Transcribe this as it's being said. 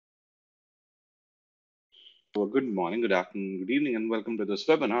Well, good morning, good afternoon, good evening, and welcome to this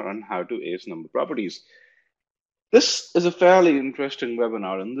webinar on how to ace number properties. This is a fairly interesting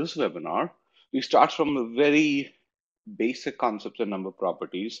webinar. In this webinar, we start from a very basic concepts of number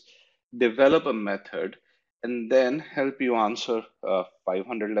properties, develop a method, and then help you answer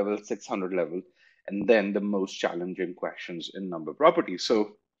 500 level, 600 level, and then the most challenging questions in number properties.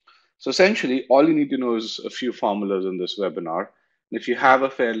 So essentially, all you need to know is a few formulas in this webinar. And if you have a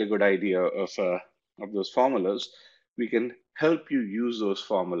fairly good idea of those formulas, we can help you use those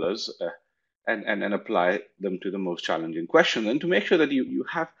formulas and apply them to the most challenging questions. And to make sure that you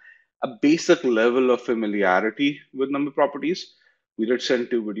have a basic level of familiarity with number properties, we did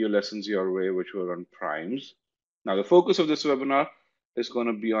send 2 video lessons your way, which were on primes. Now, the focus of this webinar is going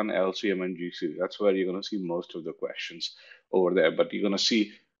to be on LCM and GCD. That's where you're going to see most of the questions over there. But you're going to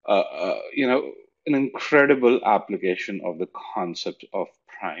see an incredible application of the concept of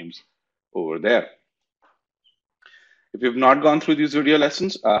primes over there. If you've not gone through these video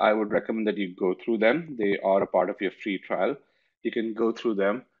lessons, I would recommend that you go through them. They are a part of your free trial. You can go through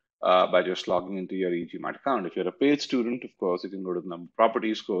them by just logging into your e-GMAT account. If you're a paid student, of course, you can go to the number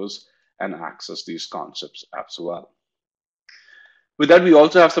properties course and access these concepts as well. With that, we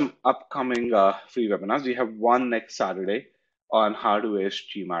also have some upcoming free webinars. We have one next Saturday on how to ace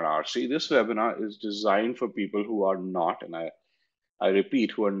GMAT RC. This webinar is designed for people who are not, and I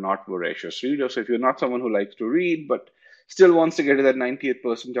repeat, who are not voracious readers. So if you're not someone who likes to read, but still wants to get to that 98th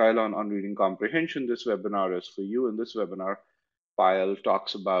percentile on reading comprehension, this webinar is for you. In this webinar, Payal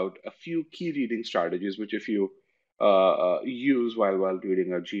talks about a few key reading strategies, which if you use while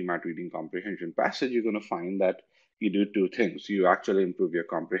reading a GMAT reading comprehension passage, you're going to find that you do two things. You actually improve your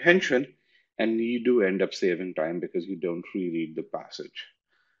comprehension, and you do end up saving time because you don't reread the passage.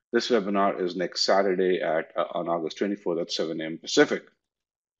 This webinar is next Saturday on August 24th at 7 a.m. Pacific.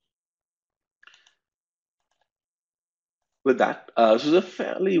 With that, this is a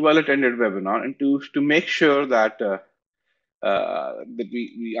fairly well-attended webinar, and to make sure that that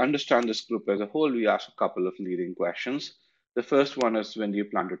we understand this group as a whole, we ask a couple of leading questions. The first one is, when do you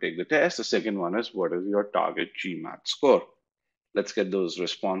plan to take the test? The second one is, what is your target GMAT score? Let's get those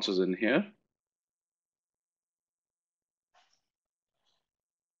responses in here.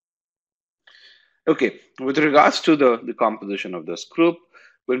 Okay, with regards to the composition of this group,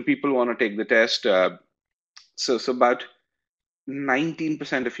 when people want to take the test, so about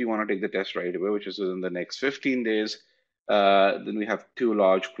 19% of you want to take the test right away, which is within the next 15 days. Then we have two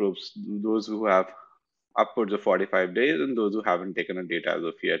large groups, those who have upwards of 45 days and those who haven't taken a date as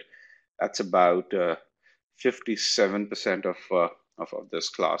of yet. That's about 57% of this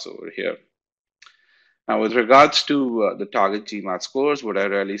class over here. Now, with regards to the target GMAT scores, what I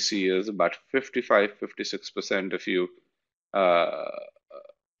really see is about 55, 56% of you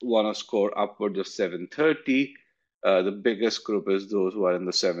want to score upwards of 730. The biggest group is those who are in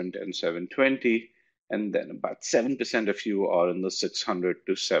the 710, 720. And then about 7% of you are in the 600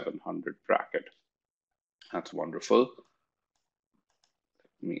 to 700 bracket. That's wonderful.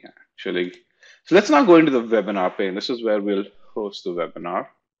 So let's now go into the webinar pane. This is where we'll host the webinar.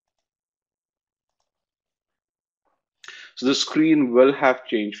 So the screen will have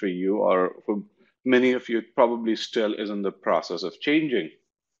changed for you, or for many of you, it probably still is in the process of changing.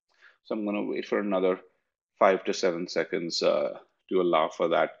 So I'm going to wait for another 5 to 7 seconds to allow for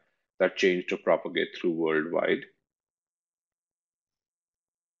that change to propagate through worldwide.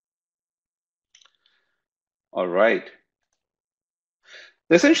 All right.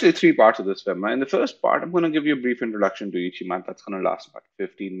 There's essentially 3 parts of this webinar. In the first part, I'm going to give you a brief introduction to e-GMAT. That's going to last about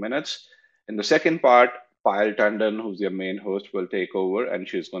 15 minutes. In the second part, Payal Tandon, who's your main host, will take over, and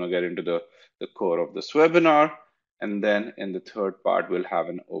she's going to get into the core of this webinar. And then in the third part, we'll have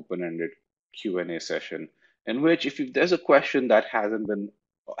an open-ended Q&A session, in which if there's a question that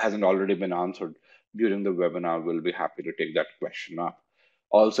hasn't already been answered during the webinar, we'll be happy to take that question up.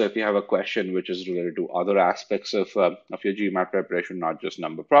 Also, if you have a question which is related to other aspects of your GMAT preparation, not just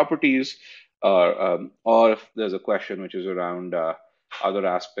number properties, or if there's a question which is around other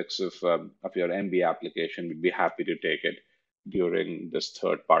aspects of your MBA application, we'd be happy to take it during this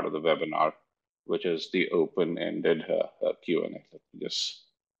third part of the webinar, which is the open-ended Q&A. Let me just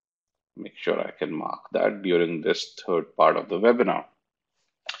make sure I can mark that during this third part of the webinar.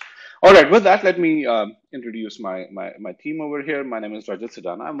 All right, with that, let me introduce my team over here. My name is Rajat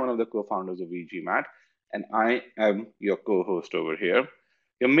Sidana. I'm one of the co-founders of e-GMAT, and I am your co-host over here.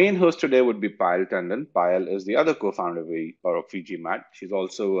 Your main host today would be Payal Tandon. Payal is the other co-founder of e-GMAT. She's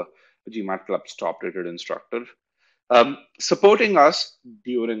also a GMAT Club's top-rated instructor. Supporting us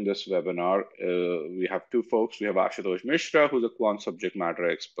during this webinar, we have 2 folks. We have Ashutosh Mishra, who's a quant subject matter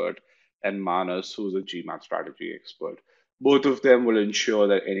expert. and Manas, who's a GMAT strategy expert. Both of them will ensure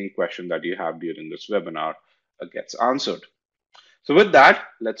that any question that you have during this webinar gets answered. So with that,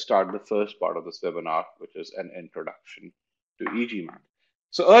 let's start the first part of this webinar, which is an introduction to e-GMAT.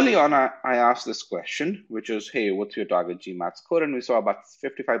 So early on, I asked this question, which is, hey, what's your target GMAT score? And we saw about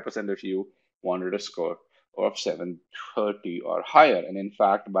 55% of you wanted a score of 730 or higher. And in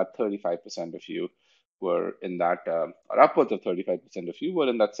fact, about 35% of you were in that, or upwards of 35% of you were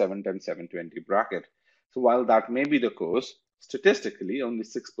in that 710, 720 bracket. So while that may be the case, statistically, only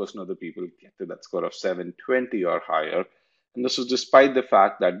 6% of the people get to that score of 720 or higher. And this is despite the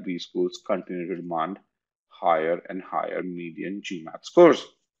fact that these schools continue to demand higher and higher median GMAT scores.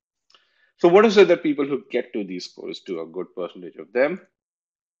 So what is it that people who get to these scores do? A good percentage of them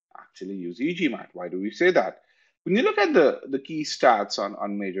actually use e-GMAT. Why do we say that? When you look at the key stats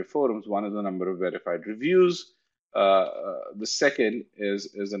on major forums, one is the number of verified reviews. The second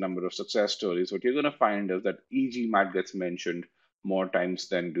is the number of success stories. What you're going to find is that e-GMAT gets mentioned more times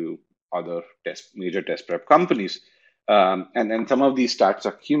than do other major test prep companies. And some of these stats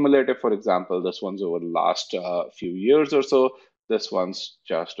are cumulative. For example, this one's over the last few years or so. This one's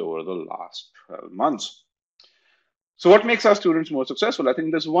just over the last 12 months. So what makes our students more successful? I think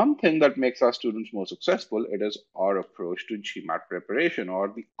there's one thing that makes our students more successful. It is our approach to GMAT preparation,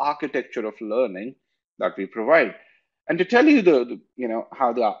 or the architecture of learning that we provide. And to tell you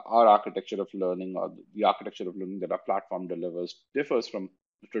how our architecture of learning, or the architecture of learning that our platform delivers, differs from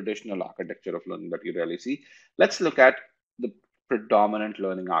the traditional architecture of learning that you rarely see, let's look at the predominant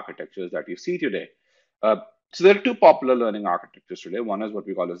learning architectures that you see today. So there are two popular learning architectures today. One is what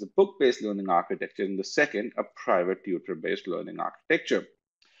we call as a book-based learning architecture, and the second, a private tutor-based learning architecture.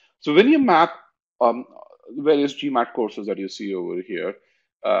 So when you map various GMAT courses that you see over here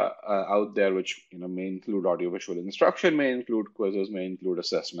out there, which may include audiovisual instruction, may include quizzes, may include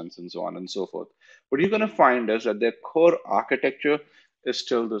assessments, and so on and so forth, what you're going to find is that their core architecture is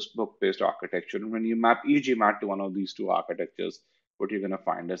still this book-based architecture. And when you map e-GMAT to one of these two architectures, what you're going to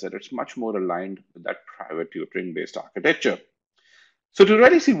find is that it's much more aligned with that private tutoring based architecture. So to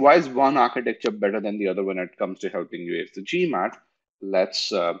really see why is one architecture better than the other when it comes to helping you ace the GMAT, let's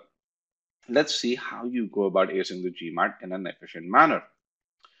see how you go about acing the GMAT in an efficient manner.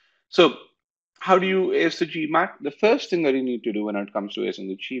 So how do you ace the GMAT? The first thing that you need to do when it comes to acing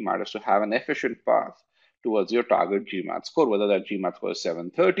the GMAT is to have an efficient path towards your target GMAT score, whether that GMAT score is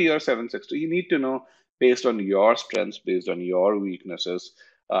 730 or 760. You need to know, based on your strengths, based on your weaknesses,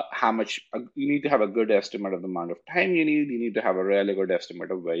 how much you need to have a good estimate of the amount of time you need. You need to have a really good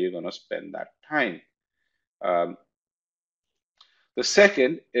estimate of where you're going to spend that time. The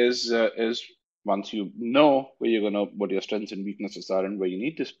second is once you know where you're going to, what your strengths and weaknesses are and where you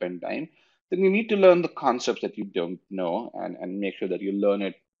need to spend time, then you need to learn the concepts that you don't know and make sure that you learn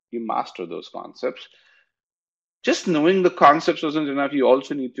it, you master those concepts. Just knowing the concepts wasn't enough. You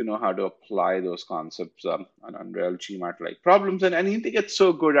also need to know how to apply those concepts on real GMAT-like problems. And you need to get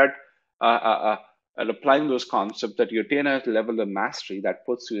so good at applying those concepts that you attain a level of mastery that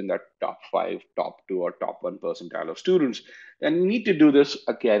puts you in that top 5, top 2, or top 1 percentile of students. And you need to do this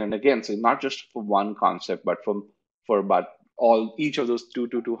again and again. So not just for one concept, but for about each of those 2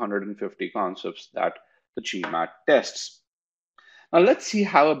 to 250 concepts that the GMAT tests. Now let's see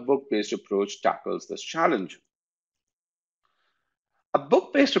how a book-based approach tackles this challenge. A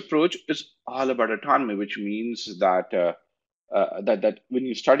book-based approach is all about autonomy, which means that that when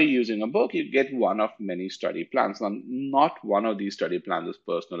you study using a book, you get one of many study plans. Now, not one of these study plans is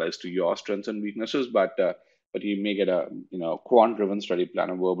personalized to your strengths and weaknesses, but you may get a quant-driven study plan,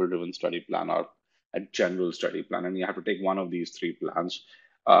 a verbal-driven study plan, or a general study plan, and you have to take one of these three plans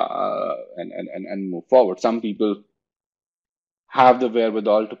and move forward. Some people have the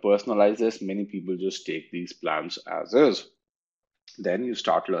wherewithal to personalize this. Many people just take these plans as is. Then you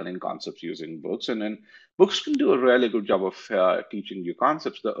start learning concepts using books, and then books can do a really good job of teaching you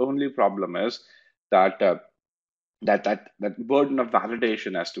concepts. The only problem is that that burden of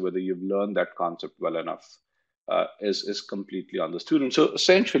validation as to whether you've learned that concept well enough is completely on the student. So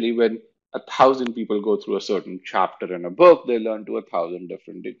essentially, when 1,000 people go through a certain chapter in a book, they learn to 1,000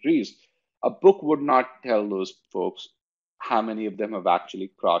 different degrees. A book would not tell those folks how many of them have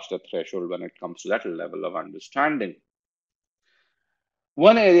actually crossed the threshold when it comes to that level of understanding.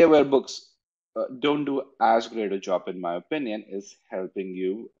 One area where books don't do as great a job, in my opinion, is helping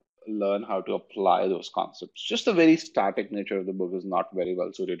you learn how to apply those concepts. Just the very static nature of the book is not very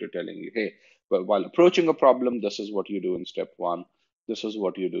well suited to telling you, hey, well, while approaching a problem, this is what you do in step 1, this is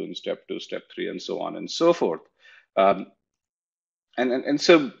what you do in step 2, step 3, and so on and so forth. And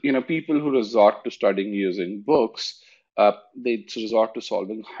so, people who resort to studying using books They resort to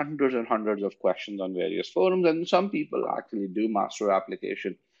solving hundreds and hundreds of questions on various forums, and some people actually do master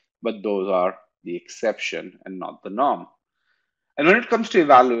application, but those are the exception and not the norm. And when it comes to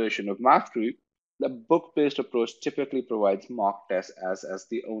evaluation of mastery, the book-based approach typically provides mock tests as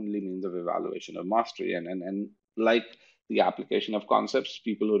the only means of evaluation of mastery. And like the application of concepts,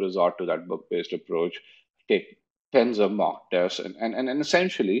 people who resort to that book-based approach take tens of mock tests, and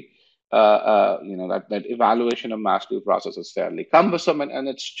essentially, that evaluation of mastery process is fairly cumbersome, and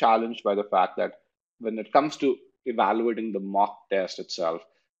it's challenged by the fact that when it comes to evaluating the mock test itself,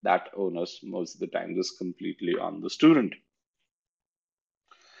 that onus most of the time is completely on the student.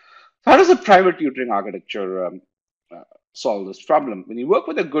 How does a private tutoring architecture solve this problem? When you work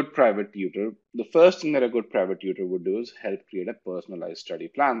with a good private tutor, the first thing that a good private tutor would do is help create a personalized study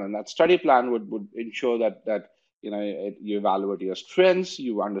plan, and that study plan would ensure that you evaluate your strengths,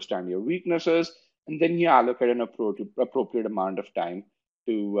 you understand your weaknesses, and then you allocate an appropriate amount of time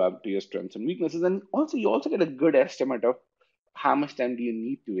to your strengths and weaknesses, and also you also get a good estimate of how much time do you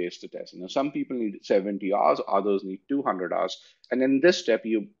need to ace the test? Some people need 70 hours, others need 200 hours. And in this step,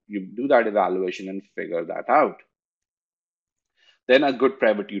 you do that evaluation and figure that out. Then a good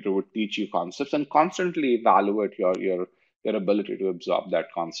private tutor would teach you concepts and constantly evaluate your ability to absorb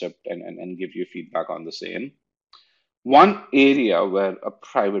that concept and give you feedback on the same. One area where a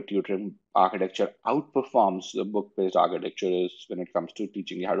private tutoring architecture outperforms the book-based architecture is when it comes to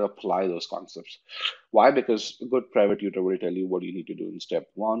teaching you how to apply those concepts. Why? Because a good private tutor will tell you what you need to do in step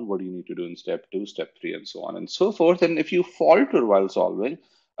one, what do you need to do in step two, step three, and so on and so forth. And if you falter while solving,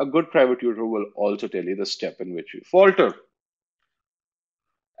 a good private tutor will also tell you the step in which you falter.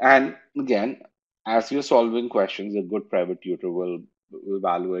 And again, as you're solving questions, a good private tutor will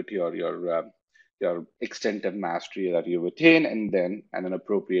evaluate your extent of mastery that you've attained, and then at an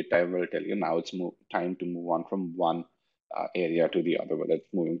appropriate time will tell you now it's time to move on from one area to the other, whether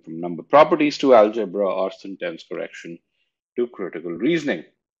it's moving from number properties to algebra or sentence correction to critical reasoning.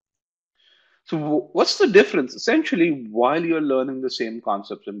 So what's the difference? Essentially, while you're learning the same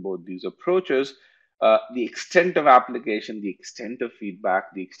concepts in both these approaches, the extent of application, the extent of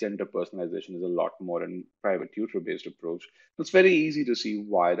feedback, the extent of personalization is a lot more in private tutor-based approach. It's very easy to see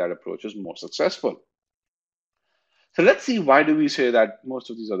why that approach is more successful. So let's see, why do we say that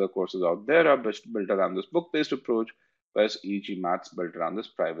most of these other courses out there are built around this book-based approach, whereas e-GMAT's built around this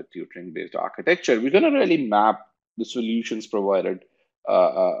private tutoring-based architecture. We're going to really map the solutions provided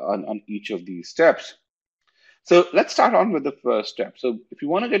on each of these steps. So let's start on with the first step. So if you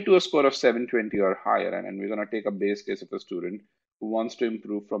want to get to a score of 720 or higher, and we're going to take a base case of a student who wants to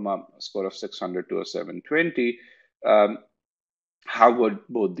improve from a score of 600 to a 720, how would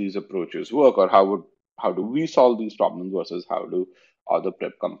both these approaches work, or how do we solve these problems versus how do other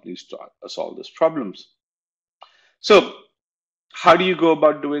prep companies solve these problems? So how do you go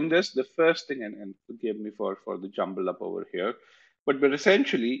about doing this? The first thing, and forgive me for the jumble up over here, but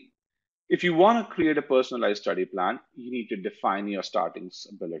essentially, if you want to create a personalized study plan, you need to define your starting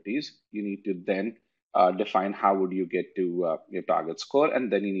abilities. You need to then define how would you get to your target score, and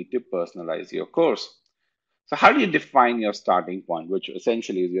then you need to personalize your course. So how do you define your starting point, which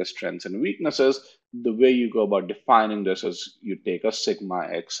essentially is your strengths and weaknesses? The way you go about defining this is you take a Sigma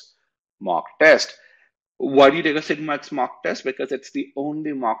X mock test. Why do you take a Sigma X mock test? Because it's the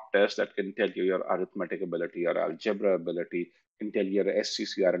only mock test that can tell you your arithmetic ability, your algebra ability, can tell you your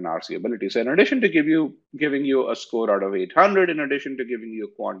SCCR and RC ability. So in addition to giving you a score out of 800, in addition to giving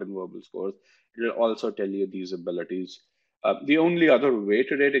you quant and verbal scores, it will also tell you these abilities. The only other way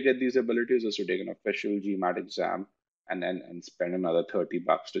today to get these abilities is to take an official GMAT exam and spend another $30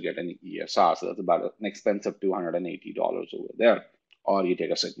 to get an ESR. So that's about an expense of $280 over there. Or you take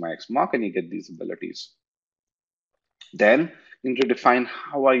a Sigma X mock and you get these abilities. Then you need to define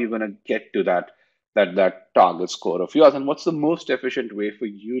how are you going to get to that target score of yours, and what's the most efficient way for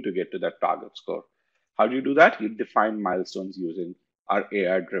you to get to that target score. How do you do that? You define milestones using our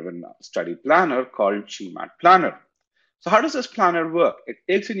AI-driven study planner called GMAT Planner. So how does this planner work? It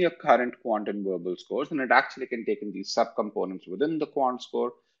takes in your current quant and verbal scores, and it actually can take in these subcomponents within the quant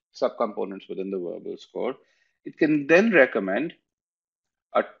score, subcomponents within the verbal score. It can then recommend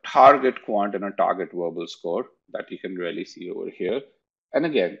a target quant and a target verbal score that you can really see over here. And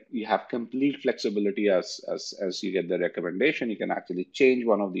again, you have complete flexibility as you get the recommendation. You can actually change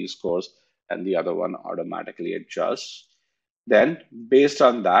one of these scores and the other one automatically adjusts. Then based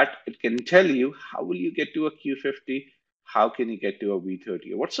on that, it can tell you how will you get to a Q50, how can you get to a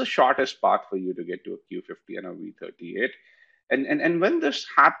V30? What's the shortest path for you to get to a Q50 and a V38? And when this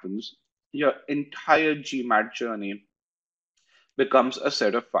happens, your entire GMAT journey becomes a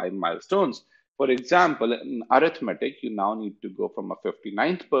set of 5 milestones. For example, in arithmetic, you now need to go from a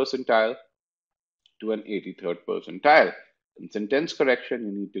 59th percentile to an 83rd percentile. In sentence correction,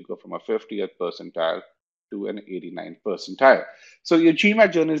 you need to go from a 50th percentile to an 89th percentile. So your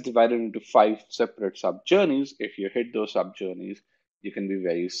GMAT journey is divided into 5 separate sub-journeys. If you hit those sub-journeys, you can be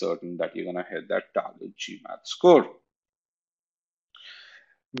very certain that you're going to hit that target GMAT score.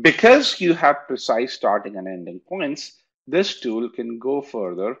 Because you have precise starting and ending points, this tool can go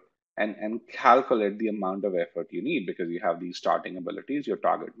further and calculate the amount of effort you need, because you have these starting abilities, your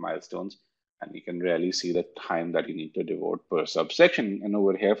target milestones, and you can really see the time that you need to devote per subsection. And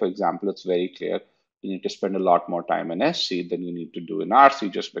over here, for example, it's very clear you need to spend a lot more time in SC than you need to do in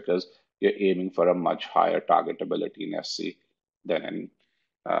RC, just because you're aiming for a much higher target ability in SC than in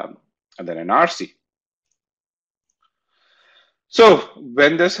RC. So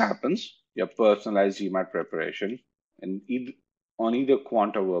when this happens, your personalized GMAT preparation on either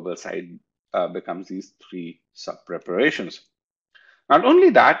quant or verbal side becomes these 3 sub-preparations. Not only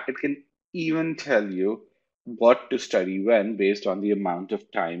that, it can even tell you what to study when based on the amount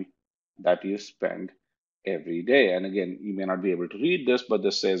of time that you spend every day. And again, you may not be able to read this, but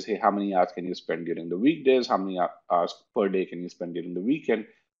this says, hey, how many hours can you spend during the weekdays? How many hours per day can you spend during the weekend?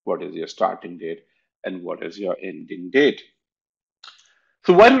 What is your starting date? And what is your ending date?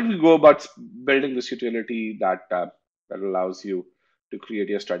 So why don't we go about building this utility that allows you to create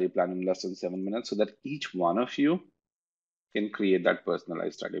your study plan in less than 7 minutes, so that each one of you can create that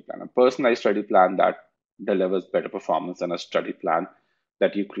personalized study plan. A personalized study plan that delivers better performance than a study plan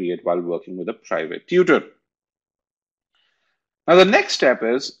that you create while working with a private tutor. Now, the next step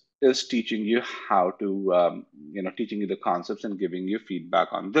is teaching you how to, teaching you the concepts and giving you feedback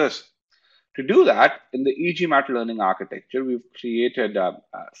on this. To do that, in the e-GMAT learning architecture, we've created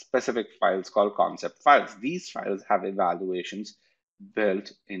specific files called concept files. These files have evaluations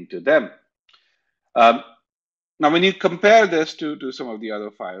built into them. Now, when you compare this to some of the other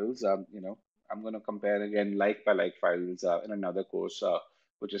files, I'm going to compare again like-by-like files in another course,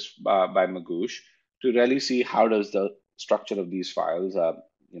 which is by Magoosh, to really see how does the structure of these files,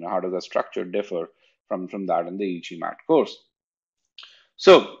 how does the structure differ from that in the e-GMAT course.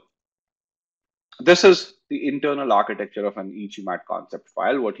 So this is the internal architecture of an e-GMAT concept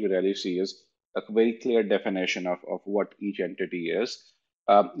file. What you really see is a very clear definition of what each entity is.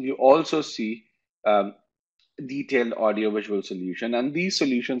 You also see detailed audio-visual solution, and these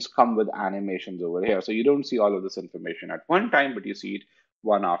solutions come with animations over here. So you don't see all of this information at one time, but you see it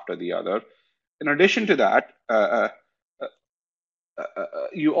one after the other. In addition to that,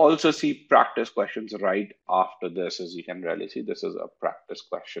 you also see practice questions right after this. As you can really see, this is a practice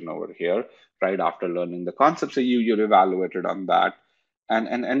question over here, right after learning the concept. So you're evaluated on that,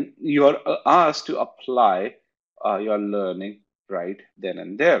 and you're asked to apply your learning right then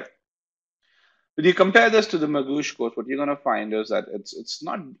and there. When you compare this to the Magoosh course, what you're going to find is that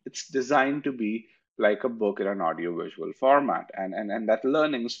it's designed to be like a book in an audio-visual format, and that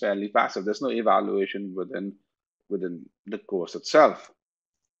learning is fairly passive. There's no evaluation within the course itself.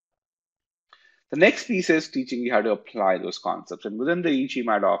 The next piece is teaching you how to apply those concepts, and within the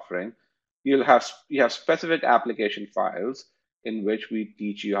e-GMAT offering, you have specific application files in which we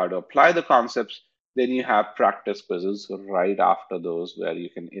teach you how to apply the concepts. Then you have practice quizzes right after those where you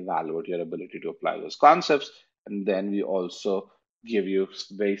can evaluate your ability to apply those concepts. And then we also give you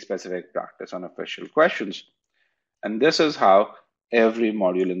very specific practice on official questions. And this is how every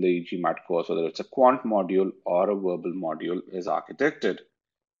module in the e-GMAT course, whether it's a quant module or a verbal module, is architected.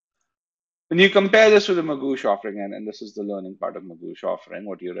 When you compare this to the Magoosh offering, and this is the learning part of Magoosh offering,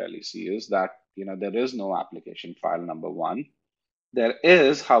 what you really see is that there is no application file, number one. There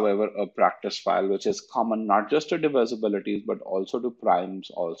is, however, a practice file which is common not just to divisibilities, but also to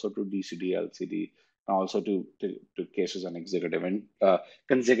primes, also to DCD, LCD, and also to cases and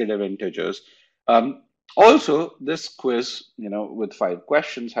consecutive integers. Also, this quiz, with 5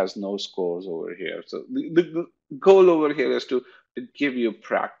 questions has no scores over here. So the goal over here is to give you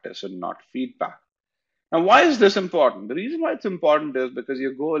practice and not feedback. Now, why is this important? The reason why it's important is because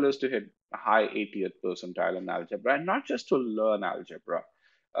your goal is to hit a high 80th percentile in algebra, and not just to learn algebra.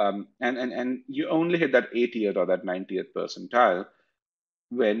 And you only hit that 80th or that 90th percentile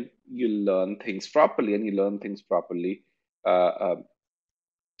when you learn things properly, and you learn things properly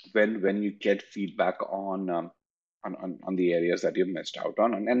when you get feedback on the areas that you missed out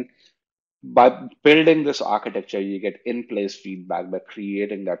on. And by building this architecture, you get in-place feedback by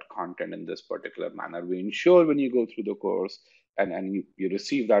creating that content in this particular manner. We ensure when you go through the course and you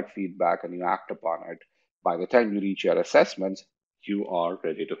receive that feedback and you act upon it, by the time you reach your assessments, you are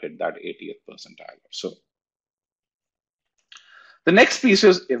ready to hit that 80th percentile or so. The next piece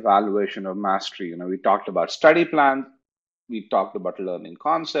is evaluation of mastery. We talked about study plans, we talked about learning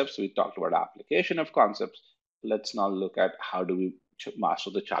concepts, we talked about application of concepts. Let's now look at how do we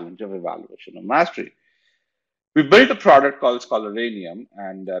master the challenge of evaluation of mastery. We built a product called Scholaranium,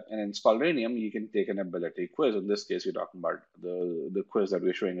 and in Scholaranium, you can take an ability quiz. In this case, we're talking about the quiz that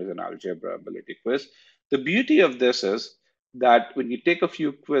we're showing is an algebra ability quiz. The beauty of this is that when you take a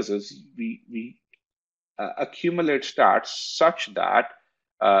few quizzes, we accumulate stats such that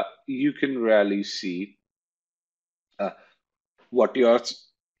you can really see what your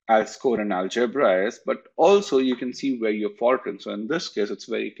score in algebra is, but also you can see where you're faltering. So in this case, it's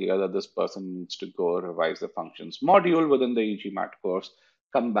very clear that this person needs to go revise the functions module within the e-GMAT course,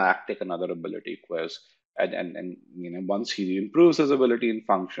 come back, take another ability quiz, and once he improves his ability in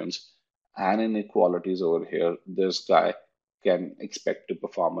functions and inequalities over here, this guy can expect to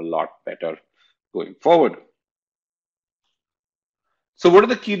perform a lot better going forward. So what are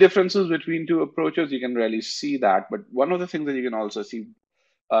the key differences between two approaches? You can really see that, but one of the things that you can also see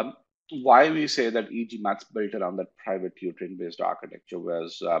why we say that e-GMAT's built around that private tutoring based architecture,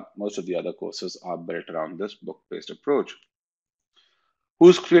 whereas most of the other courses are built around this book-based approach.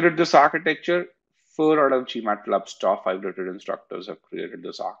 Who's created this architecture? 4 out of GMAT Club's top 5 rated instructors have created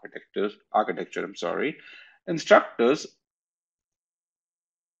this architecture. Instructors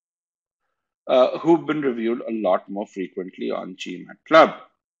who've been reviewed a lot more frequently on GMAT Club.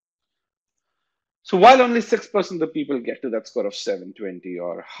 So while only 6% of the people get to that score of 720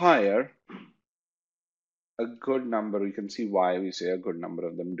 or higher, a good number, you can see why we say a good number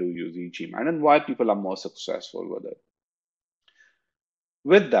of them do use e-GMAT and why people are more successful with it.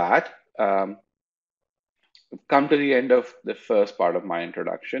 With that, I've come to the end of the first part of my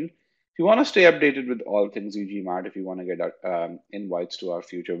introduction. If you want to stay updated with all things e-GMAT, if you want to get invites to our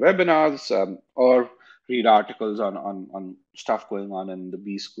future webinars or read articles on stuff going on in the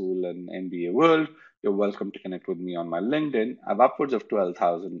B School and MBA world, you're welcome to connect with me on my LinkedIn. I have upwards of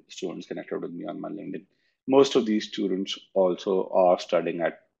 12,000 students connected with me on my LinkedIn. Most of these students also are studying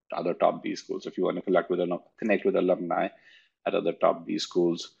at other top B schools. If you want to connect with alumni at other top B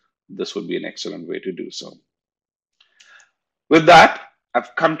schools, this would be an excellent way to do so. With that,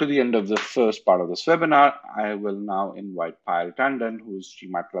 I've come to the end of the first part of this webinar. I will now invite Payal Tandon, who's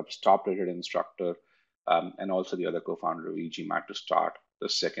GMAT Club's top rated instructor, and also the other co-founder of e-GMAT, to start the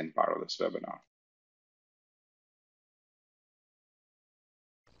second part of this webinar.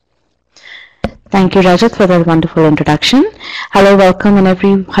 Thank you, Rajat, for that wonderful introduction. Hello,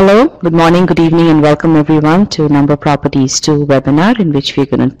 good morning, good evening, and welcome everyone to Number Properties 2 webinar, in which we're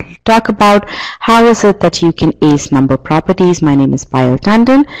going to talk about how is it that you can ace number properties. My name is Payal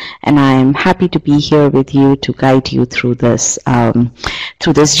Tandon, and I am happy to be here with you to guide you through this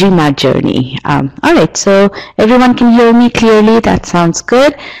GMAT journey. All right, so everyone can hear me clearly. That sounds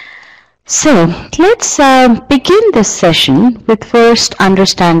good. So let's begin this session with first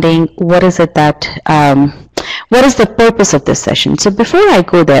understanding what is it that, what is the purpose of this session. So before I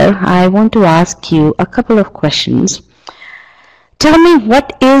go there, I want to ask you a couple of questions. Tell me,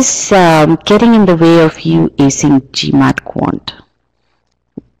 what is getting in the way of you acing GMAT Quant?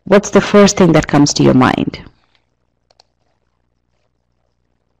 What's the first thing that comes to your mind?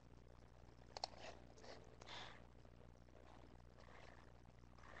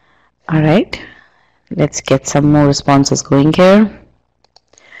 All right, let's get some more responses going here.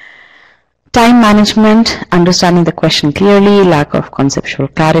 Time management, understanding the question clearly, lack of conceptual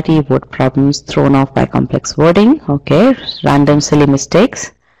clarity, word problems thrown off by complex wording. Okay, random silly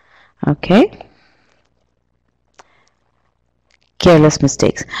mistakes. Okay. Careless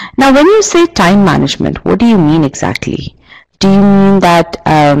mistakes. Now, when you say time management, what do you mean exactly? Do you mean that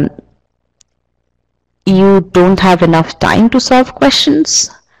you don't have enough time to solve questions?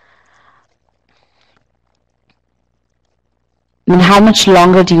 I mean, how much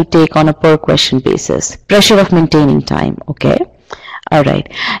longer do you take on a per question basis? Pressure of maintaining time. Okay. All right.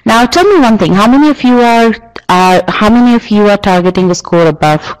 Now tell me one thing. How many of you are targeting a score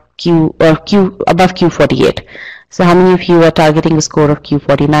above above Q48? So how many of you are targeting a score of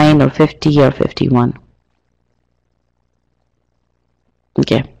Q49 or 50 or 51?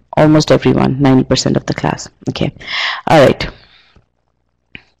 Okay. Almost everyone, 90% of the class. Okay. All right.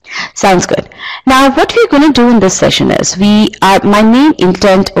 Sounds good. Now, what we're going to do in this session is my main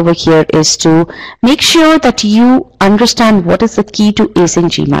intent over here is to make sure that you understand what is the key to acing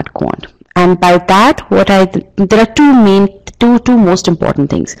GMAT Quant. And by that, there are two most important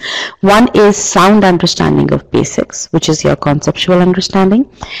things. One is sound understanding of basics, which is your conceptual understanding,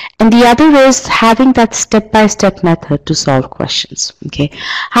 and the other is having that step-by-step method to solve questions. Okay,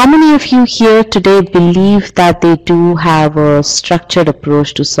 how many of you here today believe that they do have a structured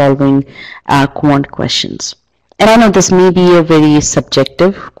approach to solving quant questions? And I know this may be a very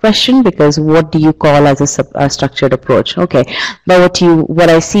subjective question, because what do you call as a structured approach? Okay, but what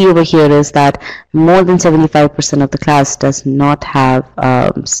I see over here is that more than 75% of the class does not have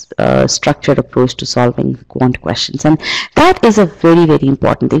a structured approach to solving quant questions, and that is a very, very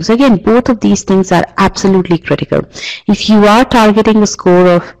important thing. So again, both of these things are absolutely critical. If you are targeting a score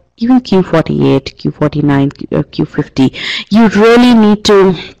of even Q48, Q49, Q50, you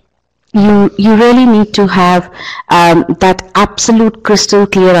really need to have that absolute crystal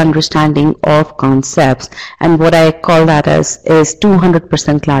clear understanding of concepts, and what I call that is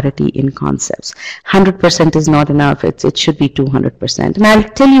 200% clarity in concepts. 100% is not enough. It should be 200%, and I'll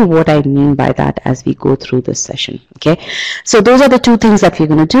tell you what I mean by that as we go through this session. Okay, so those are the two things that we're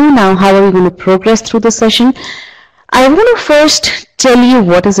going to do. Now, how are we going to progress through the session? I want to first tell you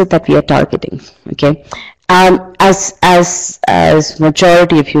what is it that we are targeting. Okay, as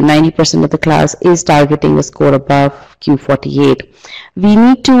majority of you, 90% of the class is targeting a score above Q48. We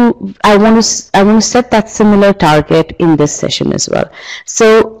need to, I want to set that similar target in this session as well.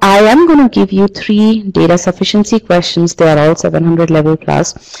 So I am going to give you 3 data sufficiency questions. They are all 700 level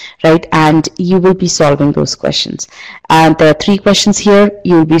plus, right? And you will be solving those questions. And there are 3 questions here.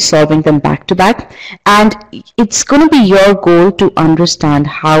 You'll be solving them back to back. And it's going to be your goal to understand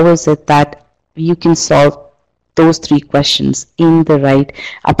how is it that you can solve those 3 questions in the right,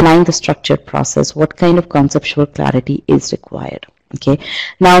 applying the structured process. What kind of conceptual clarity is required? Okay,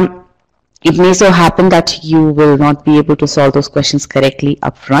 now it may so happen that you will not be able to solve those questions correctly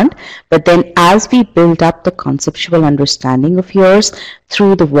up front, but then as we build up the conceptual understanding of yours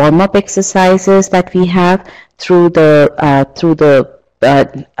through the warm-up exercises that we have, through the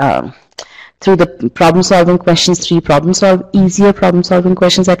problem-solving questions, 3 easier problem-solving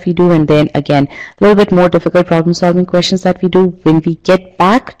questions that we do, and then again a little bit more difficult problem-solving questions that we do. When we get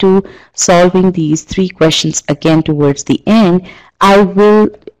back to solving these 3 questions again towards the end, I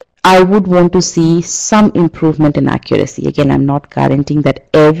would want to see some improvement in accuracy. Again, I'm not guaranteeing that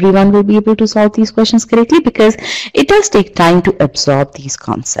everyone will be able to solve these questions correctly, because it does take time to absorb these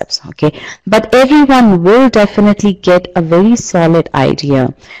concepts. Okay, but everyone will definitely get a very solid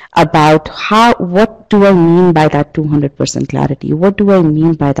idea about what do I mean by that 200% clarity? What do I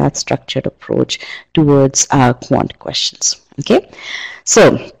mean by that structured approach towards quant questions? Okay,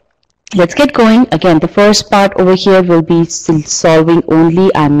 so let's get going. Again, the first part over here will be solving only.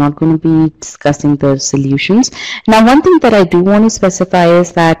 I'm not going to be discussing the solutions. Now, one thing that I do want to specify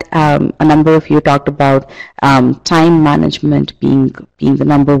is that a number of you talked about time management being the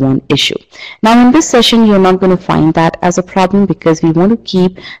number one issue. Now, in this session, you're not going to find that as a problem, because we want to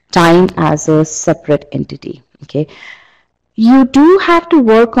keep time as a separate entity. Okay. You do have to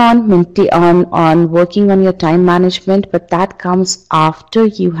work on working on your time management, but that comes after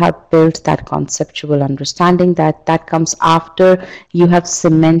you have built that conceptual understanding. That comes after you have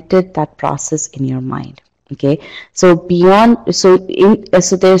cemented that process in your mind. Okay, so there are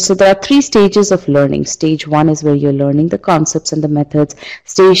 3 stages of learning. Stage 1 is where you're learning the concepts and the methods.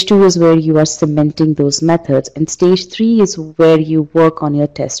 Stage 2 is where you are cementing those methods, and stage 3 is where you work on your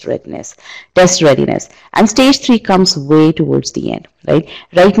test readiness. And stage 3 comes way towards the end.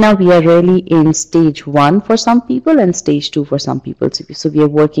 Right now we are really in stage 1 for some people and stage 2 for some people. So we are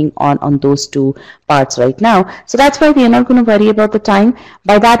working on those 2 parts right now. So that's why we are not going to worry about the time.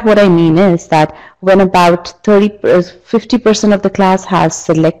 By that, what I mean is that when about 50% of the class has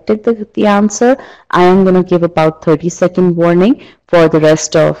selected the answer, I am going to give about 30-second warning for the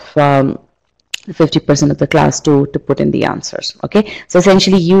rest of 50% of the class to put in the answers. Okay, so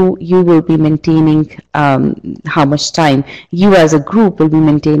essentially you will be maintaining how much time, you as a group will be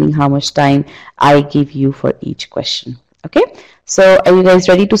maintaining how much time I give you for each question. Okay, so are you guys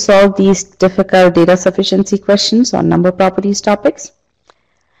ready to solve these difficult data sufficiency questions on number properties topics?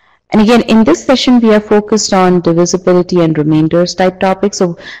 And again, in this session, we are focused on divisibility and remainders type topics.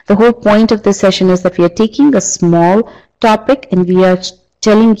 So the whole point of this session is that we are taking a small topic and we are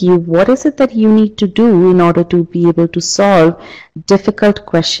telling you what is it that you need to do in order to be able to solve difficult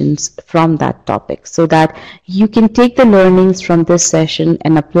questions from that topic, so that you can take the learnings from this session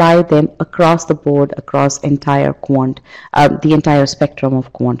and apply them across the board, across entire quant, the entire spectrum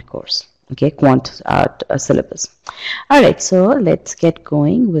of quant course. Okay, quant syllabus. All right, so let's get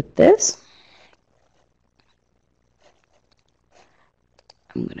going with this.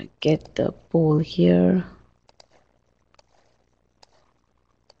 I'm gonna get the poll here.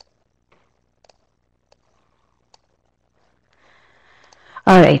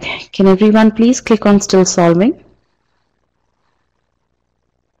 Alright, can everyone please click on still solving?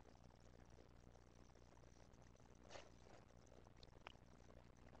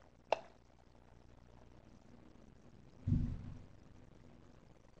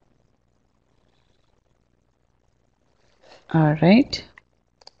 Alright,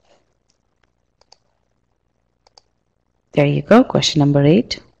 there you go, question number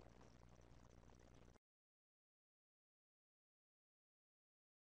 8.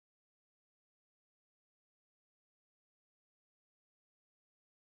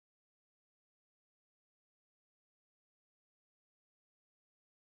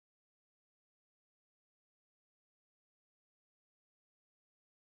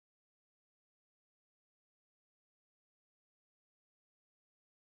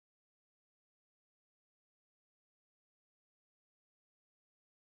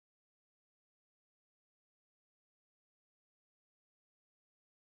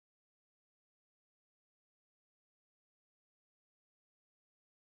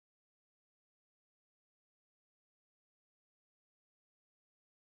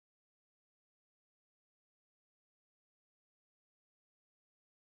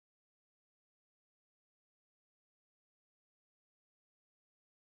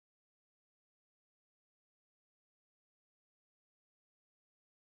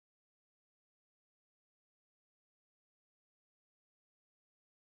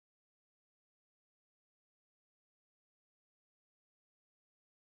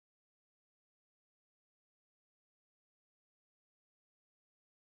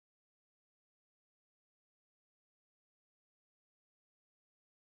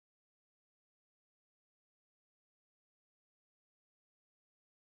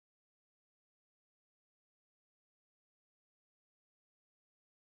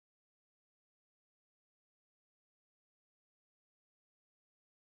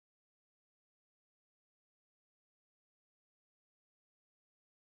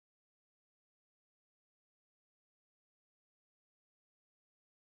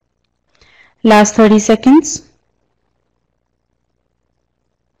 Last 30 seconds.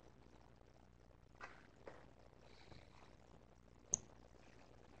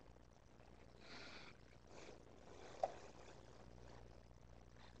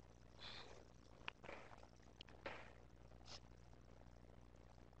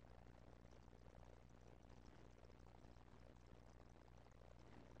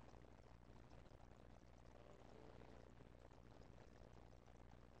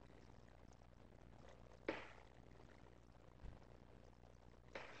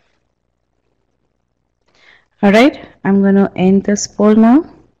 Alright, I'm going to end this poll now.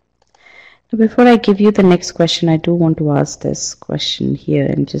 Before I give you the next question, I do want to ask this question here,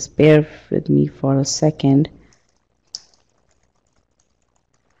 and just bear with me for a second.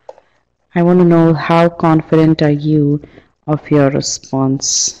 I want to know, how confident are you of your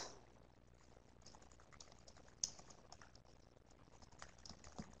response?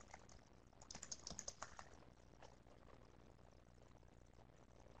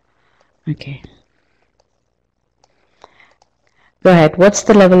 Okay. Go ahead. What's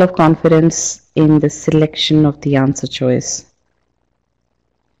the level of confidence in the selection of the answer choice?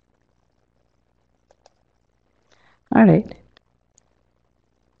 All right.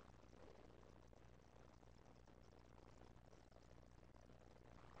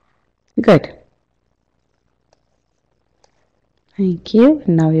 Good. Thank you.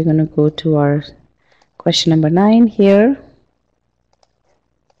 Now we're going to go to our question number 9 here.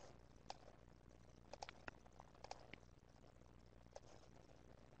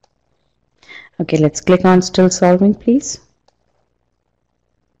 Okay, let's click on still solving, please.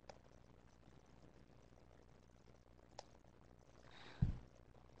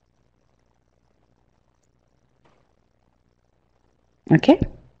 Okay,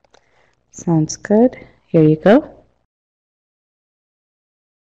 sounds good. Here you go.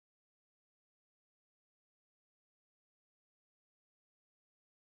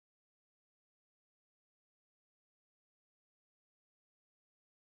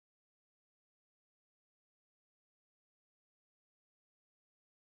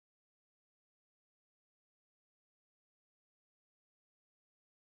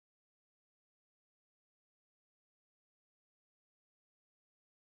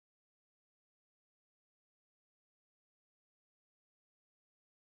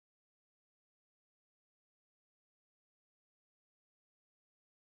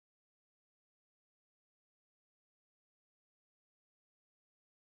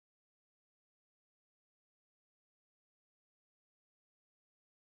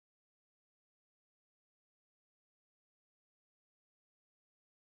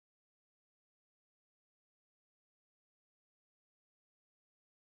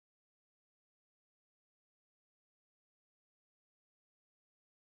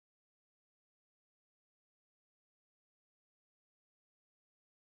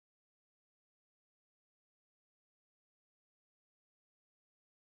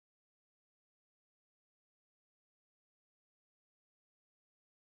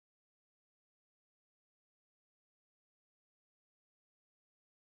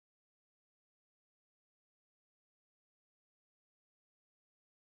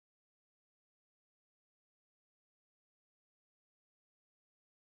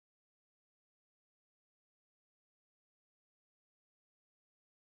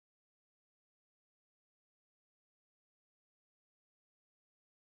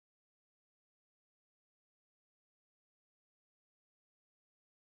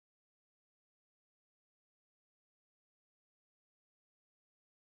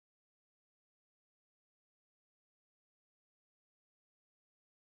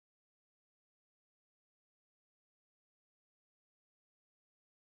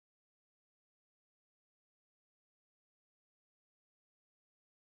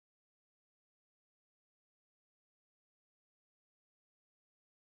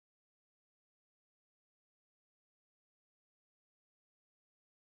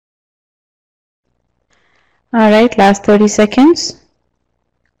 All right, last 30 seconds.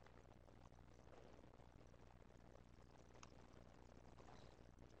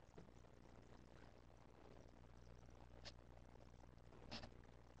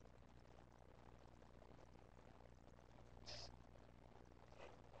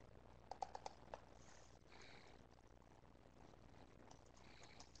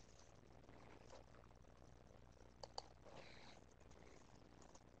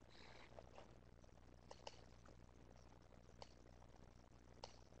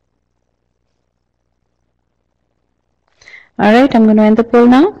 All right, I'm going to end the poll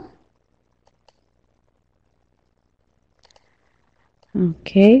now.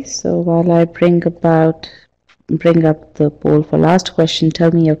 Okay, so while I bring up the poll for last question,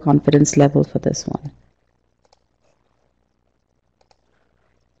 tell me your confidence level for this one.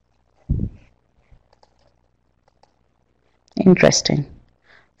 Interesting.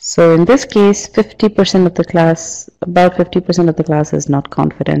 So in this case, 50% of the class, about 50% of the class is not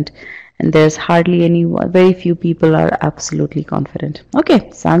confident, and there's hardly anyone, very few people are absolutely confident. Okay,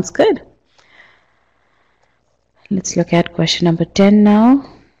 sounds good. Let's look at question number 10 now,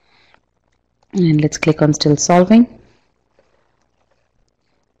 and let's click on still solving.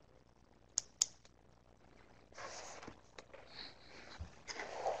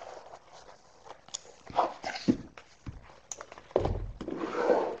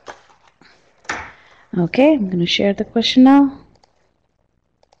 Okay, I'm going to share the question now.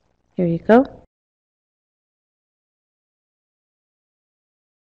 Here you go.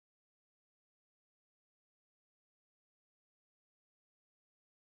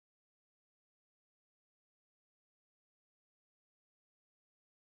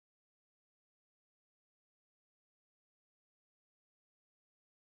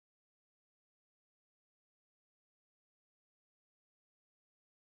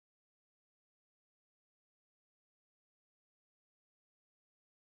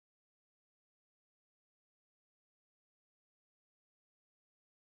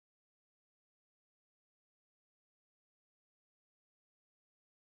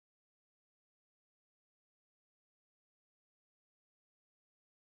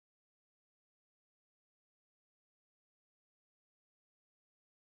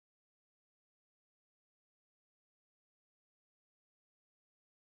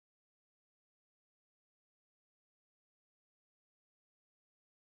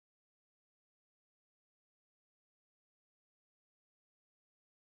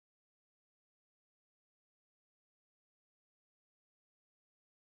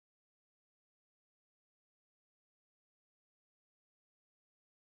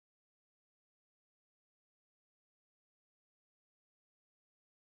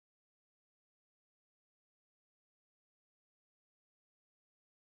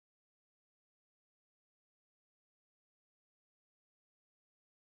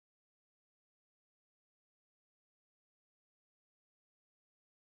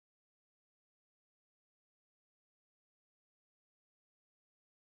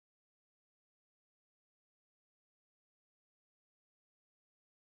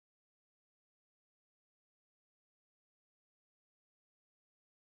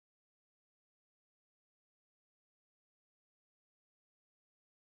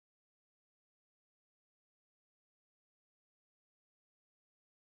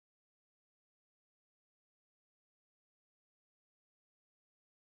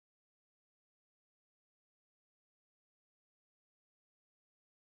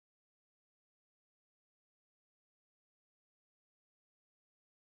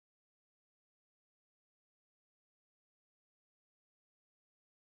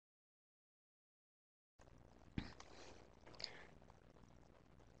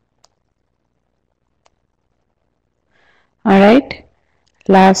 All right,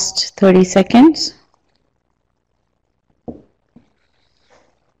 last 30 seconds.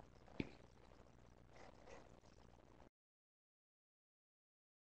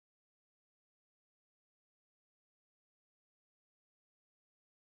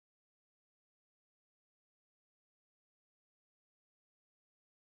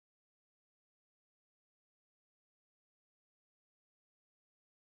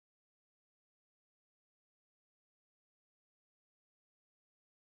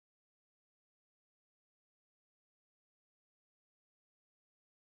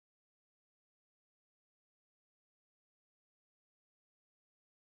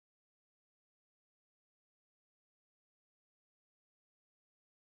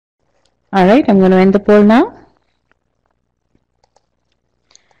 All right, I'm going to end the poll now.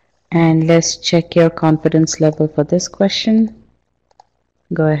 And let's check your confidence level for this question.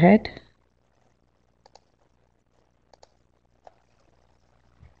 Go ahead.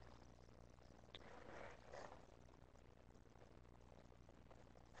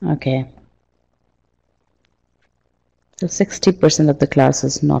 Okay. So 60% of the class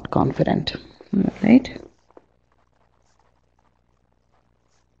is not confident. All right.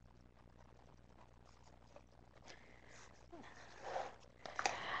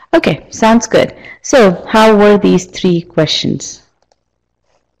 Okay, sounds good. So how were these three questions?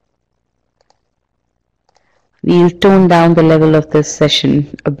 We'll tone down the level of this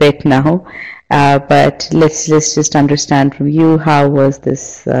session a bit now, but let's just understand from you, how was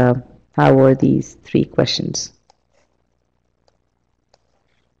this? How were these three questions?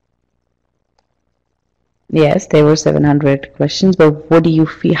 Yes, there were 700 questions, but what do you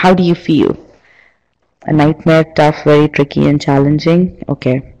feel? How do you feel? A nightmare, tough, very tricky and challenging?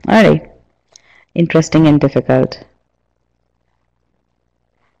 Okay, all right. Interesting and difficult.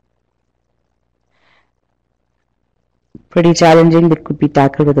 Pretty challenging, but could be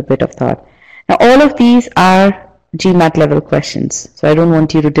tackled with a bit of thought. Now, all of these are GMAT level questions. So I don't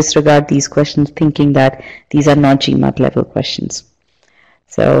want you to disregard these questions thinking that these are not GMAT level questions.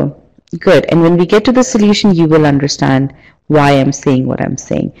 So good. And when we get to the solution, you will understand why I'm saying what I'm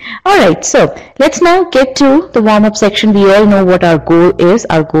saying. All right, so let's now get to the warm-up section. We all know what our goal is.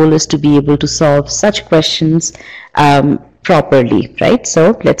 Our goal is to be able to solve such questions properly, right?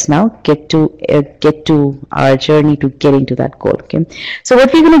 So let's now get to our journey to getting to that goal. Okay. So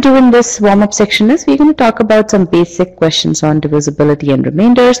what we're going to do in this warm-up section is we're going to talk about some basic questions on divisibility and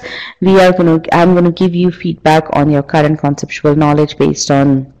remainders. I'm going to give you feedback on your current conceptual knowledge based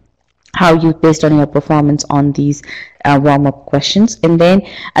on your performance on these warm-up questions. And then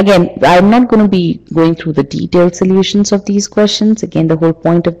again, I'm not going to be going through the detailed solutions of these questions. Again, the whole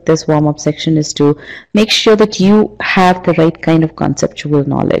point of this warm-up section is to make sure that you have the right kind of conceptual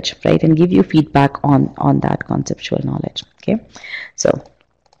knowledge, right, and give you feedback on that conceptual knowledge. Okay, so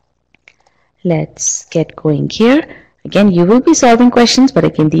let's get going here. Again, you will be solving questions, but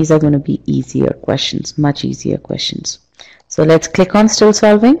again, these are going to be easier questions, much easier questions. So let's click on still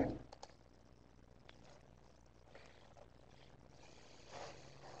solving.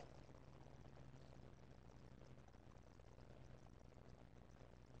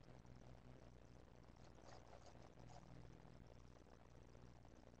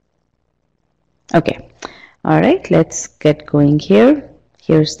 Okay, all right, let's get going here.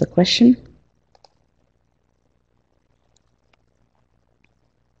 Here's the question.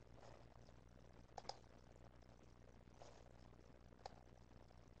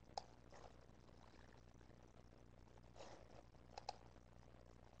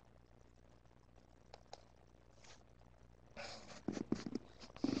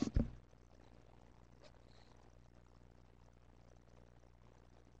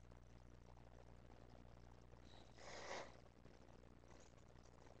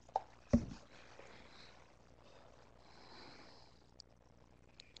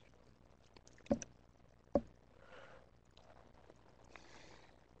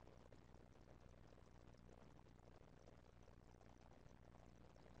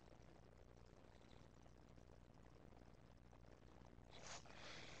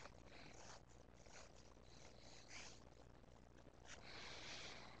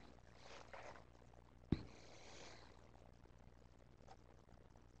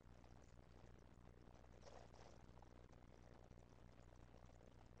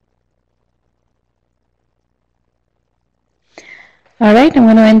 All right, I'm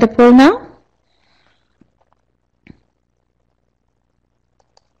going to end the poll now.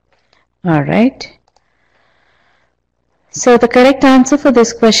 All right. So the correct answer for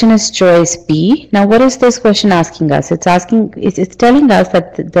this question is choice B. Now, what is this question asking us? It's telling us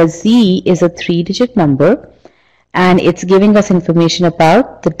that the Z is a 3-digit number, and it's giving us information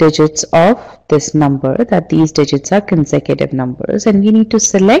about the digits of this number, that these digits are consecutive numbers, and we need to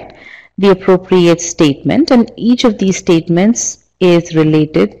select the appropriate statement, and each of these statements is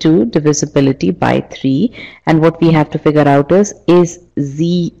related to divisibility by 3, and what we have to figure out is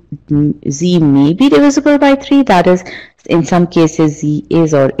Z may be divisible by 3, that is, in some cases Z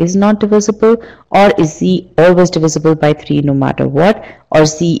is or is not divisible, or is Z always divisible by 3 no matter what, or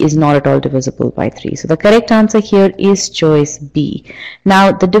Z is not at all divisible by 3. So the correct answer here is choice B.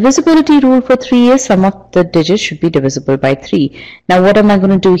 Now the divisibility rule for 3 is sum of the digits should be divisible by 3. Now what am I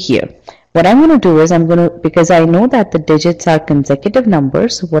going to do here? What I'm going to do is because I know that the digits are consecutive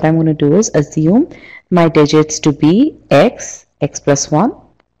numbers, so what I'm going to do is assume my digits to be x plus 1.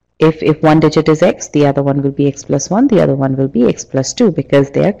 If one digit is x, the other one will be x plus 1, the other one will be x plus 2,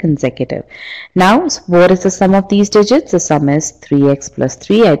 because they are consecutive. Now, what is the sum of these digits? The sum is 3x plus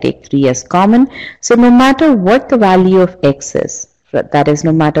 3. I take 3 as common. So no matter what the value of x is, that is,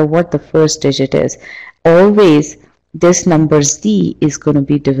 no matter what the first digit is, always this number z is going to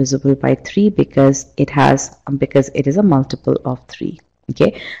be divisible by 3 because it is a multiple of 3.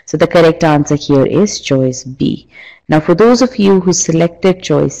 Okay, so the correct answer here is choice B. Now for those of you who selected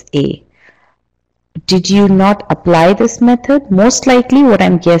choice A, did you not apply this method? Most likely what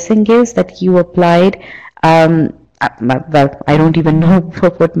I'm guessing is that you applied well, I don't even know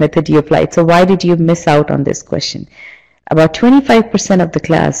what method you applied. So why did you miss out on this question? About 25% of the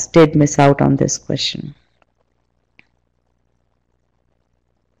class did miss out on this question.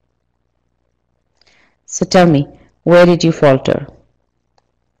 So tell me, where did you falter?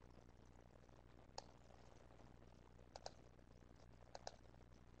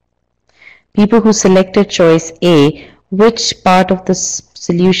 People who selected choice A, which part of the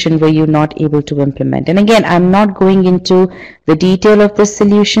solution were you not able to implement? And again, I'm not going into the detail of this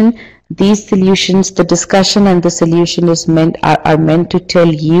solution. These solutions, the discussion and the solution are meant to tell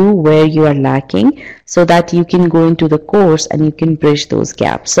you where you are lacking so that you can go into the course and you can bridge those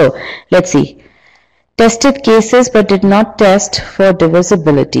gaps. So let's see. Tested cases but did not test for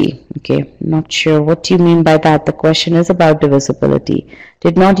divisibility. Okay, not sure what you mean by that. The question is about divisibility.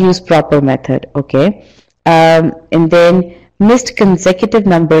 Did not use proper method. Okay, and then missed consecutive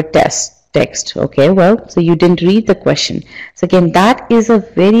number text. Okay, well, so you didn't read the question. So again, that is a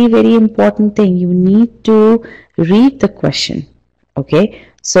very, very important thing. You need to read the question. Okay,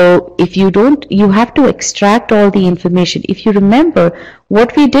 so if you don't, you have to extract all the information. If you remember,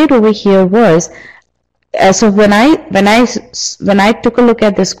 what we did over here was, so when I took a look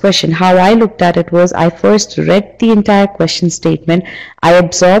at this question, how I looked at it was I first read the entire question statement, I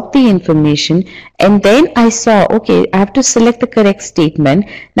absorbed the information, and then I saw, okay, I have to select the correct statement.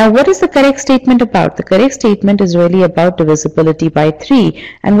 Now, what is the correct statement about? The correct statement is really about divisibility by 3.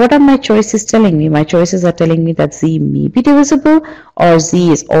 And what are my choices telling me? My choices are telling me that z may be divisible, or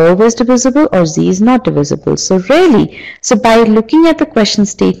z is always divisible, or z is not divisible. So really, so by looking at the question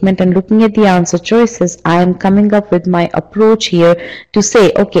statement and looking at the answer choices, I am coming up with my approach here to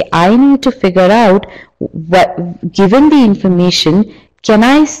say, okay, I need to figure out what, given the information, can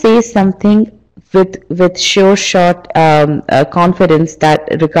I say something with sure shot confidence that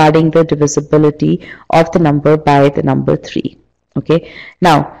regarding the divisibility of the number by the number 3. Okay,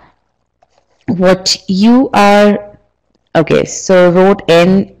 now what you are, okay, so wrote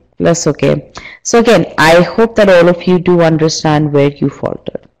n plus, okay, so again, I hope that all of you do understand where you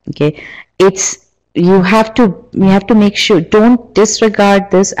faltered. Okay, it's, you have to make sure, don't disregard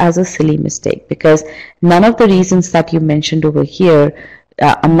this as a silly mistake, because none of the reasons that you mentioned over here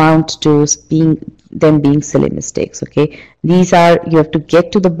amount to being silly mistakes. Okay, these are, you have to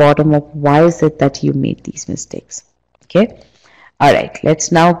get to the bottom of why is it that you made these mistakes. Okay, all right,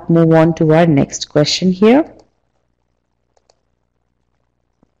 let's now move on to our next question here.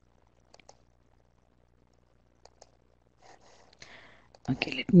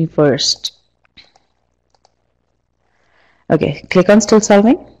 Okay, let me first, okay, click on still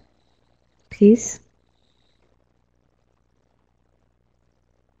solving, please.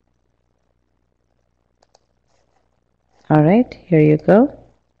 All right, here you go.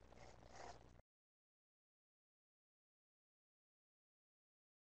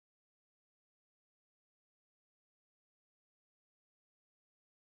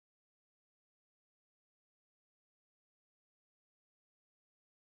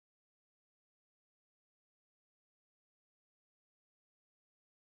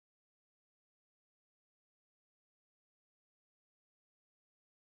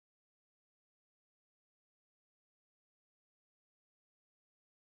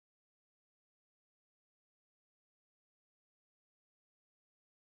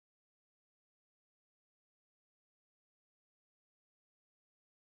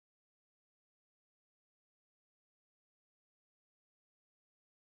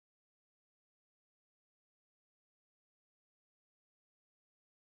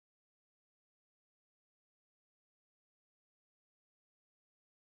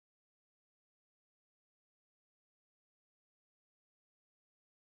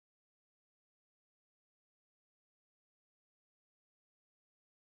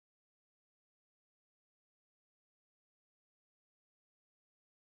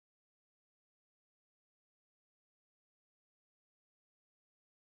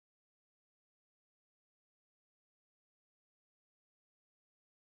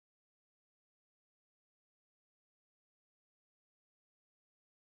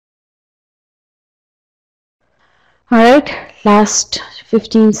 All right, last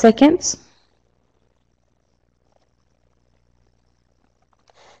 15 seconds.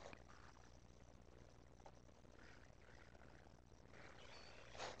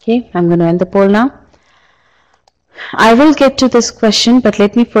 Okay, I'm going to end the poll now. I will get to this question, but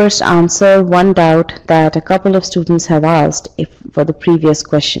let me first answer one doubt that a couple of students have asked for the previous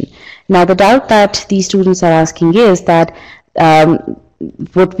question. Now, the doubt that these students are asking is that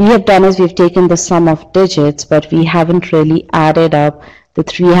what we have done is we've taken the sum of digits, but we haven't really added up the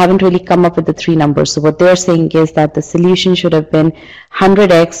three, haven't really come up with the three numbers. So what they're saying is that the solution should have been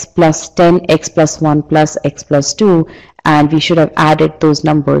 100x plus 10x plus 1 plus x plus 2, and we should have added those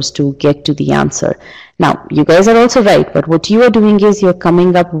numbers to get to the answer. Now, you guys are also right, but what you are doing is you're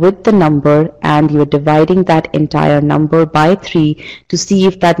coming up with the number and you're dividing that entire number by 3 to see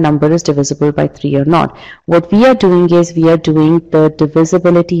if that number is divisible by 3 or not. What we are doing is we are doing the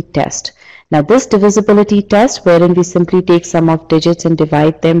divisibility test. Now, this divisibility test, wherein we simply take sum of digits and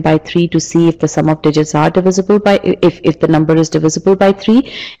divide them by 3 to see if the sum of digits are divisible by, if the number is divisible by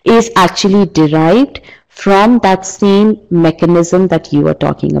 3, is actually derived from that same mechanism that you are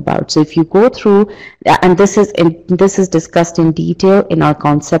talking about. So if you go through, and this is discussed in detail in our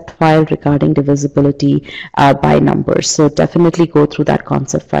concept file regarding divisibility by numbers. So definitely go through that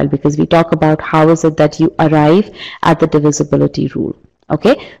concept file, because we talk about how is it that you arrive at the divisibility rule.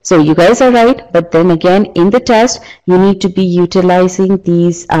 Okay, so you guys are right, but then again in the test you need to be utilizing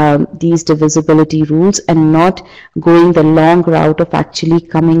these divisibility rules and not going the long route of actually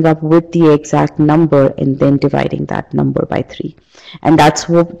coming up with the exact number and then dividing that number by 3. And that's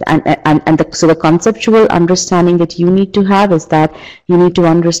what so the conceptual understanding that you need to have is that you need to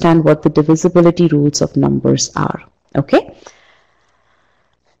understand what the divisibility rules of numbers are. Okay,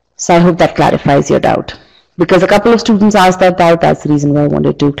 so I hope that clarifies your doubt, because a couple of students asked that doubt. That's the reason why I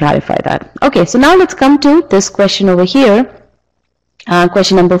wanted to clarify that. Okay, so now let's come to this question over here.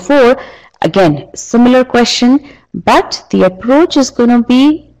 Question number 4. Again, similar question, but the approach is going to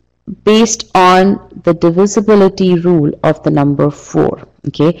be based on the divisibility rule of the number 4.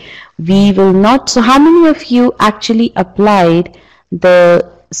 Okay, we will not. So how many of you actually applied the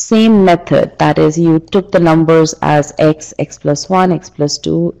same method? That is, you took the numbers as x, x plus 1, x plus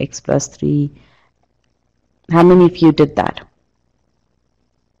 2, x plus 3. How many of you did that?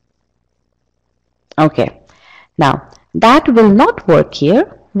 Okay, now that will not work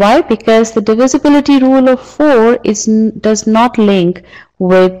here. Why? Because the divisibility rule of 4 does not link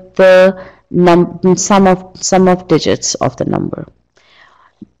with the sum of digits of the number.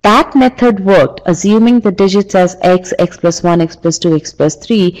 That method worked, assuming the digits as x, x plus 1, x plus 2, x plus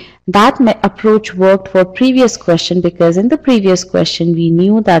 3. That approach worked for previous question, because in the previous question we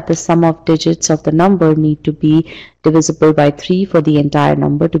knew that the sum of digits of the number need to be divisible by 3 for the entire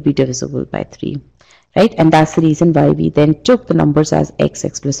number to be divisible by 3. Right? And that's the reason why we then took the numbers as x,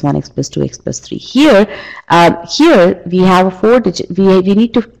 x plus 1, x plus 2, x plus 3. Here we have a 4-digit. We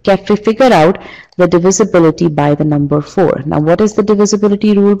need to figure out the divisibility by the number 4. Now, what is the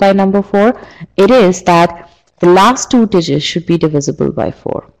divisibility rule by number 4? It is that the last 2 digits should be divisible by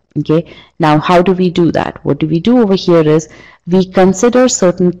 4. Okay. Now, how do we do that? What do we do over here is we consider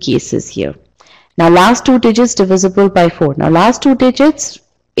certain cases here. Now, last 2 digits divisible by 4. Now, last 2 digits,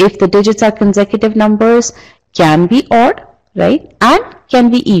 if the digits are consecutive numbers, can be odd, right, and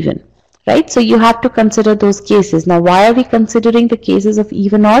can be even, right? So you have to consider those cases. Now, why are we considering the cases of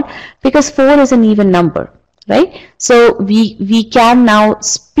even odd? Because 4 is an even number, right? So we can now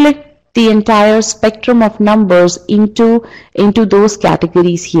split the entire spectrum of numbers into those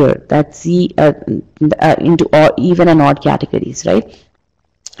categories here. That's into even and odd categories, right?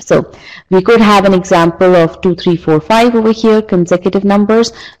 So we could have an example of 2, 3, 4, 5 over here, consecutive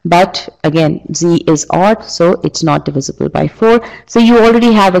numbers, but again z is odd, so it's not divisible by 4. So you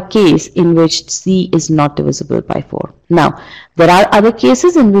already have a case in which z is not divisible by 4. Now, there are other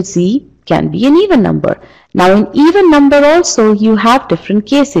cases in which z can be an even number. Now, in even number also you have different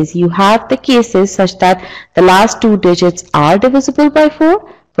cases. You have the cases such that the last 2 digits are divisible by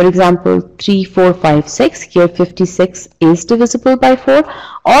 4. For example, 3, 4, 5, 6, here 56 is divisible by 4.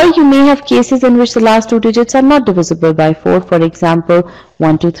 Or you may have cases in which the last 2 digits are not divisible by 4. For example,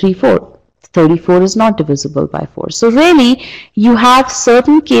 1, 2, 3, 4. 34 is not divisible by 4. So really, you have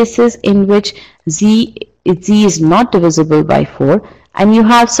certain cases in which z is not divisible by 4. And you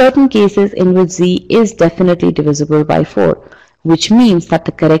have certain cases in which z is definitely divisible by 4. Which means that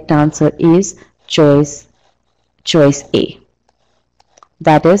the correct answer is choice A.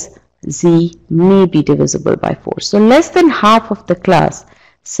 That is, z may be divisible by 4. So less than half of the class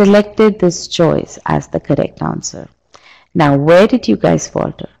selected this choice as the correct answer. Now, where did you guys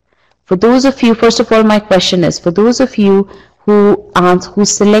falter? For those of you, first of all, my question is, for those of you who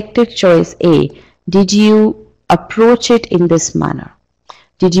selected choice A, did you approach it in this manner?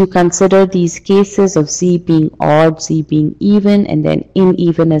 Did you consider these cases of z being odd, z being even, and then in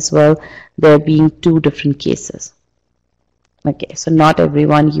even as well, there being 2 different cases? Okay, so not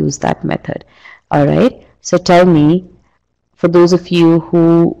everyone used that method. All right, so tell me, for those of you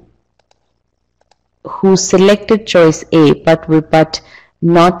who selected choice A but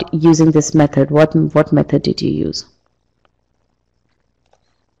not using this method, what method did you use?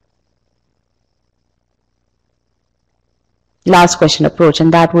 Last question approach,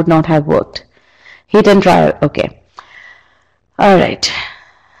 and that would not have worked. Hit and trial. Okay. All right.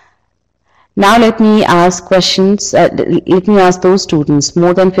 Now let me ask questions. Let me ask those students,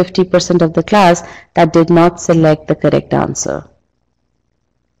 more than 50% of the class, that did not select the correct answer.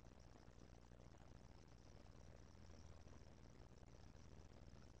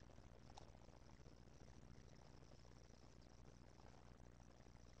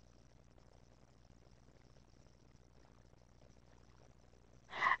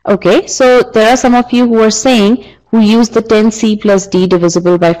 Okay, so there are some of you who are saying who use the 10c plus d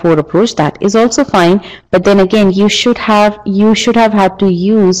divisible by 4 approach. That is also fine, but then again you should have had to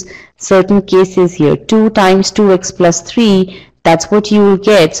use certain cases here. 2 times 2x plus 3, that's what you will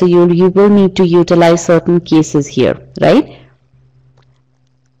get. So you will need to utilize certain cases here, right?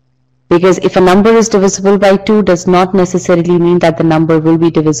 Because if a number is divisible by 2 does not necessarily mean that the number will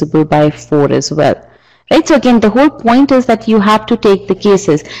be divisible by 4 as well. Right? So again, the whole point is that you have to take the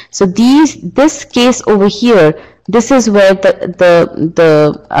cases. So this case over here, this is where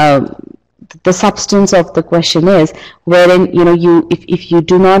the substance of the question is, wherein if you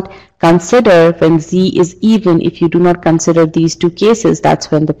do not consider, when z is even, if you do not consider these two cases, that's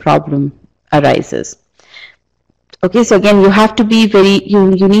when the problem arises. Okay, so again, you have to be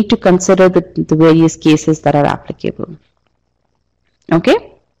you need to consider the various cases that are applicable. Okay.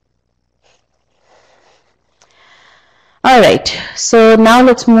 All right, so now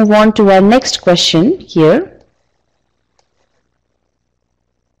let's move on to our next question here.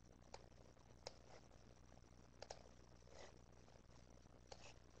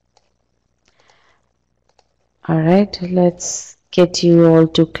 All right, let's get you all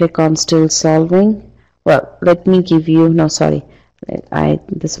to click on still solving. Well, let me give you, no, sorry,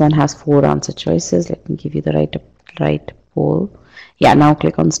 this one has 4 answer choices. Let me give you the right poll. Yeah, now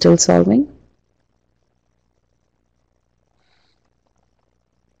click on still solving.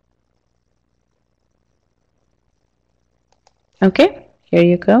 Okay, here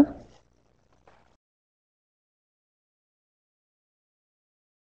you go.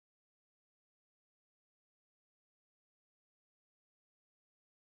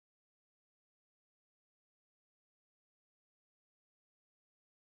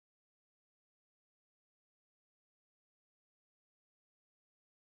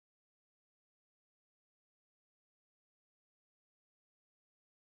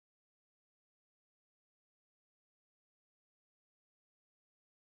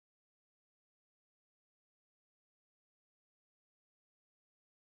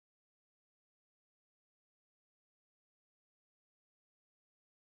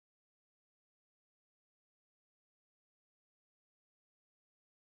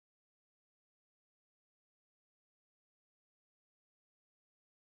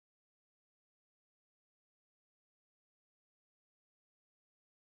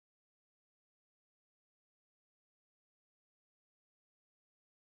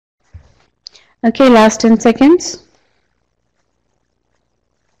 Okay, last 10 seconds.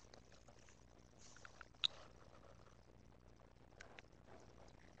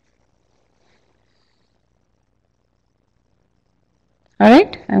 All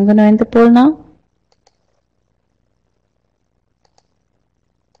right, I'm going to end the poll now.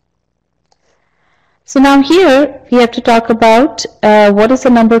 So now here we have to talk about what is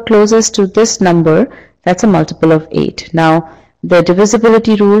the number closest to this number. That's a multiple of 8. Now the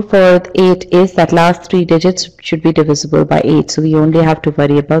divisibility rule for 8 is that last 3 digits should be divisible by 8. So we only have to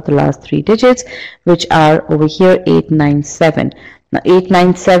worry about the last 3 digits, which are over here 897. Now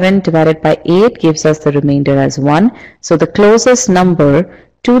 897 divided by 8 gives us the remainder as 1. So the closest number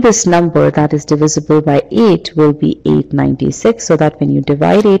to this number that is divisible by 8 will be 896, so that when you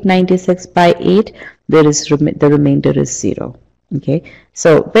divide 896 by 8, the remainder is 0. Okay,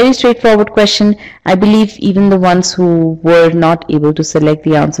 so very straightforward question. I believe even the ones who were not able to select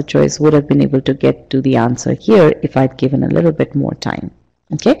the answer choice would have been able to get to the answer here if I'd given a little bit more time.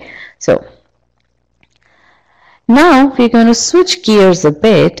 Okay, so now we're going to switch gears a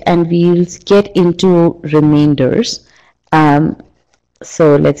bit and we'll get into remainders.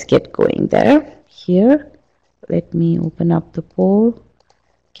 So let's get going there. Here, let me open up the poll.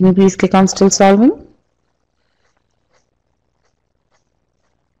 Can you please click on still solving?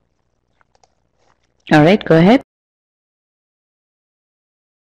 All right, go ahead.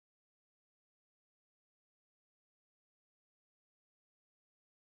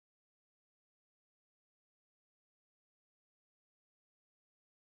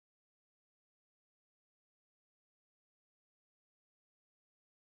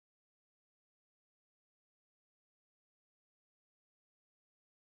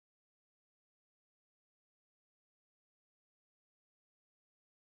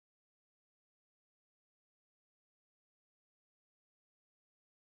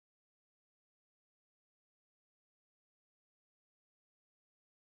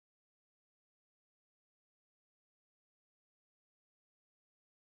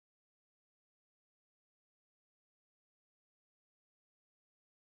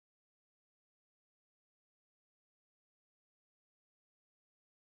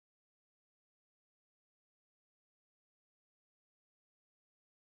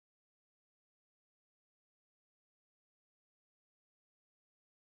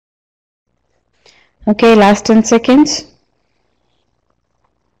 Okay, last 10 seconds.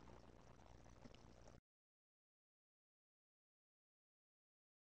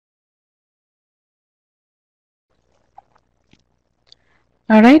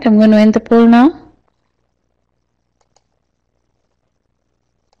 All right, I'm going to end the poll now.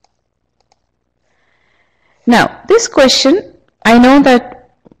 Now, this question, I know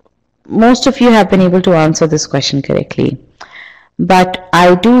that most of you have been able to answer this question correctly. But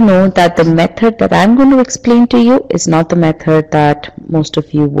I do know that the method that I'm going to explain to you is not the method that most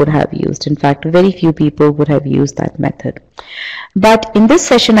of you would have used. In fact, very few people would have used that method. But in this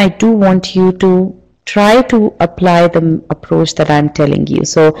session, I do want you to try to apply the approach that I'm telling you.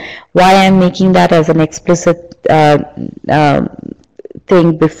 So why I'm making that as an explicit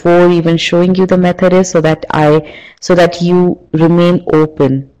thing before even showing you the method is so that you remain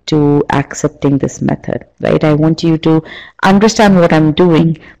open to accepting this method, right? I want you to understand what I'm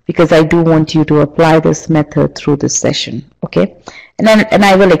doing because I do want you to apply this method through this session, okay? And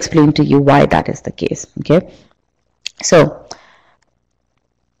I will explain to you why that is the case, okay? So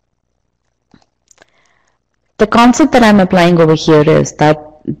the concept that I'm applying over here is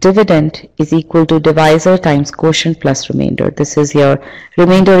that dividend is equal to divisor times quotient plus remainder. This is your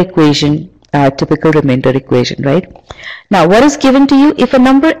remainder equation, typical remainder equation, right? Now, what is given to you? If a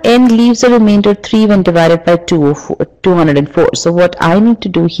number n leaves a remainder 3 when divided by 204. So what I need to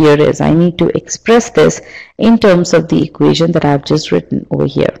do here is I need to express this in terms of the equation that I've just written over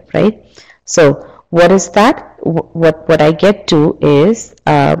here, right? So what is that? What I get to is,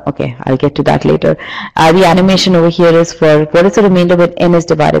 okay, I'll get to that later. The animation over here is for what is the remainder when n is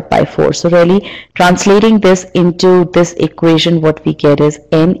divided by 4. So really translating this into this equation, what we get is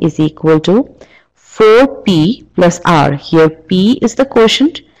n is equal to 4p plus r. Here p is the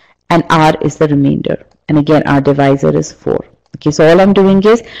quotient and r is the remainder. And again, our divisor is 4. Okay, so all I'm doing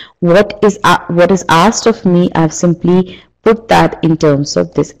is what is asked of me, I've simply put that in terms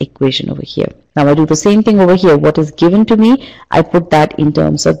of this equation over here. Now I do the same thing over here. What is given to me, I put that in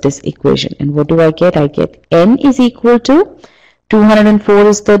terms of this equation. And what do I get? I get n is equal to 204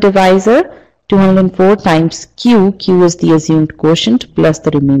 is the divisor, 204 times q, q is the assumed quotient, plus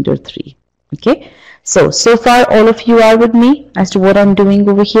the remainder 3. Okay, so far all of you are with me as to what I'm doing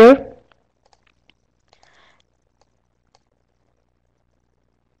over here.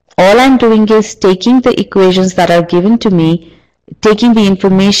 All I'm doing is taking the equations that are given to me, taking the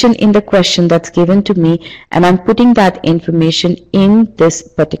information in the question that's given to me, and I'm putting that information in this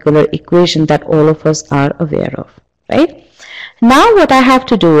particular equation that all of us are aware of, right? Now what I have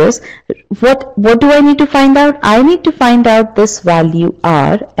to do is, what do I need to find out? I need to find out this value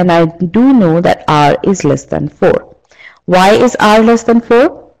r, and I do know that r is less than 4. Why is r less than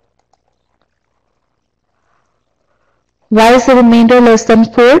 4? Why is the remainder less than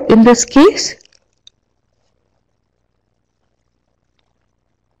 4 in this case?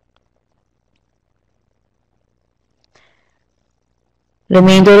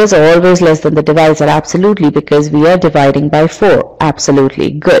 Remainder is always less than the divisor, absolutely, because we are dividing by 4.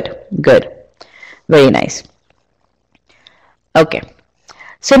 Absolutely. Good. Good. Very nice. Okay.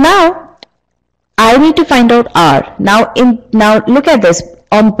 So now I need to find out r. Now look at this.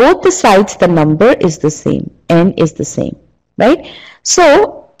 On both the sides the number is the same. N is the same, right?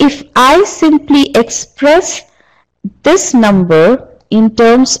 So if I simply express this number in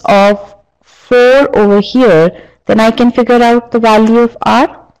terms of 4 over here, then I can figure out the value of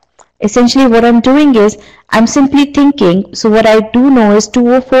r. Essentially what I'm doing is I'm simply thinking, so what I do know is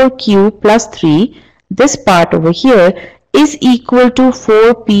 204q plus 3, this part over here is equal to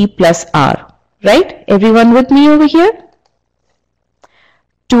 4p plus r, right? Everyone with me over here?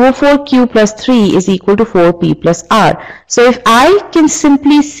 204q plus 3 is equal to 4p plus r. So if I can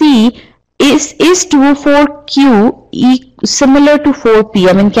simply see, is 204q similar to 4p?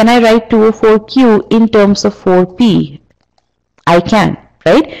 I mean, can I write 204q in terms of 4p? I can,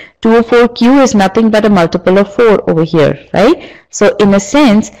 right? 204q is nothing but a multiple of 4 over here, right? So in a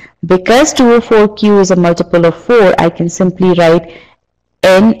sense, because 204q is a multiple of 4, I can simply write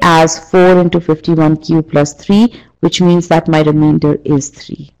n as 4 into 51q plus 3, which means that my remainder is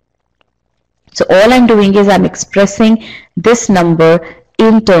 3. So all I'm doing is I'm expressing this number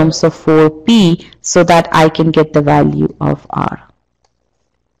in terms of 4p so that I can get the value of r.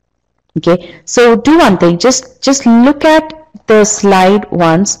 Okay, so do one thing, just look at the slide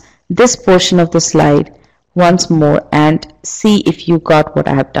once, this portion of the slide once more, and see if you got what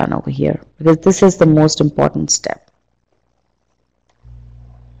I have done over here, because this is the most important step.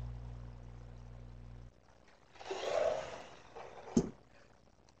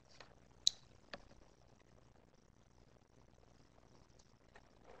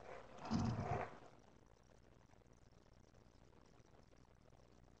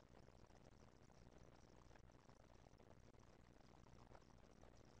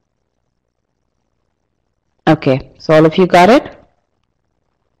 Okay, so all of you got it?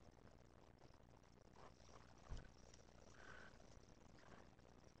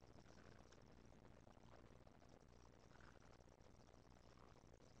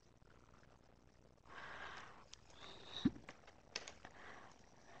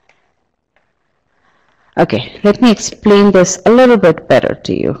 Okay, let me explain this a little bit better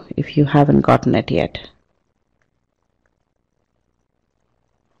to you if you haven't gotten it yet.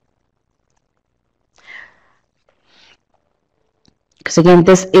 Because again,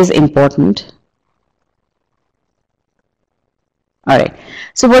 this is important. All right,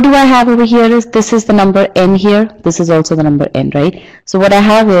 so what do I have over here is, this is the number n here, this is also the number n, right? So what I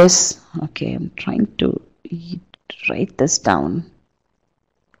have is, okay, I'm trying to write this down.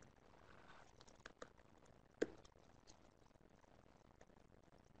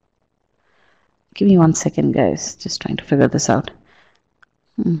 Give me 1 second, guys, just trying to figure this out.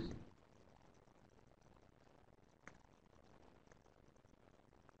 For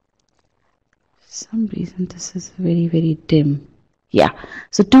some reason this is very, very dim. Yeah,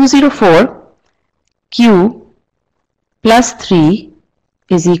 so 204 Q plus 3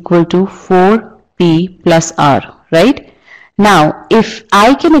 is equal to 4P plus R, right? Now, if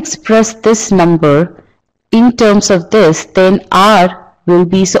I can express this number in terms of this, then R will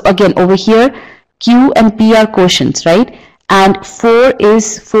be, so again over here, Q and P are quotients, right? And 4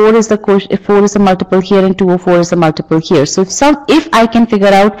 is the multiple here, and 204 is the multiple here. So if I can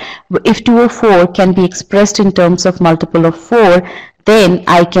figure out if 204 can be expressed in terms of multiple of 4, then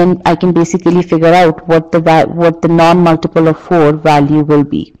I can basically figure out what the non-multiple of 4 value will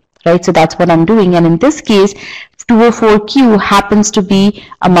be, right? So that's what I'm doing, and in this case 204Q happens to be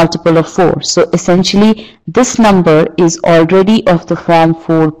a multiple of 4. So essentially this number is already of the form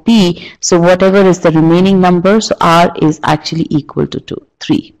 4P, so whatever is the remaining number, so R is actually equal to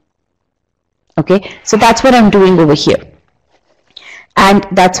 3. Okay, so that's what I'm doing over here, and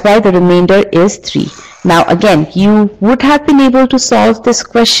that's why the remainder is 3. Now again, you would have been able to solve this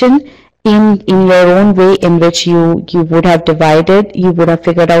question in your own way, in which you would have divided, you would have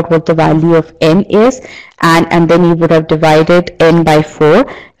figured out what the value of n is, and then you would have divided n by 4.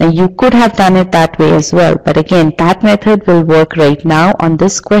 Now you could have done it that way as well, but again, that method will work right now on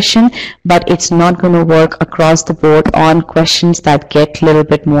this question, but it's not going to work across the board on questions that get a little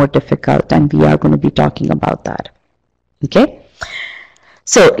bit more difficult, and we are going to be talking about that. Okay,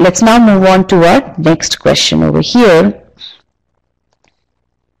 so let's now move on to our next question over here.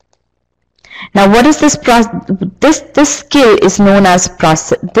 Now, what is this this skill is known as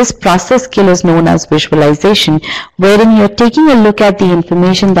this process skill is known as visualization, wherein you're taking a look at the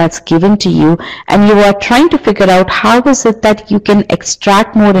information that's given to you, and you are trying to figure out how is it that you can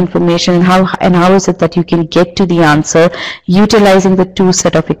extract more information, and how is it that you can get to the answer utilizing the two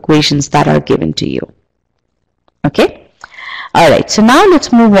set of equations that are given to you. Okay. Alright, so now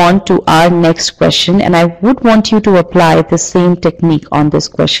let's move on to our next question, and I would want you to apply the same technique on this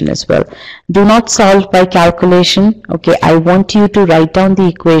question as well. Do not solve by calculation, okay? I want you to write down the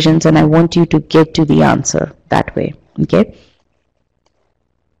equations, and I want you to get to the answer that way, okay?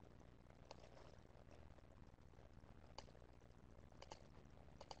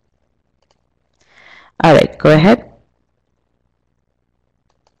 Alright, go ahead.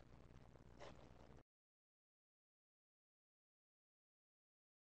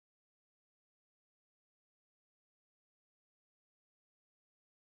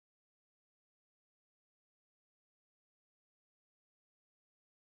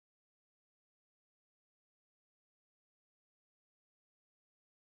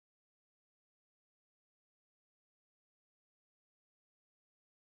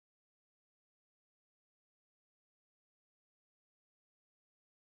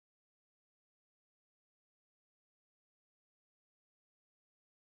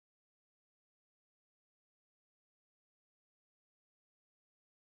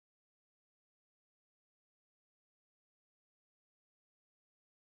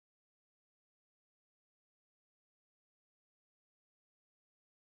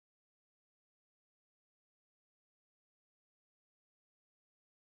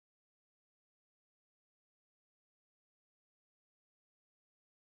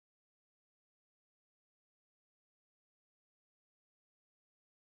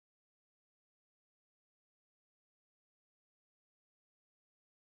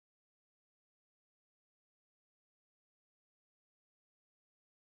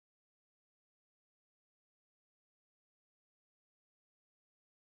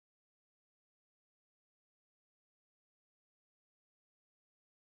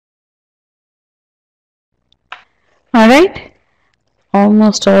 Alright,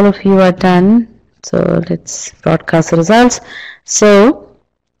 almost all of you are done. So let's broadcast the results. So,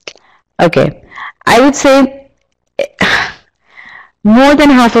 okay, I would say more than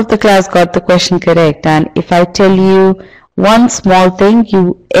half of the class got the question correct, and if I tell you one small thing,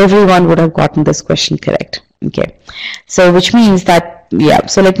 everyone would have gotten this question correct. Okay, so which means that, yeah,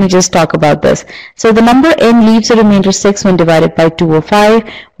 so let me just talk about this. So the number n leaves a remainder 6 when divided by 2 or 5.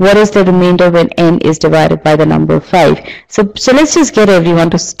 What is the remainder when n is divided by the number 5? So let's just get everyone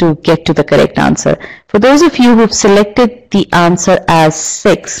to get to the correct answer. For those of you who've selected the answer as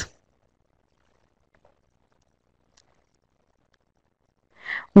 6,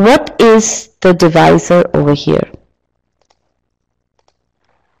 what is the divisor over here?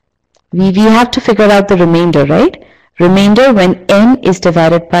 We have to figure out the remainder, right? Remainder when n is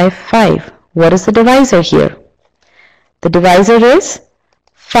divided by 5. What is the divisor here? The divisor is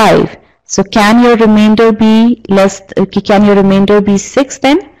 5. So can your remainder be 6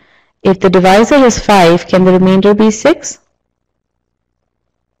 then? If the divisor is 5, can the remainder be 6?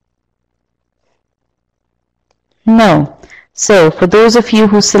 No. So for those of you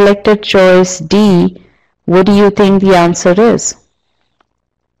who selected choice D, what do you think the answer is?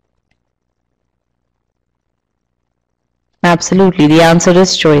 Absolutely, the answer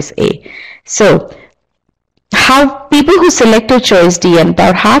is choice A. So, how people who selected choice D, and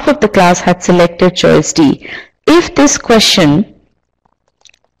about half of the class had selected choice D. If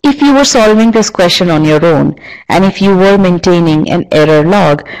you were solving this question on your own, and if you were maintaining an error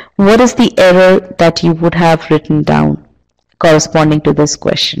log, what is the error that you would have written down corresponding to this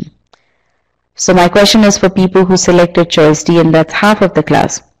question? So my question is for people who selected choice D, and that's half of the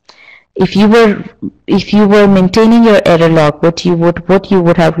class. If you were maintaining your error log, what you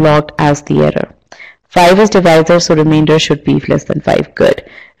would have logged as the error? 5 is divisor, so remainder should be less than 5. Good.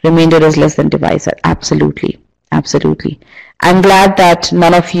 Remainder is less than divisor. Absolutely. Absolutely. I'm glad that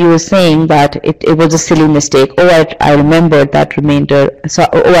none of you is saying that it was a silly mistake. Oh, I remembered that remainder. So,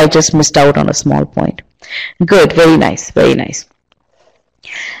 oh, I just missed out on a small point. Good. Very nice. Very nice.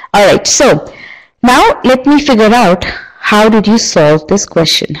 All right. So now let me figure out, how did you solve this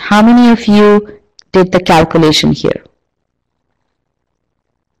question? How many of you did the calculation here?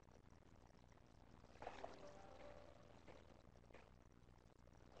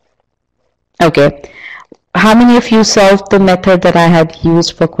 Okay. How many of you solved the method that I had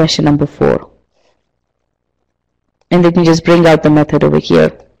used for question number 4? And let me just bring out the method over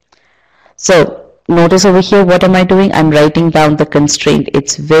here. So notice over here, what am I doing? I'm writing down the constraint.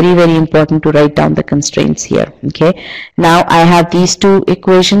 It's very, very important to write down the constraints here. Okay. Now I have these two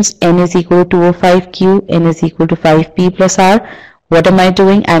equations. N is equal to 205Q, N is equal to 5P plus R. What am I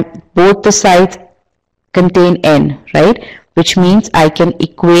doing? Both the sides contain N, right? Which means I can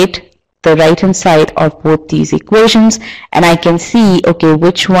equate the right hand side of both these equations, and I can see, okay,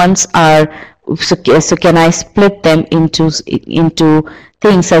 which ones are, so can I split them into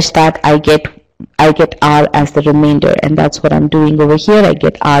things such that I get R as the remainder, and that's what I'm doing over here. I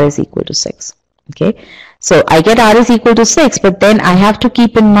get R is equal to 6. Okay, so I get R is equal to 6, but then I have to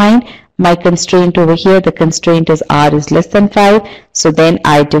keep in mind my constraint over here. The constraint is R is less than 5, so then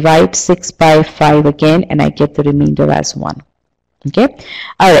I divide 6 by 5 again, and I get the remainder as 1. Okay,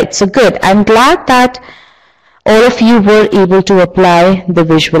 all right, so good. I'm glad that all of you were able to apply the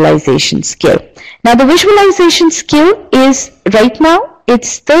visualization skill. Now the visualization skill is, right now,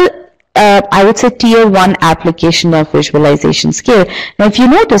 it's the I would say tier 1 application of visualization skill. Now if you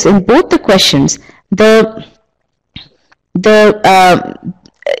notice, in both the questions, the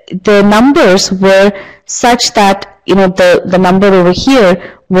numbers were such that, you know, the number over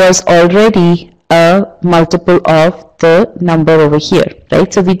here was already a multiple of the number over here,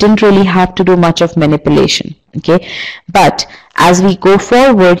 right? So we didn't really have to do much of manipulation. Okay, but as we go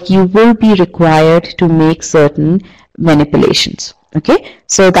forward, you will be required to make certain manipulations. Okay,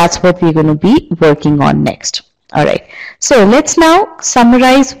 so that's what we're going to be working on next. All right, so let's now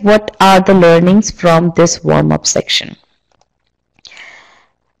summarize what are the learnings from this warm-up section.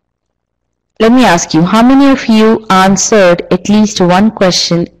 Let me ask you, how many of you answered at least one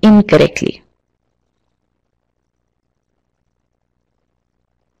question incorrectly?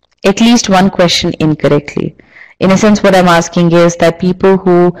 At least one question incorrectly. In a sense, what I'm asking is that people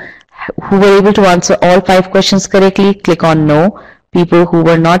who were able to answer all 5 questions correctly, click on no. People who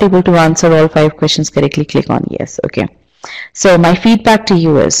were not able to answer all 5 questions correctly, click on yes. Okay. So my feedback to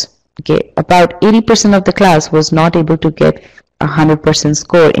you is, okay, about 80% of the class was not able to get 100%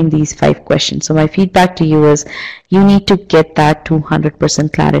 score in these 5 questions. So my feedback to you is, you need to get that to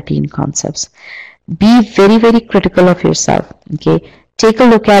 100% clarity in concepts. Be very, very critical of yourself. Okay. take a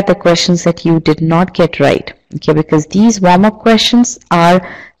look at the questions that you did not get right. Okay, because these warm-up questions are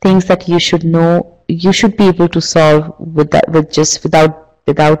things that you should know, you should be able to solve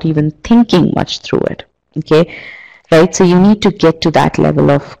without even thinking much through it. Okay, right? So you need to get to that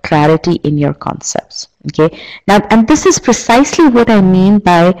level of clarity in your concepts. Okay, now, and this is precisely what I mean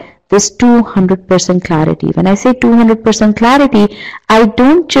by this 200% clarity. When I say 200% clarity, I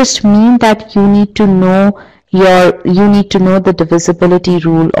don't just mean that you need to know the divisibility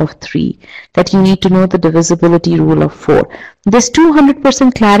rule of 3, that you need to know the divisibility rule of 4. This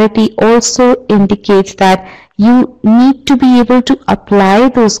 200% clarity also indicates that you need to be able to apply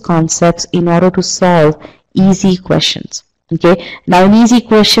those concepts in order to solve easy questions. Okay, now an easy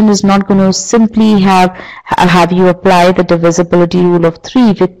question is not going to simply have you apply the divisibility rule of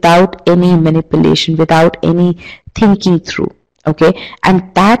 3 without any manipulation, without any thinking through. Okay,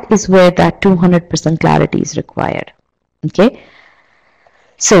 and that is where that 200% clarity is required. Okay,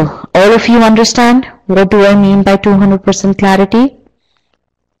 so all of you understand what do I mean by 200% clarity?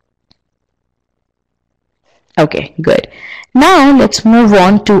 Okay, good. Now let's move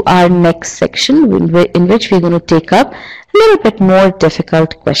on to our next section in which we're going to take up a little bit more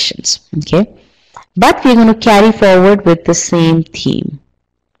difficult questions. Okay, but we're going to carry forward with the same theme.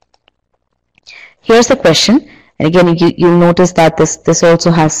 Here's the question. And again, you'll notice that this also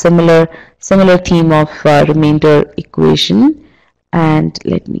has similar theme of remainder equation. And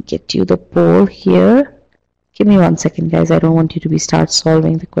let me get you the poll here. Give me 1 second, guys. I don't want you to start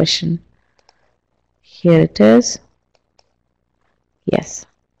solving the question. Here it is. Yes.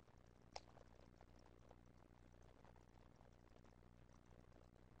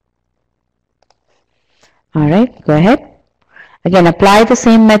 All right, go ahead. Again, apply the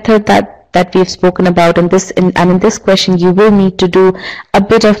same method that we've spoken about in this, and in this question you will need to do a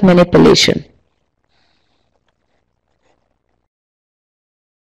bit of manipulation.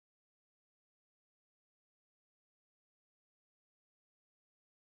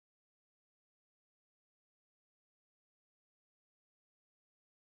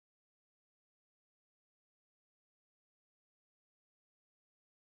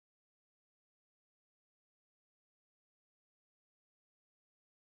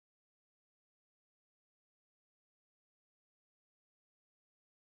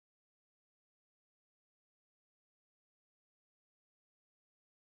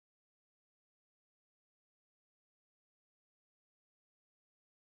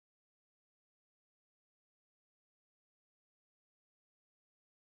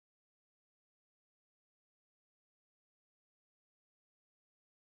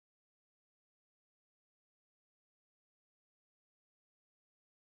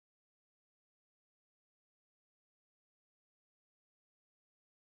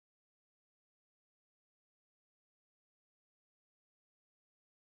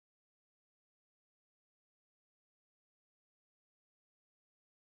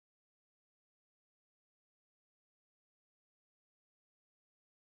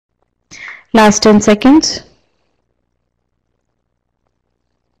 Last 10 seconds.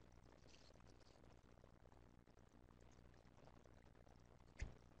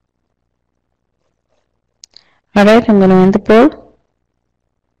 All right, I'm going to end the poll.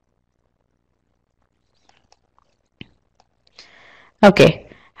 Okay,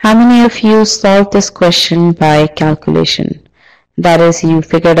 how many of you solved this question by calculation? That is, you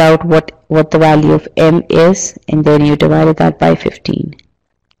figured out what the value of m is and then you divided that by 15.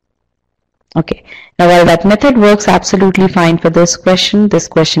 Okay, now while that method works absolutely fine for this question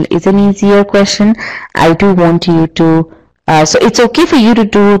is an easier question. I do want you to, so it's okay for you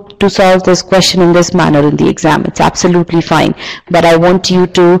to solve this question in this manner in the exam. It's absolutely fine. But I want you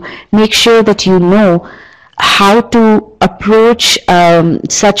to make sure that you know how to approach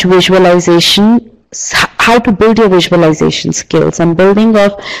such visualization, how to build your visualization skills. And building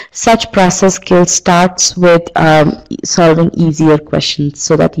of such process skills starts with solving easier questions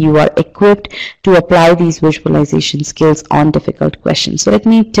so that you are equipped to apply these visualization skills on difficult questions. So let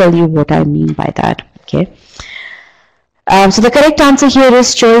me tell you what I mean by that. Okay. So the correct answer here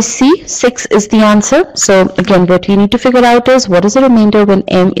is choice C. 6 is the answer. So again, what we need to figure out is what is the remainder when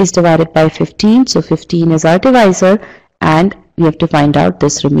m is divided by 15. So 15 is our divisor, and we have to find out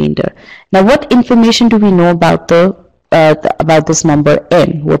this remainder. Now, what information do we know about about this number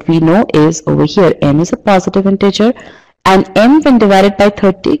n? What we know is over here, n is a positive integer, and m when divided by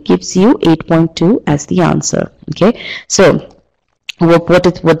 30 gives you 8.2 as the answer. Okay, so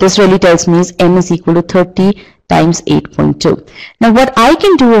what this really tells me is m is equal to 30 times 8.2. Now, what I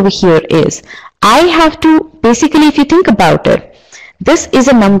can do over here is I have to basically, if you think about it, this is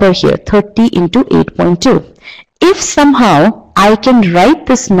a number here, 30 into 8.2. If somehow I can write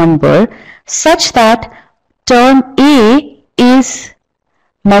this number such that term A is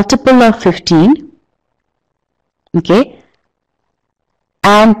multiple of 15, okay,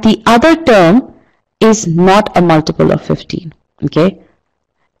 and the other term is not a multiple of 15, okay.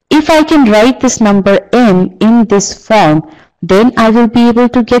 If I can write this number n in this form, then I will be able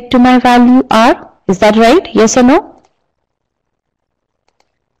to get to my value r. Is that right? Yes or no?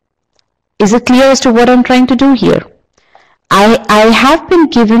 Is it clear as to what I'm trying to do here? I have been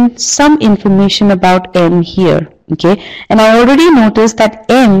given some information about n here, okay, and I already noticed that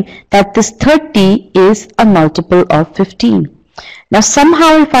that this 30 is a multiple of 15. Now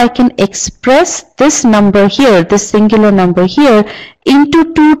somehow if I can express this number here, this singular number here, into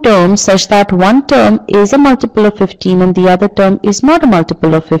two terms such that one term is a multiple of 15 and the other term is not a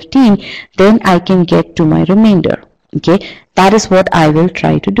multiple of 15, then I can get to my remainder, okay. That is what I will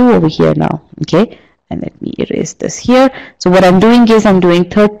try to do over here now, okay. And let me erase this here. So what I'm doing is I'm doing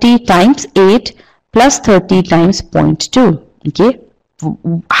 30 times 8 plus 30 times 0.2, okay.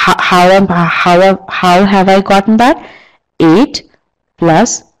 How have I gotten that? 8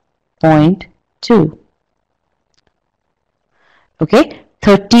 plus 0.2, okay,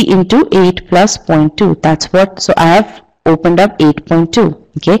 30 into 8 plus 0.2, that's what, so I have opened up 8.2,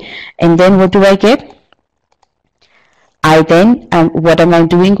 okay, and then what do I get? What am I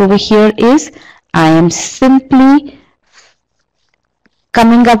doing over here is I am simply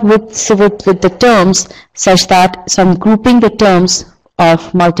coming up with the terms such that, so I'm grouping the terms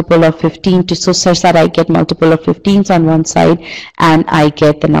of multiple of 15 to so such that I get multiple of 15s on one side and I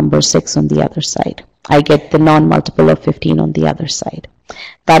get the number 6 on the other side. I get the non-multiple of 15 on the other side.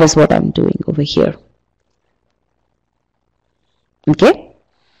 That is what I'm doing over here. Okay?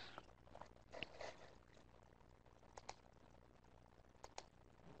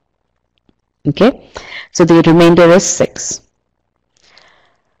 Okay? So the remainder is 6.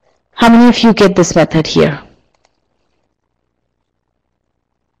 How many of you get this method here?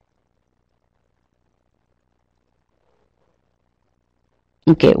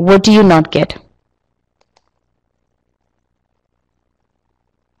 Okay, what do you not get?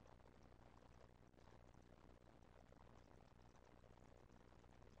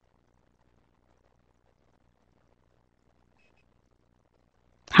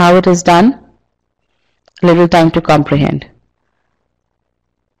 How it is done? Little time to comprehend.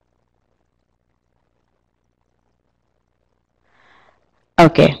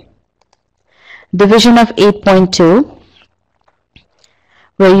 Okay. Division of 8.2.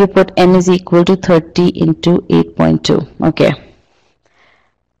 Where you put n is equal to 30 into 8.2. Okay.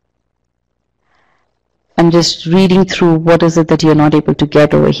 I'm just reading through what is it that you're not able to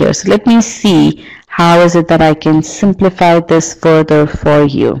get over here. So let me see how is it that I can simplify this further for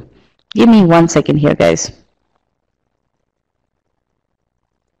you. Give me 1 second here, guys.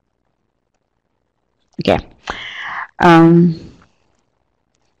 Okay.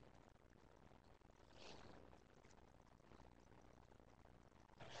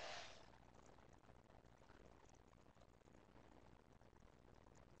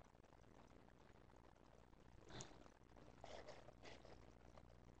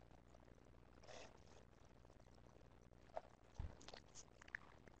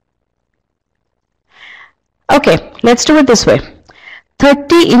 Okay, let's do it this way.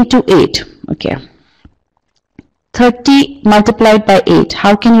 30 into 8. Okay. 30 multiplied by 8.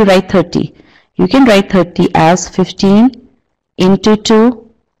 How can you write 30? You can write 30 as 15 into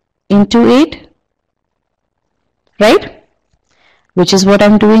 2 into 8. Right? Which is what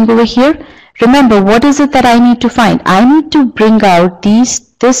I'm doing over here. Remember, what is it that I need to find? I need to bring out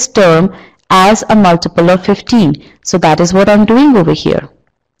this term as a multiple of 15. So that is what I'm doing over here.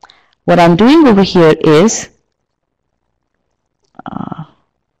 What I'm doing over here is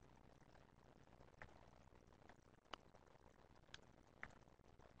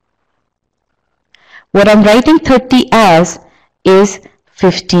what I'm writing 30 as is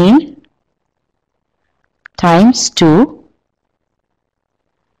 15 times 2,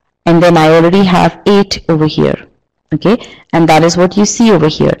 and then I already have 8 over here, okay, and that is what you see over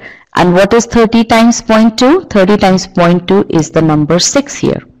here. And what is 30 times 0.2? 30 times 0.2 is the number 6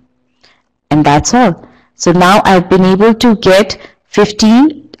 here, and that's all. So now I've been able to get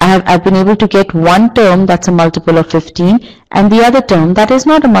 15, I've been able to get one term that's a multiple of 15 and the other term that is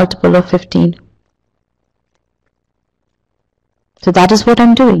not a multiple of 15. So that is what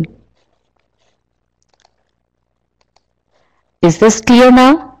I'm doing. Is this clear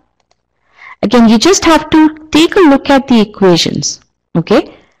now? Again, you just have to take a look at the equations,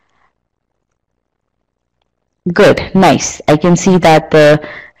 okay? Good, nice. I can see that the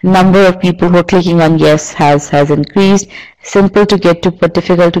number of people who are clicking on yes has increased. Simple to get to, but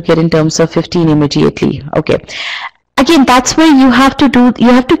difficult to get in terms of 15 immediately. Okay. Again, that's where you have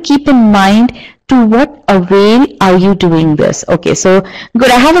to keep in mind to what avail are you doing this. Okay, so good.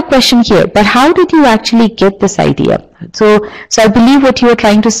 I have a question here, but how did you actually get this idea? So I believe what you are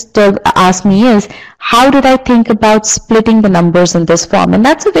trying to ask me is, how did I think about splitting the numbers in this form? And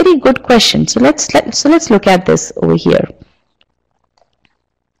that's a very good question. So let's look at this over here.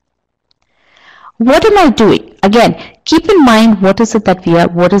 What am I doing? Again, keep in mind what is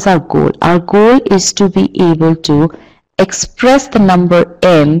our goal? Our goal is to be able to express the number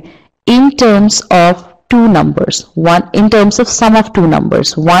m in terms of two numbers. One in terms of sum of two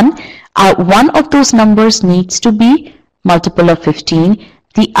numbers. One of those numbers needs to be multiple of 15.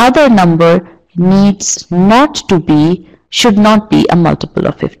 The other number should not be a multiple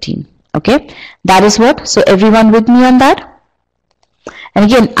of 15. Okay, that is what. So everyone with me on that? And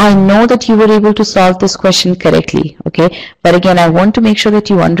again, I know that you were able to solve this question correctly, okay? But again, I want to make sure that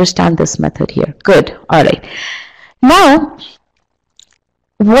you understand this method here. Good, all right. Now,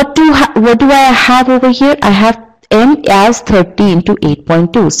 what do I have over here? I have m as 30 into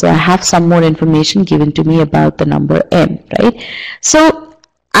 8.2. So I have some more information given to me about the number m, right? So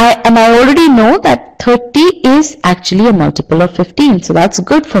I already know that 30 is actually a multiple of 15, so that's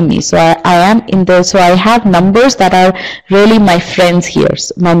good for me. So I have numbers that are really my friends here.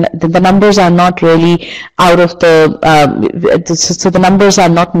 So the numbers are not really out of so the numbers are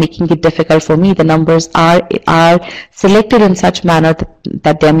not making it difficult for me. The numbers are selected in such manner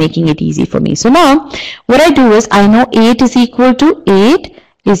that they're making it easy for me. So now what I do is, I know 8 is equal to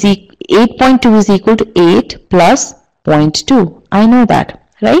 8.2 is equal to 8 plus 0.2. I know that.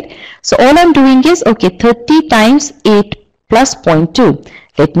 Right? So all I'm doing is, okay, 30 times 8 plus 0.2.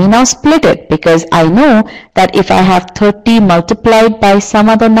 Let me now split it, because I know that if I have 30 multiplied by some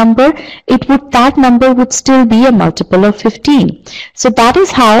other number, that number would still be a multiple of 15. So that is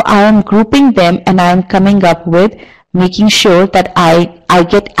how I am grouping them, and I am coming up with making sure that I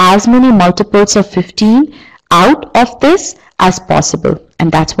get as many multiples of 15 out of this as possible.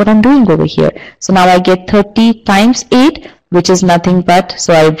 And that's what I'm doing over here. So now I get 30 times 8, which is nothing but,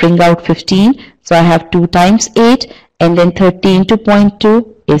 so I bring out 15. So I have 2 times 8, and then 30 into 0.2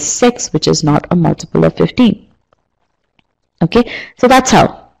 is 6, which is not a multiple of 15. Okay, so that's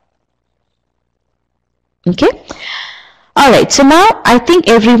how. Okay. All right, so now I think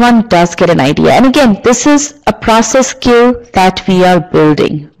everyone does get an idea. And again, this is a process skill that we are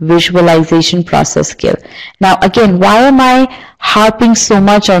building, visualization process skill. Now again, why am I harping so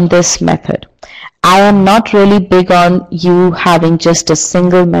much on this method? I am not really big on you having just a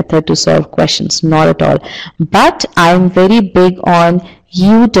single method to solve questions, not at all. But I am very big on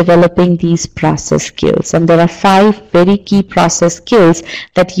you developing these process skills. And there are 5 very key process skills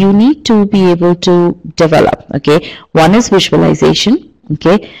that you need to be able to develop. Okay, one is visualization,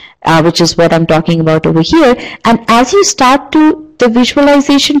 okay, which is what I'm talking about over here. And as you start to, the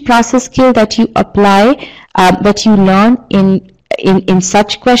visualization process skill that you apply, that you learn in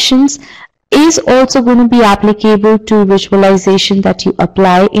such questions, is also going to be applicable to visualization that you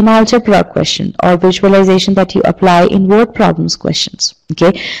apply in algebra question, or visualization that you apply in word problems questions.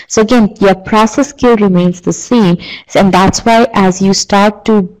 Okay, so again, your process skill remains the same, and that's why as you start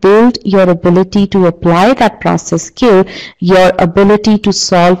to build your ability to apply that process skill, your ability to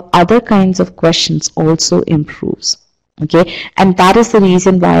solve other kinds of questions also improves. Okay, and that is the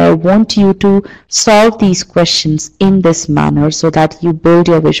reason why I want you to solve these questions in this manner, so that you build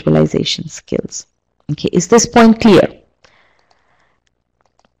your visualization skills. Okay, is this point clear?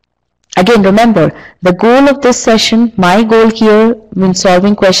 Again, remember, the goal of this session, my goal here when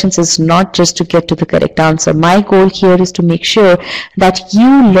solving questions is not just to get to the correct answer. My goal here is to make sure that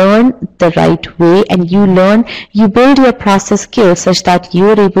you learn the right way, and you build your process skills such that you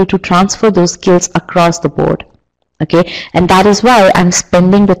are able to transfer those skills across the board. Okay, and that is why I'm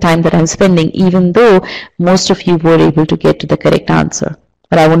spending the time that I'm spending, even though most of you were able to get to the correct answer.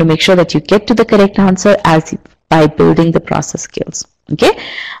 But I want to make sure that you get to the correct answer by building the process skills. Okay,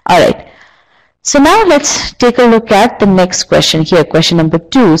 all right. So now let's take a look at the next question here, question number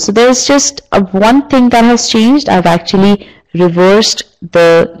 2. So there's just one thing that has changed. I've actually reversed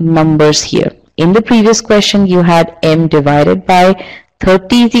the numbers here. In the previous question, you had m divided by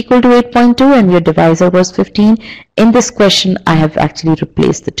 30 is equal to 8.2 and your divisor was 15. In this question, I have actually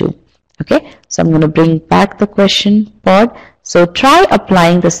replaced the 2. Okay, so I'm going to bring back the question board. So try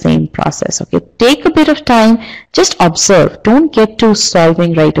applying the same process. Okay, take a bit of time, just observe. Don't get to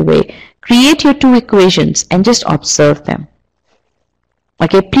solving right away. Create your 2 equations and just observe them.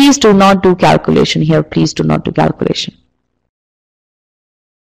 Okay, please do not do calculation here. Please do not do calculation.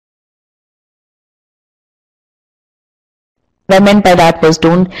 What I meant by that was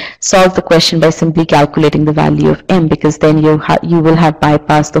don't solve the question by simply calculating the value of m, because then you will have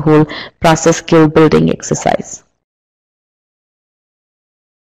bypassed the whole process skill building exercise.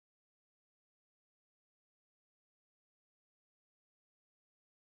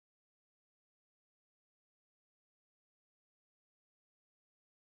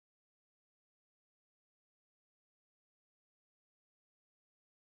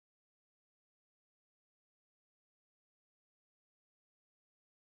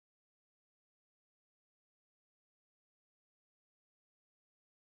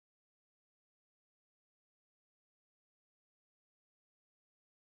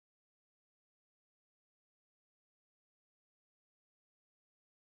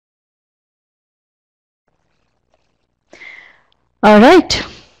 All right.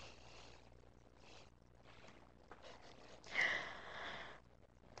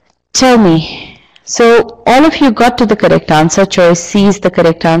 Tell me. So all of you got to the correct answer. Choice C is the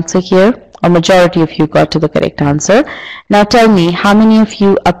correct answer here. A majority of you got to the correct answer. Now tell me, how many of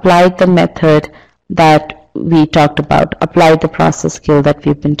you applied the method that we talked about, applied the process skill that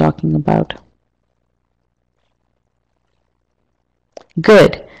we've been talking about?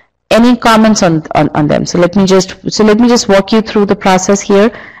 Good. Any comments on them? So let me just walk you through the process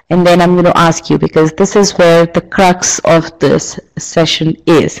here, and then I'm going to ask you, because this is where the crux of this session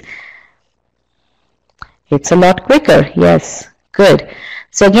is. It's a lot quicker. Yes. Good.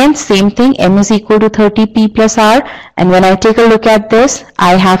 So again, same thing, m is equal to 30p plus r, and when I take a look at this,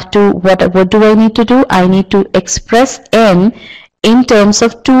 I have to, what do I need to do? I need to express m in terms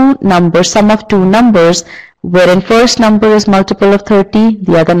of two numbers, sum of two numbers, wherein first number is multiple of 30,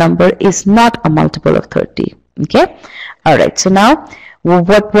 the other number is not a multiple of 30. Okay. All right. So now,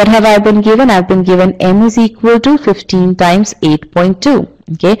 what have I been given? I've been given m is equal to 15 times 8.2.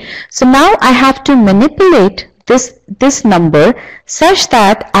 Okay. So now I have to manipulate this number such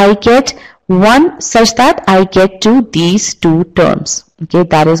that I get to these two terms. Okay,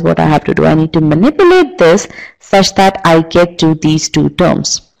 that is what I have to do. I need to manipulate this such that I get to these two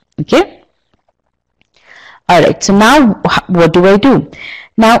terms. Okay. All right. So now what do I do?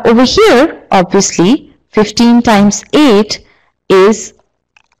 Now over here, obviously 15 times 8 is,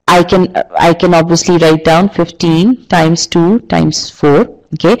 I can obviously write down 15 times 2 times 4,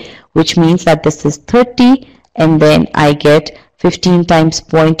 okay, which means that this is 30, and then I get 15 times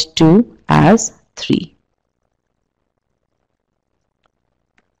 0.2 as 3.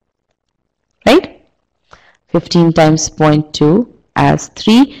 Right? 15 times 0.2 as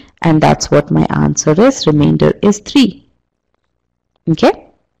 3, and that's what my answer is. Remainder is 3. Okay?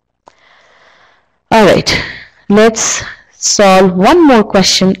 All right. Let's solve one more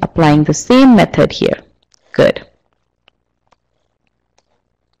question applying the same method here. Good.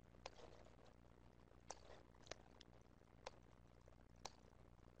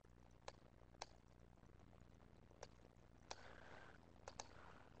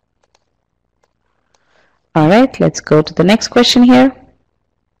 All right, let's go to the next question here.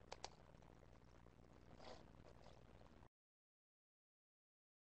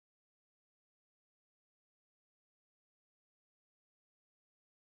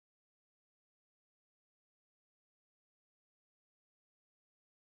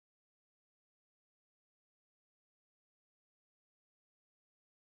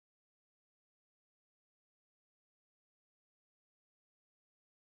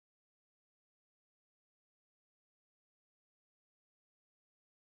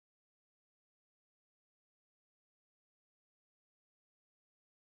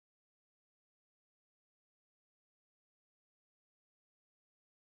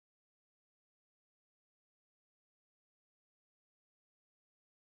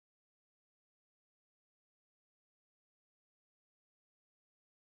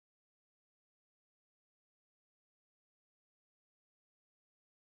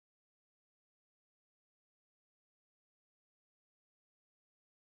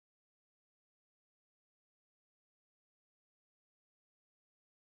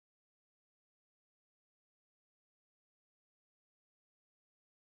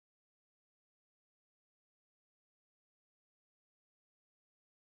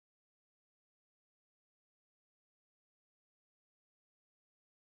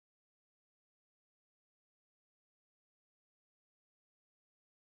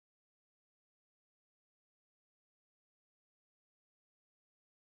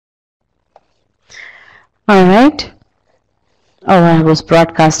 All right. Oh, I was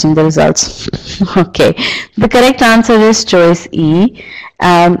broadcasting the results. Okay, the correct answer is choice E.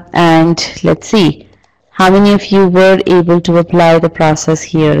 And let's see, how many of you were able to apply the process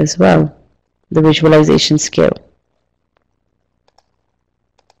here as well, the visualization skill?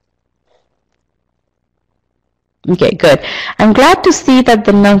 Okay, good. I'm glad to see that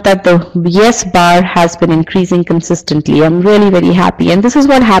the yes bar has been increasing consistently. I'm really very happy, and this is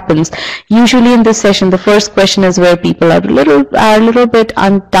what happens usually in this session. The first question is where people are a little bit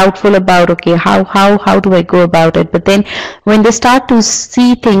doubtful about, okay, how do I go about it? But then when they start to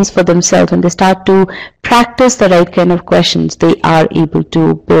see things for themselves, when they start to practice the right kind of questions, they are able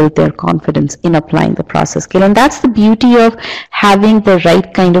to build their confidence in applying the process skill. And that's the beauty of having the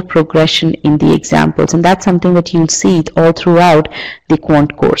right kind of progression in the examples, and that's something that you'll see all throughout the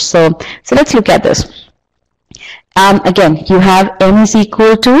quant course. So let's look at this. Again, you have m is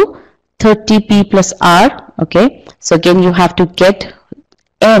equal to 30p plus r. Okay, so again you have to get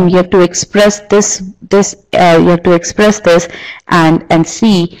m, you have to express this and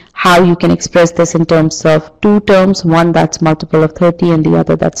see how you can express this in terms of two terms, one that's multiple of 30 and the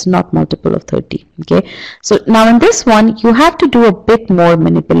other that's not multiple of 30. Okay, so now in this one you have to do a bit more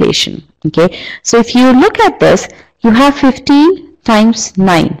manipulation. Okay, so if you look at this, you have 15 times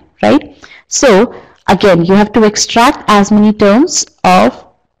 9, right? So again you have to extract as many terms of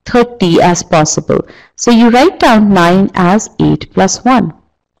 30 as possible. So you write down 9 as 8 plus 1.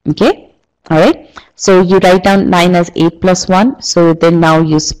 Okay, all right, so you write down 9 as 8 plus 1. So then now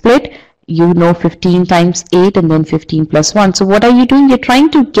you split, you know 15 times 8 and then 15 plus 1. So what are you doing? You're trying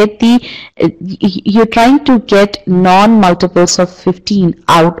to get non-multiples of 15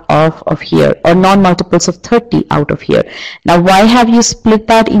 out of here, or non-multiples of 30 out of here. Now why have you split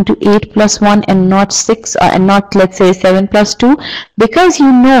that into 8 plus 1 and not 6 and not, let's say, 7 plus 2? Because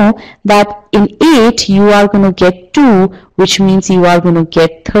you know that in 8 you are going to get 2, which means you are going to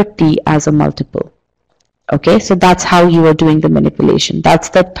get 30 as a multiple. Okay, so that's how you are doing the manipulation. That's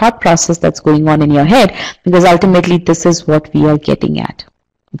the thought process that's going on in your head, because ultimately this is what we are getting at.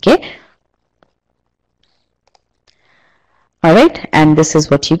 Okay, all right, and this is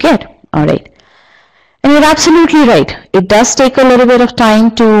what you get. All right, and you're absolutely right. It does take a little bit of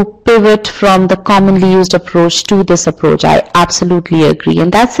time to pivot from the commonly used approach to this approach. I absolutely agree,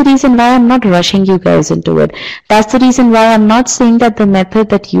 and that's the reason why I'm not rushing you guys into it. That's the reason why I'm not saying that the method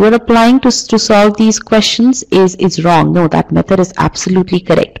that you are applying to solve these questions is wrong. No, that method is absolutely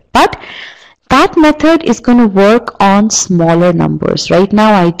correct. But that method is going to work on smaller numbers. Right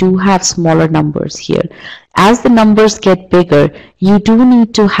now I do have smaller numbers here. As the numbers get bigger, you do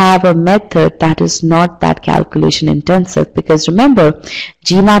need to have a method that is not that calculation intensive, because remember,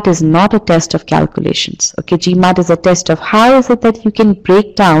 GMAT is not a test of calculations. Okay, GMAT is a test of how is it that you can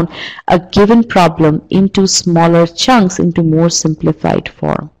break down a given problem into smaller chunks, into more simplified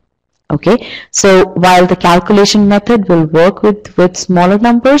form. Okay, so while the calculation method will work with smaller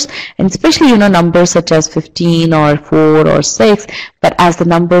numbers, and especially numbers such as 15 or 4 or 6, but as the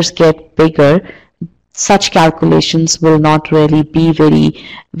numbers get bigger, such calculations will not really be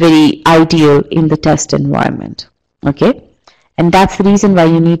very ideal in the test environment. Okay, and that's the reason why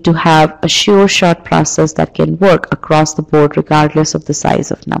you need to have a sure shot process that can work across the board regardless of the size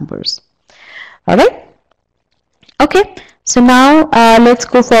of numbers. All right, okay. So now let's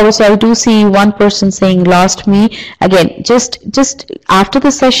go forward. So I do see one person saying lost me. Again, just after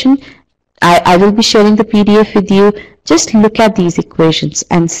the session, I will be sharing the PDF with you. Just look at these equations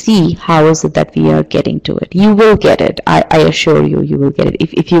and see how is it that we are getting to it. You will get it. I assure you, you will get it.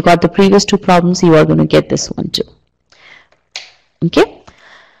 If you got the previous two problems, you are going to get this one too. Okay.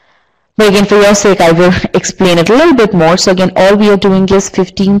 But again, for your sake, I will explain it a little bit more. So again, all we are doing is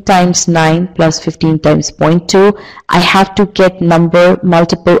 15 times 9 plus 15 times 0.2. I have to get number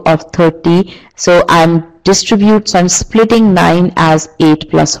multiple of 30. So I'm splitting 9 as 8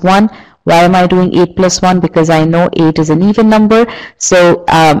 plus 1. Why am I doing 8 plus 1? Because I know 8 is an even number. So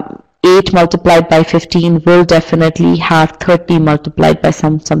 8 multiplied by 15 will definitely have 30 multiplied by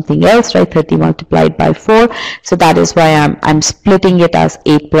something else, right? 30 multiplied by 4. So that is why I'm splitting it as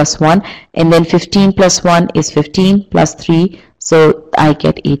 8 plus 1. And then 15 plus 1 is 15 plus 3. So I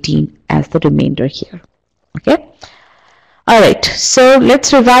get 18 as the remainder here. Okay. All right. So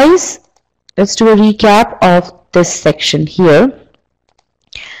let's revise. Let's do a recap of this section here.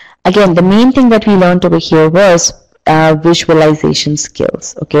 Again, the main thing that we learned over here was visualization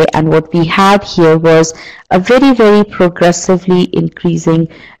skills. Okay, and what we had here was a very progressively increasing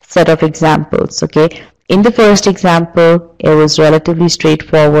set of examples. Okay, In the first example, it was relatively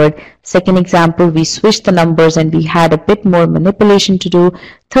straightforward. Second example, we switched the numbers and we had a bit more manipulation to do.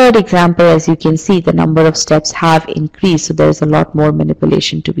 Third example, as you can see, the number of steps have increased, so there's a lot more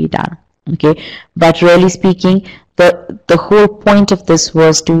manipulation to be done. Okay, but really speaking, the whole point of this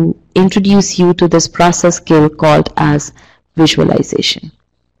was to introduce you to this process skill called as visualization.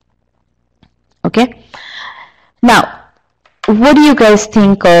 Okay, now what do you guys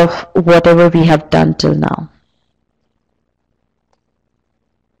think of whatever we have done till now?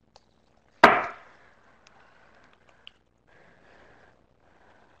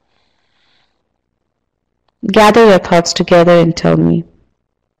 Gather your thoughts together and tell me.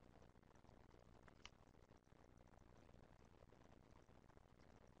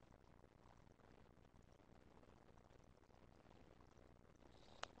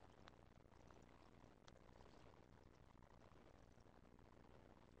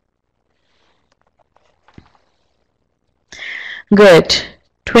 Good.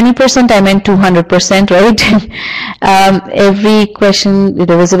 20%, I meant 200%, right? Every question, the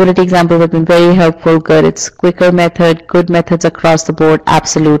divisibility example have been very helpful. Good. It's quicker method, good methods across the board.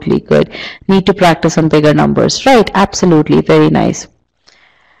 Absolutely good. Need to practice on bigger numbers, right? Absolutely. Very nice.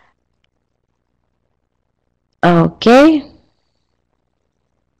 Okay.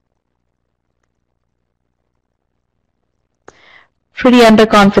 Pretty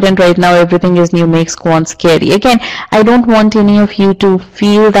underconfident right now. Everything is new makes quant scary. Again, I don't want any of you to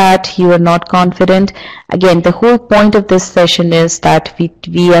feel that you are not confident. Again, the whole point of this session is that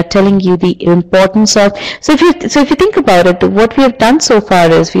we are telling you the importance of, so if you think about it, what we have done so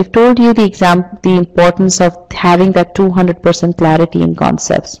far is we've told you the importance of having that 200% clarity in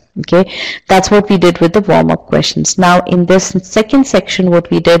concepts. Okay, that's what we did with the warm-up questions. Now in this second section, what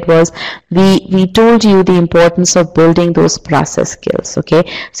we did was we told you the importance of building those process skills. Okay,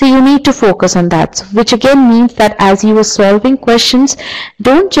 so you need to focus on that, which again means that as you are solving questions,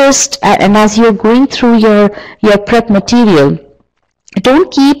 don't just and as you're going through your prep material,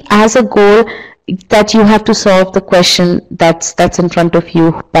 don't keep as a goal that you have to solve the question that's in front of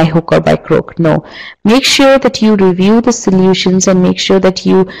you by hook or by crook. No, make sure that you review the solutions and make sure that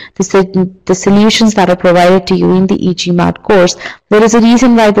the solutions that are provided to you in the e-GMAT course, there is a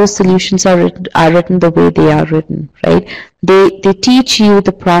reason why those solutions are written the way they are written, right? They teach you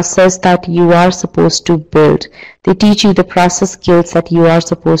the process that you are supposed to build. They teach you the process skills that you are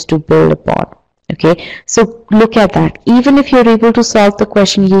supposed to build upon. Okay, so look at that. Even if you're able to solve the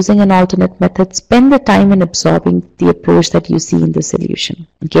question using an alternate method, spend the time in absorbing the approach that you see in the solution.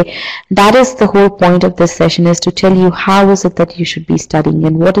 Okay, that is the whole point of this session, is to tell you how is it that you should be studying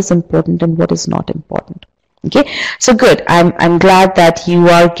and what is important and what is not important. Okay, so good. I'm glad that you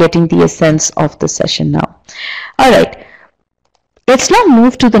are getting the essence of the session now. All right, let's now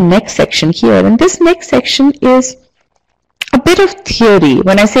move to the next section here, and this next section is a bit of theory.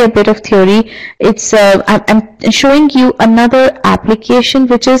 When I say a bit of theory, it's I'm showing you another application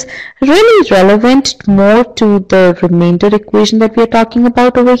which is really relevant more to the remainder equation that we are talking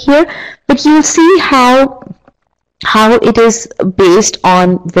about over here, but you'll see how it is based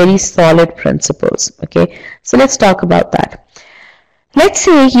on very solid principles. Okay, so let's talk about that. Let's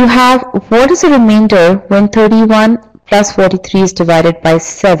say you have, what is the remainder when 31 plus 43 is divided by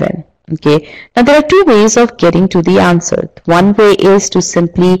 7? Okay, now there are two ways of getting to the answer. One way is to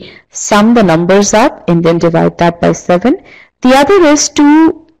simply sum the numbers up and then divide that by 7. The other is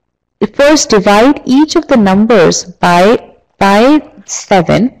to first divide each of the numbers by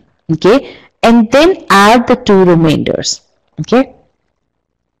 7, okay, and then add the two remainders. Okay,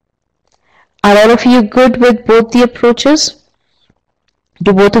 are all of you good with both the approaches?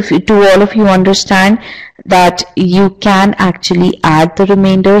 Do all of you understand that you can actually add the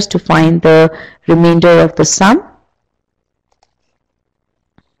remainders to find the remainder of the sum?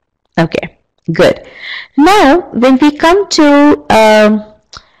 Okay, good. Now, when we come to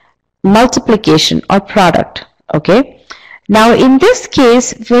multiplication or product, okay. Now, in this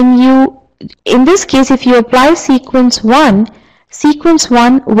case, if you apply sequence 1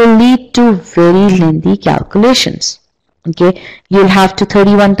 will lead to very lengthy calculations. Okay, you'll have to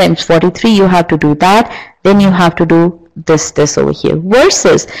 31 times 43, you have to do that, then you have to do this over here.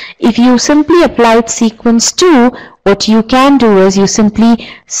 Versus if you simply applied sequence 2, what you can do is you simply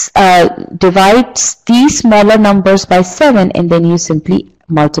divide these smaller numbers by 7 and then you simply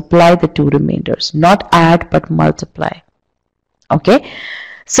multiply the two remainders. Not add, but multiply. Okay,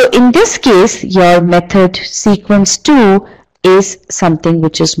 so in this case, your method sequence 2 is something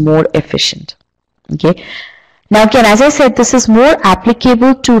which is more efficient. Okay. Now again, as I said, this is more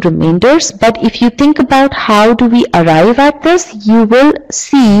applicable to remainders, but if you think about how do we arrive at this, you will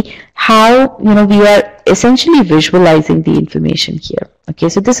see how, we are essentially visualizing the information here. Okay,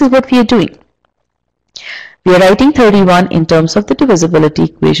 so this is what we are doing. We are writing 31 in terms of the divisibility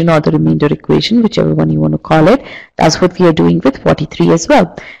equation or the remainder equation, whichever one you want to call it. That's what we are doing with 43 as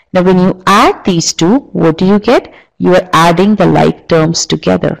well. Now when you add these two, what do you get? You are adding the like terms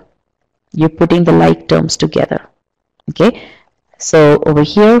together. You're putting the like terms together. Okay, so over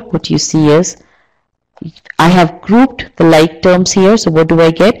here what you see is I have grouped the like terms here. So what do I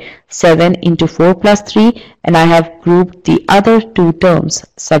get? 7 into 4 plus 3, and I have grouped the other two terms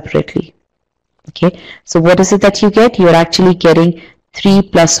separately. Okay, so what is it that you get? You are actually getting 3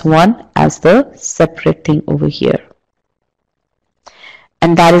 plus 1 as the separate thing over here.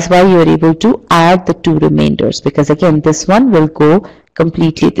 And that is why you are able to add the two remainders, because again this one will go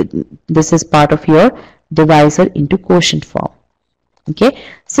completely, this is part of your divisor into quotient form. Okay,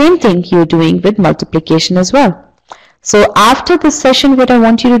 same thing you're doing with multiplication as well. So after this session, what I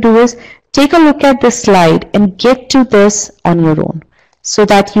want you to do is take a look at this slide and get to this on your own, so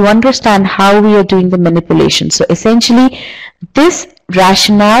that you understand how we are doing the manipulation. So essentially, this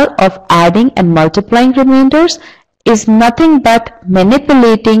rationale of adding and multiplying remainders is nothing but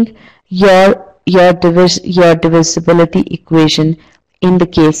manipulating your divisibility equation in the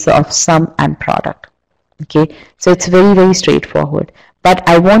case of sum and product. Okay, so it's very, very straightforward. But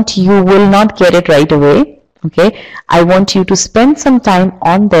I want you will not get it right away. Okay, I want you to spend some time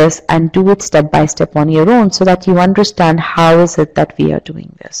on this and do it step by step on your own, so that you understand how is it that we are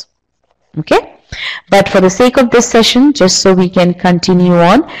doing this. Okay, but for the sake of this session, just so we can continue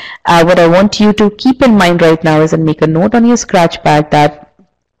on, what I want you to keep in mind right now is, and make a note on your scratch pad, that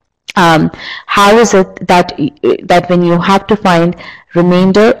how is it that when you have to find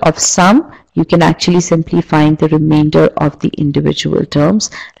remainder of sum, you can actually simply find the remainder of the individual terms.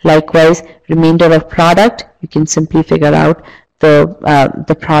 Likewise, remainder of product, you can simply figure out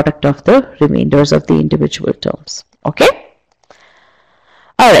the product of the remainders of the individual terms. Okay.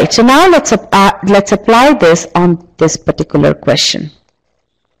 All right. So now let's apply this on this particular question.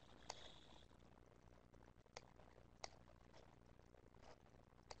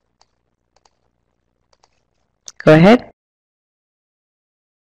 Go ahead.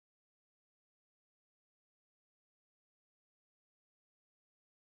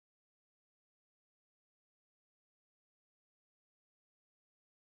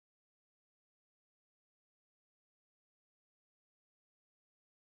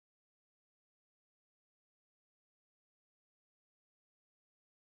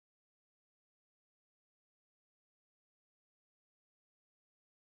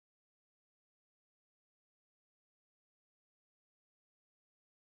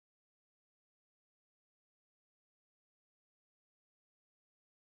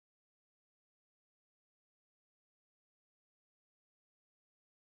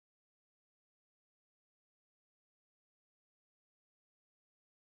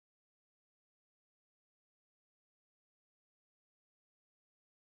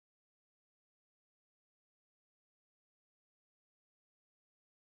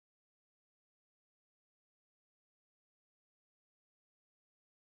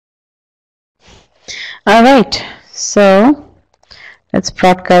 All right, so let's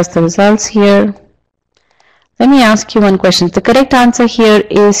broadcast the results here. Let me ask you one question. The correct answer here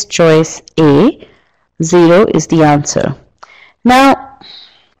is choice A. 0 is the answer. Now,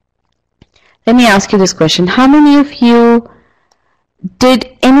 let me ask you this question. How many of you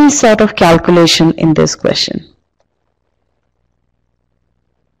did any sort of calculation in this question?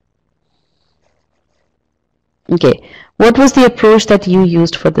 Okay, what was the approach that you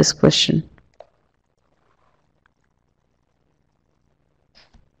used for this question?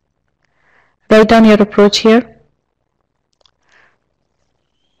 Write down your approach here.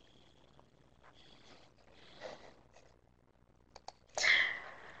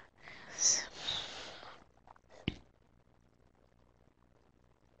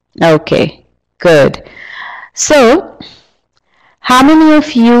 Okay, good. So, how many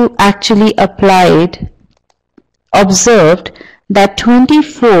of you actually observed that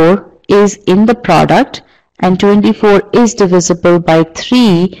 24 is in the product and 24 is divisible by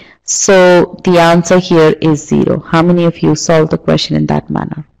 3? So the answer here is 0. How many of you solved the question in that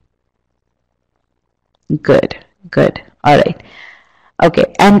manner? Good, good. All right. Okay,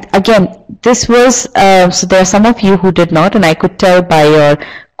 and again, this was, so there are some of you who did not, and I could tell by your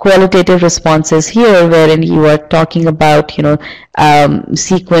qualitative responses here, wherein you are talking about,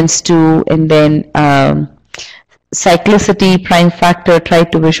 sequence 2, and then cyclicity, prime factor,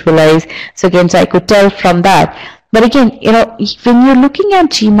 tried to visualize. So again, so I could tell from that. But again, you know, when you're looking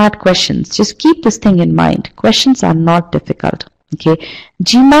at GMAT questions, just keep this thing in mind. Questions are not difficult. Okay,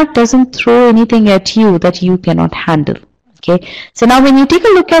 GMAT doesn't throw anything at you that you cannot handle. Okay, so now when you take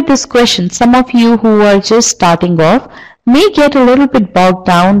a look at this question, some of you who are just starting off may get a little bit bogged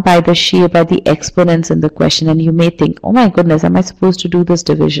down by the exponents in the question, and you may think, oh my goodness, am I supposed to do this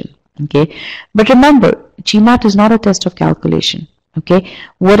division? Okay, but remember, GMAT is not a test of calculation. Okay,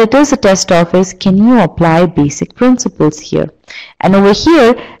 what it is a test of is, can you apply basic principles here? And over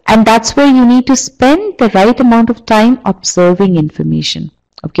here, and that's where you need to spend the right amount of time observing information.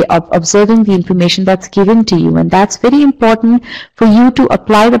 Okay, observing the information that's given to you, and that's very important for you to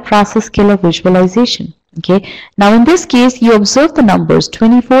apply the process skill of visualization. Okay, now in this case, you observe the numbers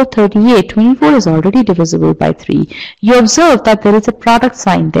 24, 38. 24 is already divisible by 3. You observe that there is a product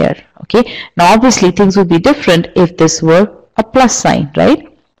sign there. Okay, now obviously things would be different if this were a plus sign, right?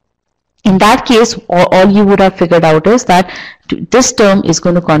 In that case, all you would have figured out is that this term is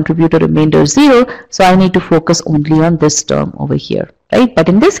going to contribute a remainder 0, so I need to focus only on this term over here, right? But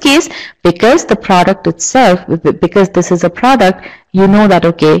in this case, because the product itself, because this is a product, you know that,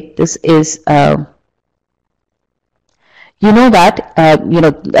 okay, this is you know that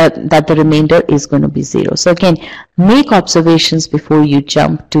that the remainder is going to be 0. So again, make observations before you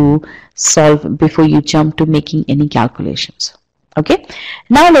jump to solve, before you jump to making any calculations. Okay,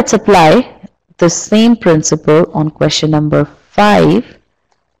 now let's apply the same principle on question number 5.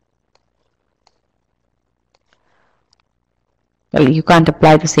 Well, you can't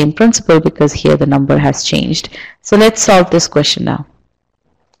apply the same principle because here the number has changed. So let's solve this question now.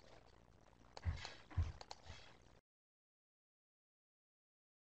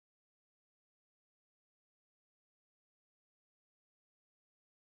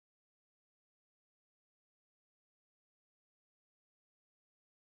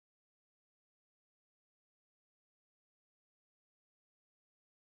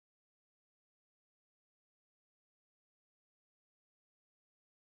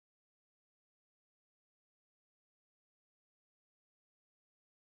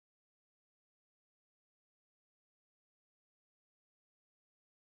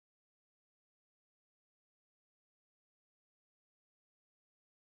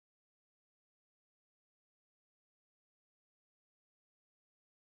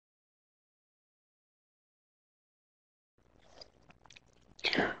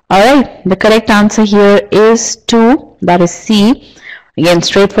 Alright, the correct answer here is 2, that is C. Again,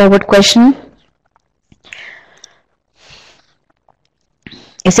 straightforward question.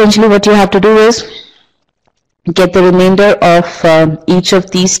 Essentially what you have to do is get the remainder of each of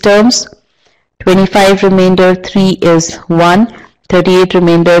these terms. 25 remainder 3 is 1, 38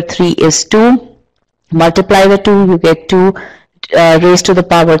 remainder 3 is 2. Multiply the 2, you get 2 raised to the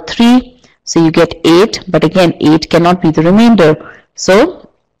power 3, so you get 8, but again 8 cannot be the remainder, so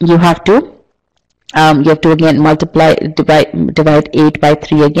you have to again multiply, divide 8 by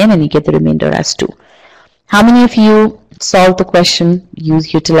 3 again, and you get the remainder as 2. How many of you solved the question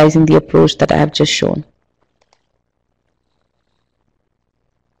utilizing the approach that I have just shown?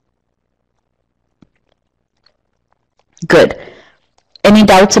 Good. Any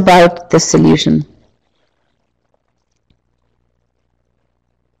doubts about this solution?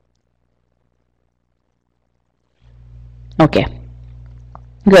 Okay.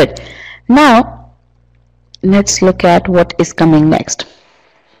 Good. Now, let's look at what is coming next.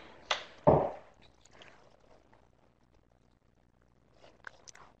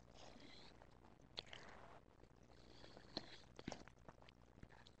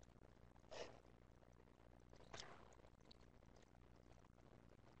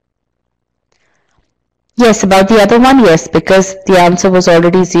 Yes, about the other one, yes, because the answer was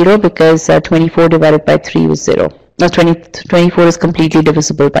already 0, because 24 divided by 3 was 0. Now 24 is completely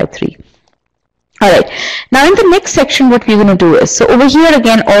divisible by 3. Alright, now in the next section what we're going to do is, so over here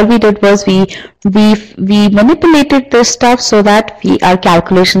again all we did was we manipulated this stuff so that our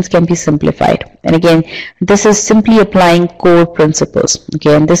calculations can be simplified. And again, this is simply applying core principles,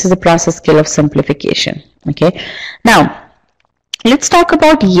 okay, and this is a process skill of simplification, okay. Now, let's talk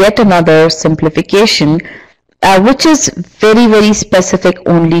about yet another simplification, which is very, very specific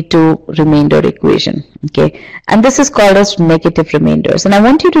only to remainder equation, okay, and this is called as negative remainders. And I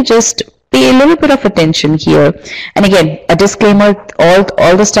want you to just pay a little bit of attention here. And again, a disclaimer,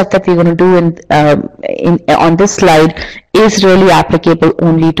 all the stuff that we're going to do on this slide is really applicable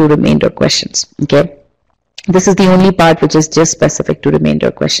only to remainder questions, okay. This is the only part which is just specific to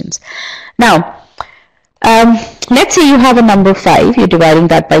remainder questions. Now, let's say you have a number 5, you're dividing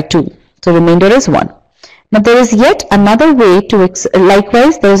that by 2, so remainder is 1. Now there is yet another way to,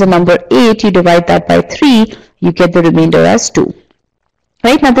 likewise there is a number 8, you divide that by 3, you get the remainder as 2.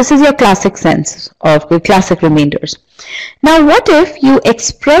 Right, now this is your classic sense of the classic remainders. Now what if you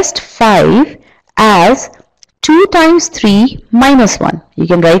expressed 5 as 2 times 3 minus 1? You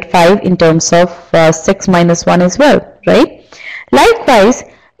can write 5 in terms of 6 minus 1 as well, right? Likewise,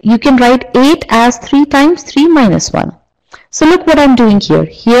 you can write 8 as 3 times 3 minus 1. So look what I'm doing here.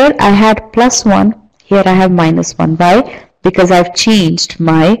 Here I had plus 1, here I have minus 1. Why? Because I've changed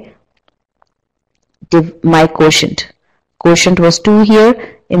my quotient. Quotient was 2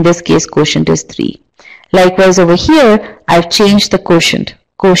 here. In this case, quotient is 3. Likewise, over here, I've changed the quotient.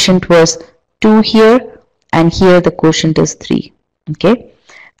 Quotient was 2 here, and here the quotient is 3. Okay?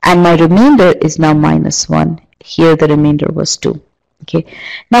 And my remainder is now minus 1. Here the remainder was 2. Okay.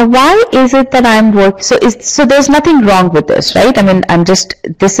 Now, why is it that I'm working? So there's nothing wrong with this, right? I mean,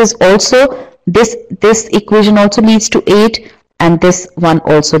 this is also, this equation also leads to 8, and this one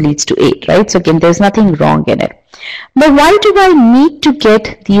also leads to 8, right? So again, there's nothing wrong in it. But why do I need to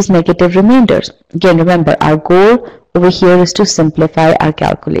get these negative remainders? Again, remember, our goal over here is to simplify our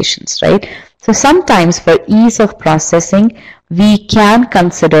calculations, right? So sometimes for ease of processing, we can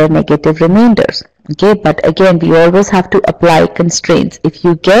consider negative remainders. Okay, but again, we always have to apply constraints. If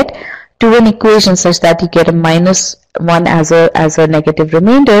you get to an equation such that you get a minus 1 as a negative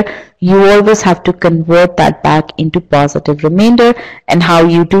remainder, you always have to convert that back into positive remainder. And how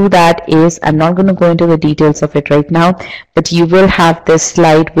you do that is, I'm not going to go into the details of it right now, but you will have this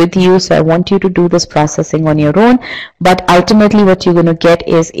slide with you. So I want you to do this processing on your own. But ultimately what you're going to get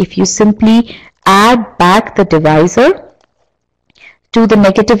is, if you simply add back the divisor to the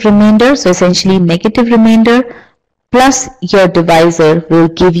negative remainder, so essentially negative remainder plus your divisor will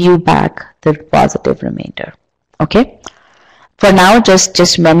give you back the positive remainder. Okay, for now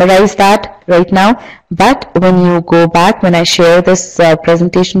just memorize that right now, but when you go back, when I share this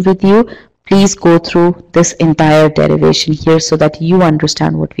presentation with you, please go through this entire derivation here so that you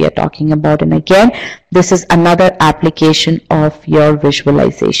understand what we are talking about. And again, this is another application of your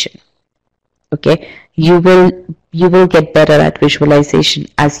visualization. Okay, you will get better at visualization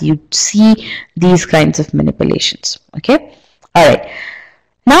as you see these kinds of manipulations. Okay, all right,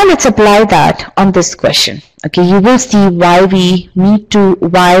 now let's apply that on this question. Okay, you will see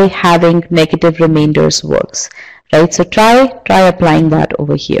why having negative remainders works, right? So try applying that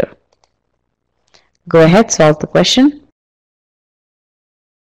over here. Go ahead, solve the question.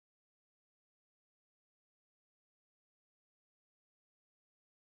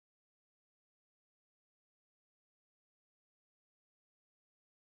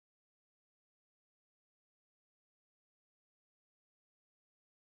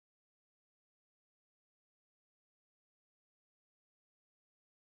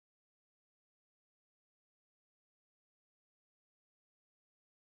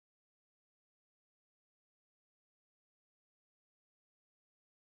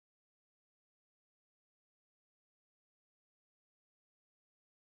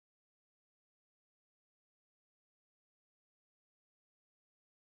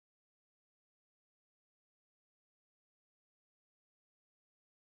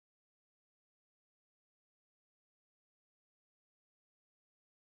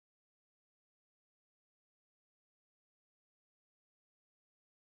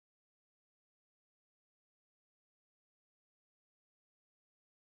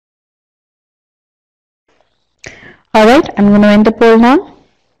 All right, I'm going to end the poll now.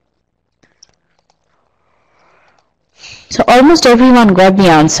 So almost everyone got the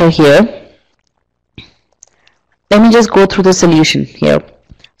answer here. Let me just go through the solution here.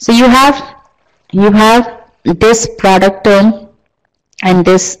 So you have this product term and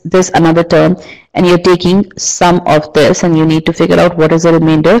this another term, and you're taking sum of this, and you need to figure out what is the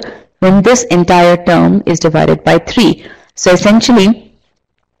remainder when this entire term is divided by 3. So essentially,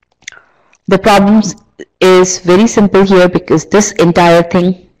 the problem is very simple here, because this entire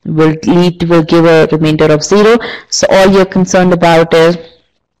thing will give a remainder of 0. So all you're concerned about is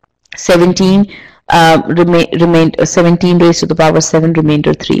 17 17 raised to the power 7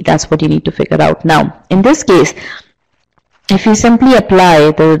 remainder 3. That's what you need to figure out. Now in this case, if you simply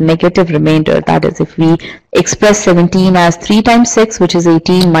apply the negative remainder, that is, if we express 17 as 3 times 6, which is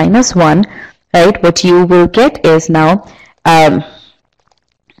 18 minus 1, right, what you will get is now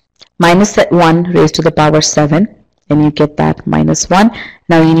minus 1 raised to the power 7, and you get that minus 1.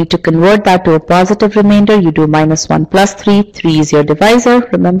 Now you need to convert that to a positive remainder. You do minus 1 plus 3. 3 is your divisor.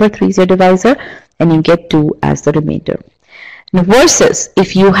 Remember, 3 is your divisor, and you get 2 as the remainder. Now versus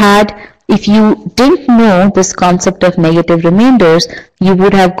if you didn't know this concept of negative remainders, you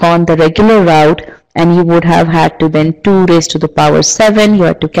would have gone the regular route and you would have had to then 2 raised to the power 7.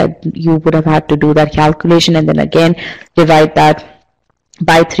 You would have had to do that calculation and then again divide that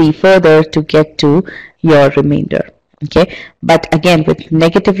by 3 further to get to your remainder. Okay, but again with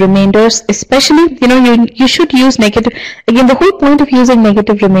negative remainders, especially, you should use negative. Again, the whole point of using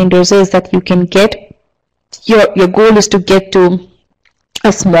negative remainders is that you can get your goal is to get to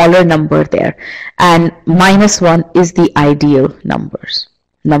a smaller number there, and -1 is the ideal number,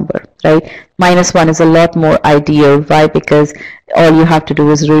 right? -1 is a lot more ideal. Why? Because all you have to do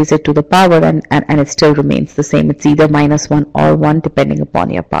is raise it to the power and it still remains the same. It's either -1 or 1 depending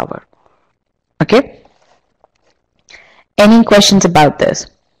upon your power. Okay, any questions about this?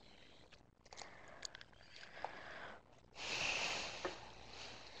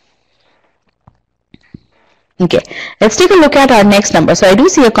 Okay, let's take a look at our next number. So I do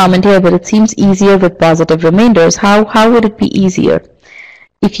see a comment here, but it seems easier with positive remainders. How would it be easier?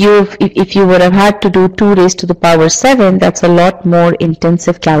 If you would have had to do 2 raised to the power 7, that's a lot more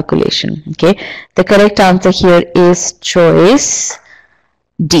intensive calculation. Okay, the correct answer here is choice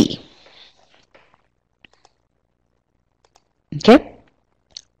D. Okay.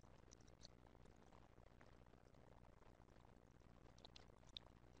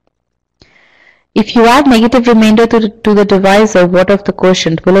 If you add negative remainder to the divisor, what of the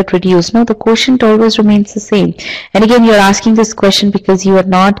quotient? Will it reduce? No, the quotient always remains the same. And again, you're asking this question because you're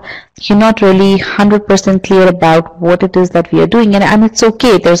not really 100% clear about what it is that we are doing, and it's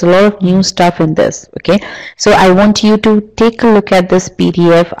okay. There's a lot of new stuff in this. Okay, so I want you to take a look at this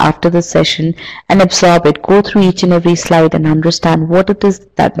PDF after the session and absorb it. Go through each and every slide and understand what it is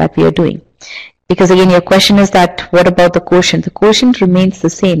that we are doing. Because again, your question is that what about the quotient? The quotient remains the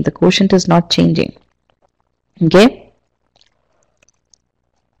same. The quotient is not changing. Okay.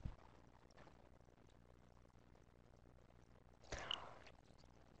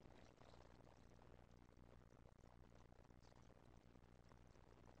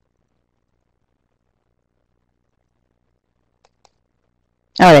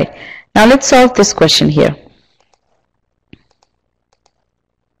 All right. Now let's solve this question here.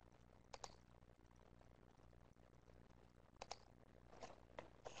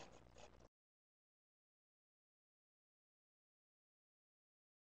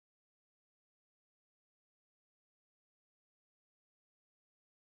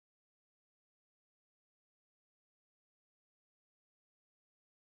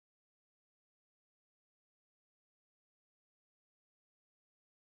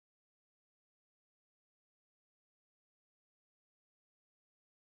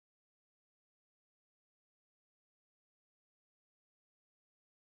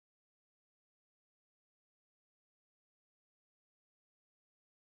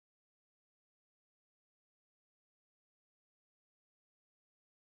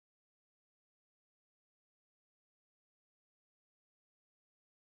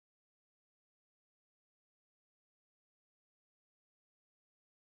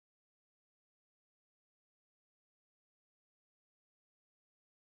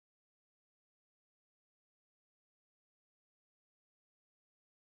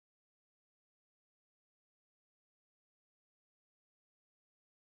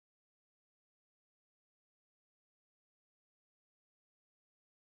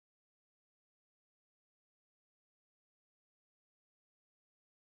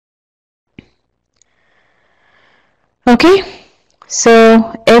 Okay, so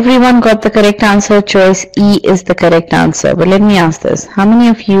everyone got the correct answer. Choice E is the correct answer. But let me ask this. How many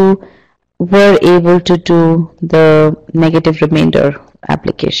of you were able to do the negative remainder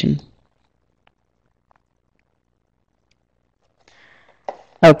application?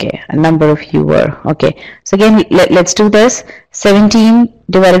 Okay, a number of you were. Okay, so again, let's do this. 17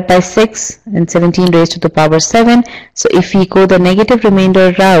 divided by 6 and 17 raised to the power 7. So if we go the negative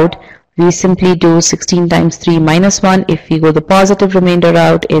remainder route, we simply do 16 times 3 minus 1. If we go the positive remainder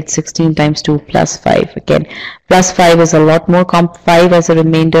route, it's 16 times 2 plus 5. Again, plus 5 is a lot more 5 as a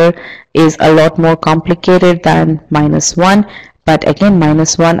remainder is a lot more complicated than minus 1. But again,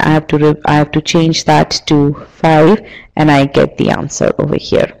 minus 1, I have to change that to 5, and I get the answer over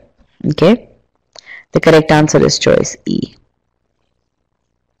here. Okay, the correct answer is choice E.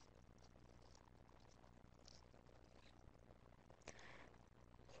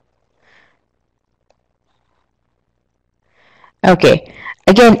 Okay,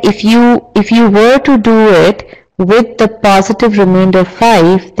 again, if you were to do it with the positive remainder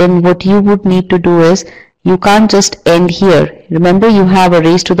 5, then what you would need to do is, you can't just end here. Remember, you have a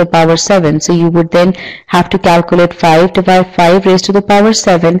raised to the power 7, so you would then have to calculate 5 divided 5 raised to the power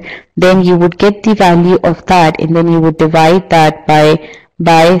 7, then you would get the value of that, and then you would divide that by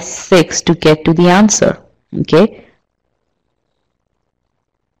by 6 to get to the answer. Okay.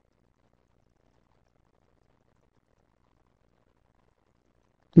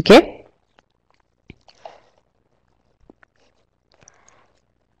 Okay.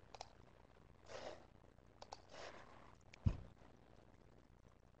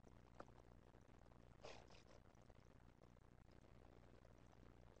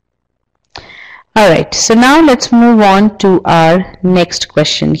 Alright, so now let's move on to our next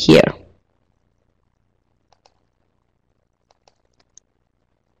question here.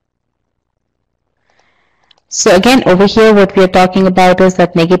 So again, over here what we are talking about is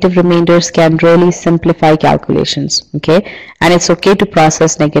that negative remainders can really simplify calculations, okay? And it's okay to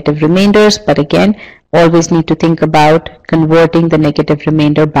process negative remainders, but again, always need to think about converting the negative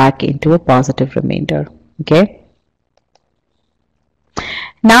remainder back into a positive remainder, okay?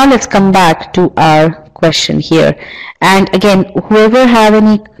 Now let's come back to our question here, and again, whoever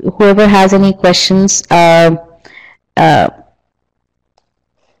has any questions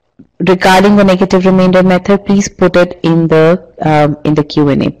regarding the negative remainder method, please put it in the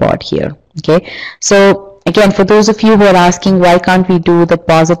Q&A pod here. Okay. So again, for those of you who are asking why can't we do the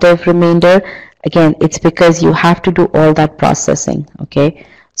positive remainder, again, it's because you have to do all that processing. Okay.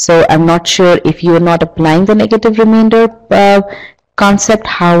 So I'm not sure if you are not applying the negative remainder concept,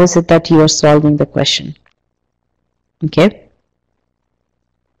 how is it that you are solving the question? Okay.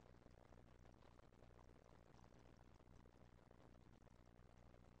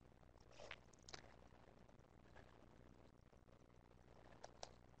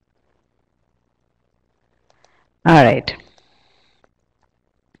 All right.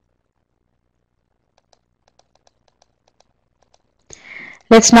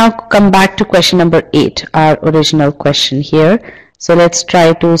 Let's now come back to question number 8, our original question here. So let's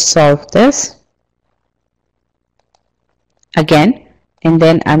try to solve this again, and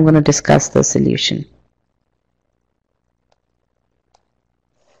then I'm going to discuss the solution.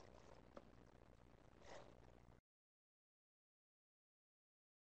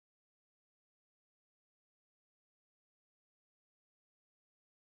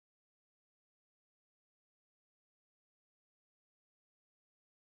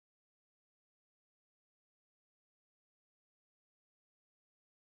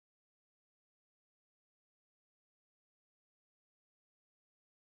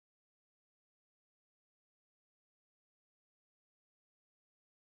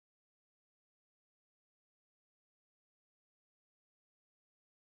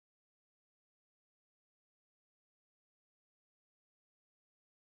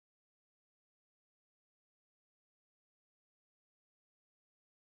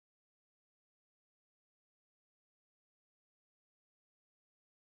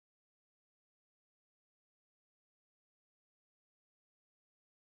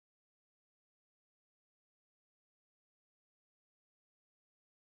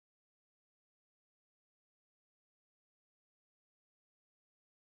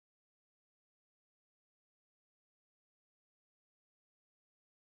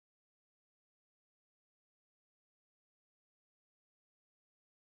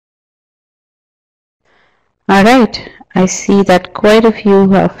 All right, I see that quite a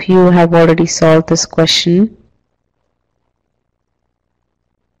few of you have already solved this question.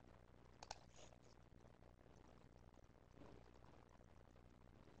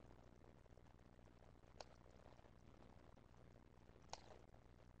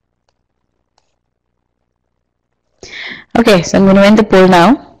 Okay, so I'm going to end the poll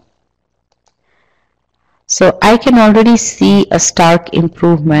now. So I can already see a stark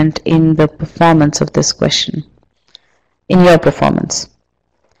improvement in the performance of this question, in your performance.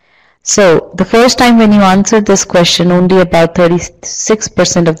 So the first time when you answered this question, only about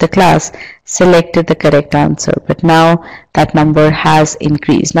 36% of the class selected the correct answer, but now that number has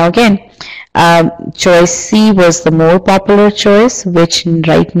increased. Now again, choice C was the more popular choice, which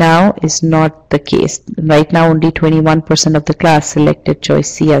right now is not the case. Right now only 21% of the class selected choice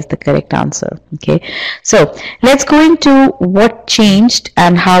C as the correct answer. Okay, so let's go into what changed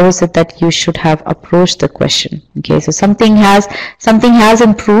and how is it that you should have approached the question. Okay, so something has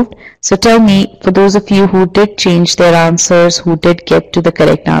improved. So tell me, for those of you who did change their answers, who did get to the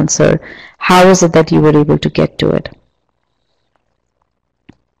correct answer, how is it that you were able to get to it?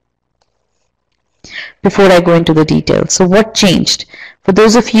 Before I go into the details, so what changed? For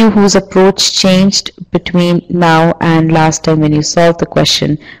those of you whose approach changed between now and last time when you solved the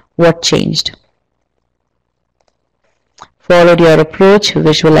question, what changed? Followed your approach,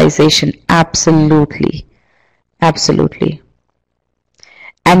 visualization, absolutely, absolutely.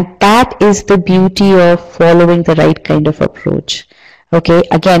 And that is the beauty of following the right kind of approach. Okay,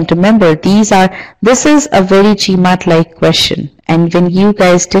 again, remember this is a very GMAT-like question, and when you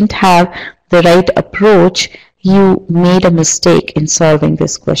guys didn't have the right approach, you made a mistake in solving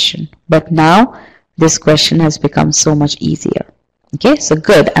this question. But now this question has become so much easier. Okay, so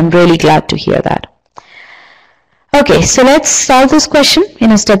good. I'm really glad to hear that. Okay, so let's solve this question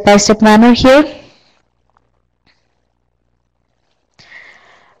in a step-by-step manner here.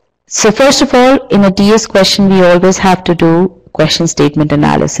 So first of all, in a DS question, we always have to do question statement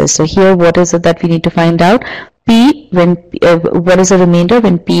analysis. So here, what is it that we need to find out? What is the remainder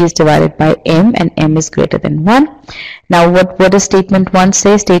when P is divided by M and M is greater than 1? Now, what does statement 1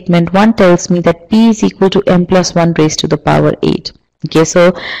 say? Statement 1 tells me that P is equal to M plus 1 raised to the power 8. Okay,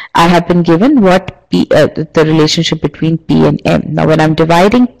 so I have been given what the relationship between P and M. Now, when I'm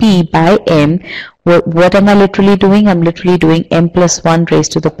dividing P by M, what am I literally doing? I'm literally doing M plus 1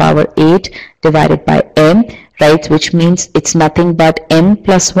 raised to the power 8 divided by M, right? Which means it's nothing but M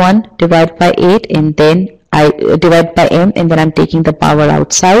plus 1 divided by 8, and then I divide by M, and then I'm taking the power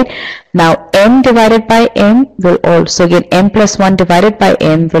outside. Now, M divided by M will also, again, M plus 1 divided by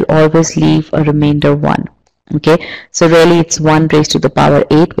M will always leave a remainder 1. Okay, so really it's 1 raised to the power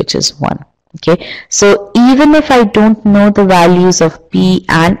 8, which is 1. Okay, so even if I don't know the values of P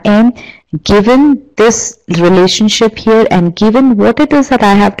and M, given this relationship here and given what it is that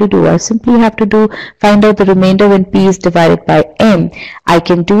I have to do, I simply have to find out the remainder when P is divided by M. I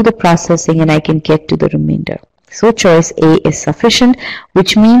can do the processing and I can get to the remainder. So choice A is sufficient,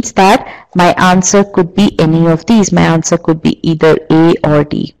 which means that my answer could be any of these. My answer could be either A or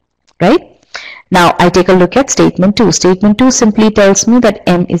D, right? Now, I take a look at statement 2. Statement 2 simply tells me that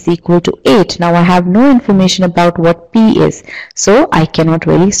M is equal to 8. Now, I have no information about what P is, so I cannot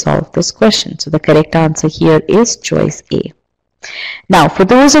really solve this question. So, the correct answer here is choice A. Now, for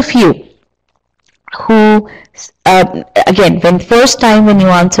those of you who, again, when you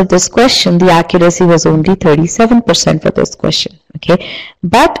answered this question, the accuracy was only 37% for this question, okay?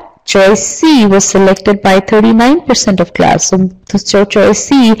 But choice C was selected by 39% of class. So choice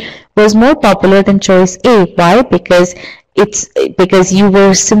C was more popular than choice A. Why? Because you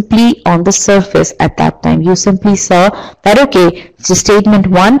were simply on the surface at that time. You simply saw that, okay, so statement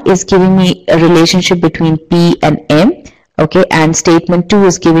 1 is giving me a relationship between P and M. Okay, and statement 2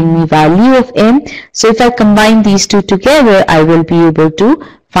 is giving me value of M. So if I combine these two together, I will be able to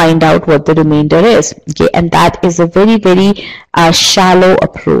find out what the remainder is. Okay, and that is a very, very shallow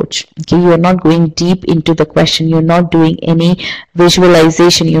approach. Okay, you are not going deep into the question. You're not doing any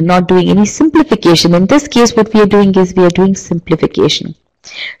visualization. You're not doing any simplification. In this case, what we are doing is we are doing simplification.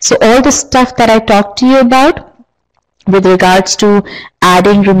 So all the stuff that I talked to you about with regards to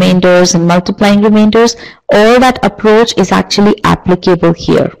adding remainders and multiplying remainders, all that approach is actually applicable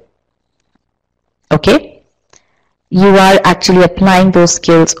here. Okay? You are actually applying those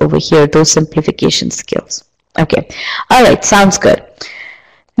skills over here, those simplification skills. Okay. All right. Sounds good.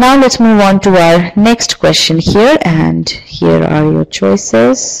 Now let's move on to our next question here, and here are your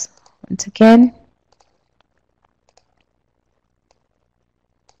choices once again.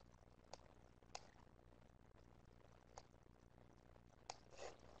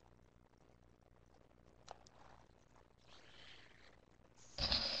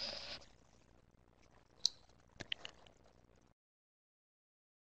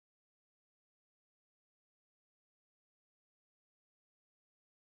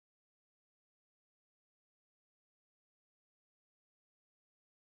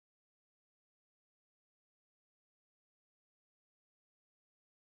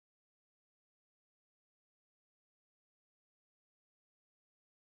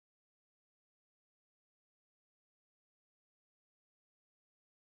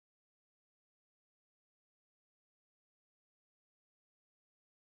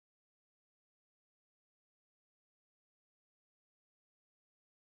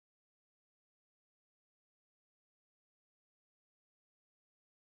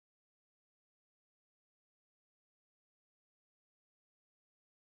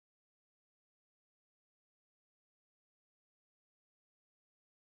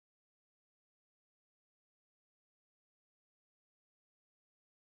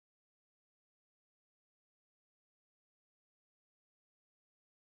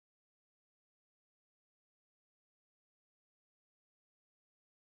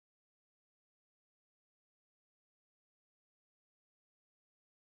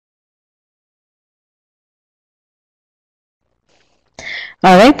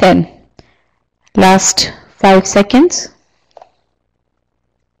 All right then. Last 5 seconds.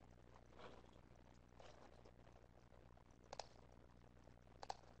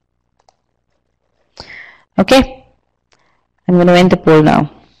 Okay. I'm going to end the poll now.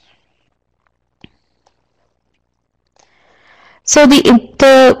 So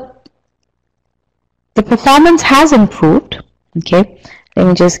the performance has improved. Okay, let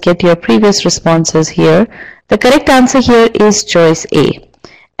me just get your previous responses here. The correct answer here is choice A.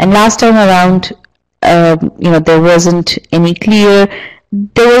 And last time around, there was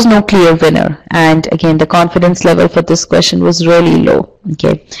no clear winner, and again the confidence level for this question was really low.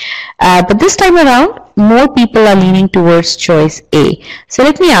 Okay, but this time around more people are leaning towards choice A. So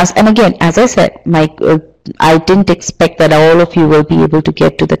let me ask, and again, as I said, I didn't expect that all of you will be able to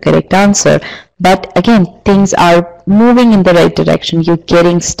get to the correct answer, but again, things are moving in the right direction. You're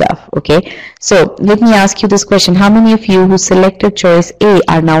getting stuff. Okay, so let me ask you this question: how many of you who selected choice A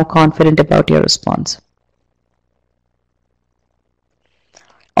are now confident about your response?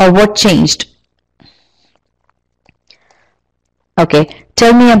 Or what changed? Okay,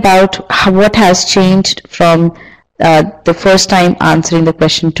 tell me about what has changed from the first time answering the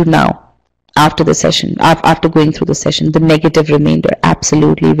question to now, after the session, after going through the session. The negative remainder,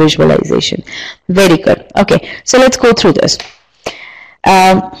 absolutely. Visualization, very good. Okay, so let's go through this.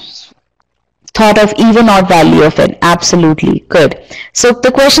 Thought of even odd value of n, absolutely good. So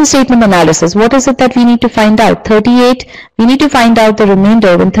the question statement analysis, what is it that we need to find out? 38, we need to find out the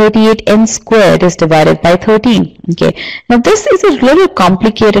remainder when 38n squared is divided by 13. Okay, now this is a little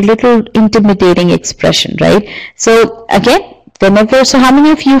complicated, little intimidating expression, right? So again, so how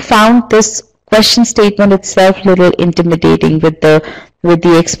many of you found this question statement itself a little intimidating with the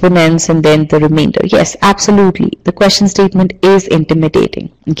exponents and then the remainder? Yes, absolutely. The question statement is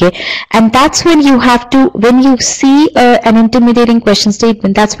intimidating. Okay, and that's when you have to, when you see an intimidating question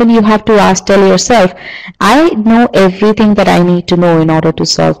statement, that's when you have to tell yourself, I know everything that I need to know in order to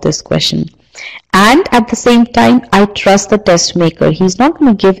solve this question. And at the same time, I trust the test maker. He's not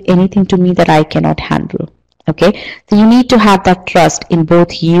going to give anything to me that I cannot handle. Okay, so you need to have that trust in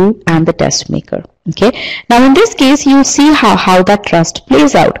both you and the test maker. Okay, now in this case, you see how that trust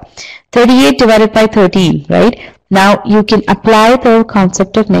plays out. 38 divided by 13, right? Now you can apply the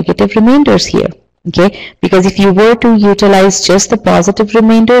concept of negative remainders here. Okay, because if you were to utilize just the positive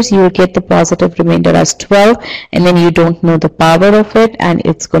remainders, you will get the positive remainder as 12, and then you don't know the power of it, and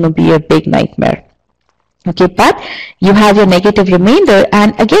it's going to be a big nightmare. Okay, but you have your negative remainder,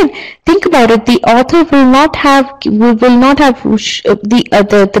 and again, think about it. The author will not have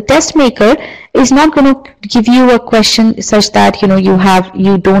the test maker is not going to give you a question such that you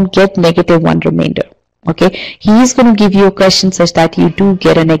don't get -1 remainder. Okay, he is going to give you a question such that you do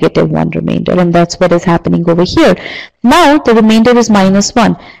get a -1 remainder, and that's what is happening over here. Now the remainder is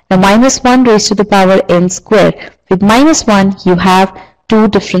 -1. Now -1 raised to the power n squared. With -1, you have two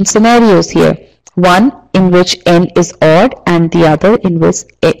different scenarios here. One in which n is odd and the other in which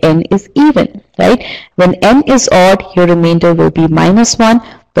n is even, right? When n is odd, your remainder will be -1,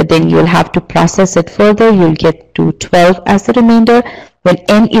 but then you'll have to process it further. You'll get to 12 as the remainder. When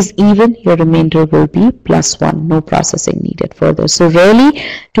n is even, your remainder will be +1. No processing needed further. So really,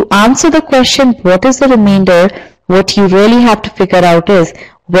 to answer the question, what is the remainder, what you really have to figure out is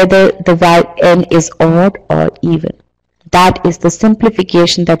whether the value n is odd or even. That is the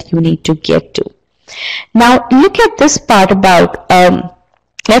simplification that you need to get to. Now look at this part about,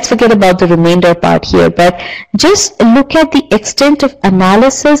 let's forget about the remainder part here, but just look at the extent of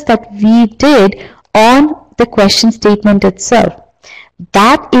analysis that we did on the question statement itself.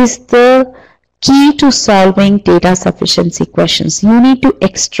 That is the key to solving data sufficiency questions. You need to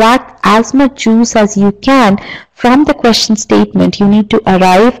extract as much juice as you can from the question statement. You need to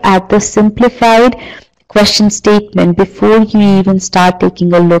arrive at the simplified question statement before you even start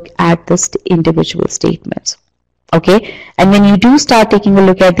taking a look at the individual statements. Okay, and when you do start taking a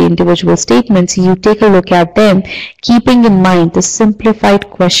look at the individual statements, you take a look at them keeping in mind the simplified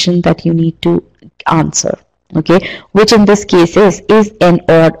question that you need to answer. Okay, which in this case is n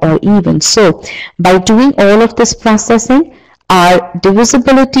odd or even. So by doing all of this processing, our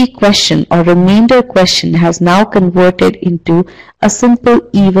divisibility question or remainder question has now converted into a simple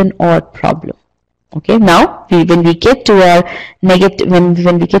even odd problem. Okay, now when we get to our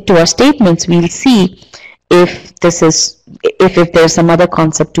when we get to our statements, we'll see if there's some other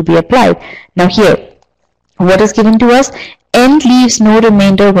concept to be applied. Now here, what is given to us? N leaves no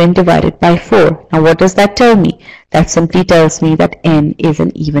remainder when divided by 4. Now what does that tell me? That simply tells me that n is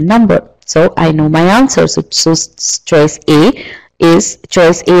an even number. So I know my answer. So choice A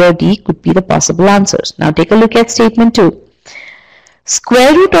or D could be the possible answers. Now take a look at statement 2.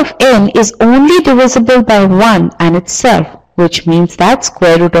 Square root of n is only divisible by 1 and itself, which means that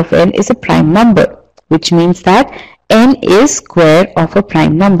square root of n is a prime number, which means that n is square of a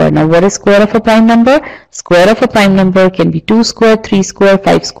prime number. Now what is square of a prime number? Square of a prime number can be 2 square, 3 square,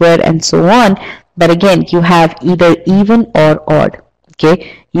 5 square, and so on. But again, you have either even or odd.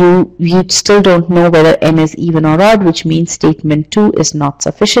 Okay, you still don't know whether n is even or odd, which means statement 2 is not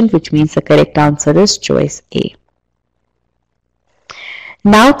sufficient, which means the correct answer is choice A.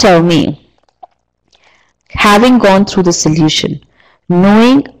 Now tell me, having gone through the solution,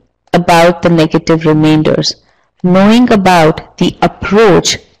 knowing about the negative remainders, knowing about the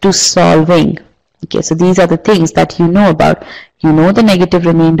approach to solving, okay, so these are the things that you know about. You know the negative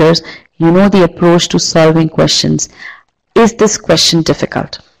remainders, you know the approach to solving questions. Is this question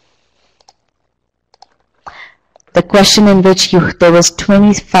difficult? The question in which there was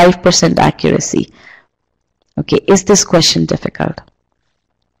 25% accuracy. Okay, is this question difficult?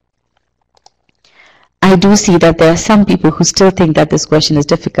 I do see that there are some people who still think that this question is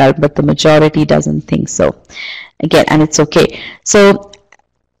difficult, but the majority doesn't think so. Again, and it's okay. So,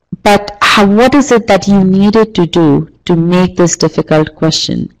 but what is it that you needed to do to make this difficult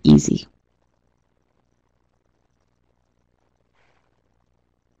question easy?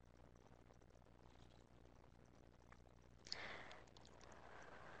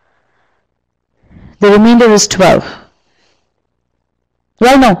 The remainder is 12.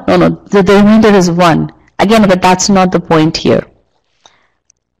 Well, no. The remainder is 1. Again, but that's not the point here.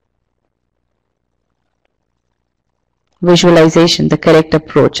 Visualization, the correct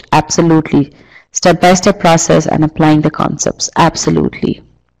approach, absolutely. Step-by-step process and applying the concepts, absolutely.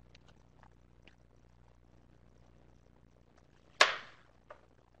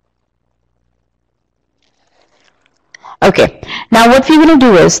 Okay, now what we're going to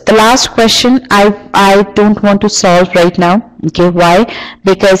do is, the last question I don't want to solve right now. Okay, why?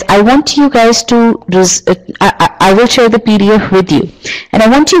 Because I want you guys to, I will share the PDF with you, and I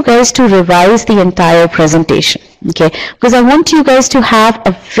want you guys to revise the entire presentation. Okay, because I want you guys to have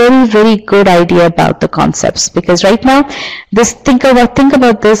a very, very good idea about the concepts, because right now, think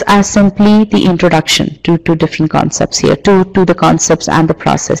about this as simply the introduction to different concepts here, to the concepts and the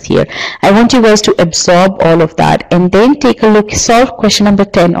process here. I want you guys to absorb all of that and then take a look, solve question number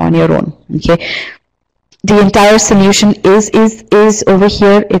 10 on your own. Okay, the entire solution is over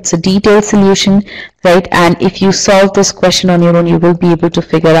here. It's a detailed solution, right? And if you solve this question on your own, you will be able to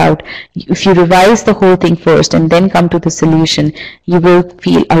figure out. If you revise the whole thing first and then come to the solution, you will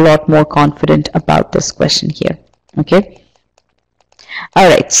feel a lot more confident about this question here. Okay. All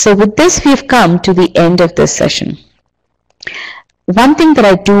right. So with this, we've come to the end of this session. One thing that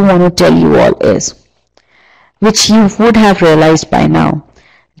I do want to tell you all is, which you would have realized by now,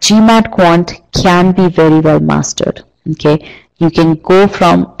 GMAT Quant can be very well mastered. Okay, you can go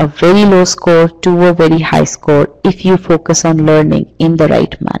from a very low score to a very high score if you focus on learning in the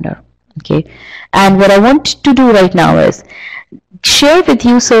right manner. Okay, and what I want to do right now is share with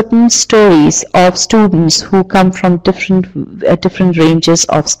you certain stories of students who come from different ranges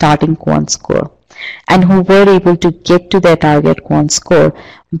of starting quant score, and who were able to get to their target quant score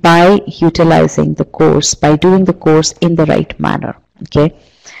by utilizing the course, by doing the course in the right manner. Okay.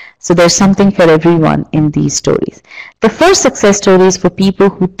 So there's something for everyone in these stories. The first success story is for people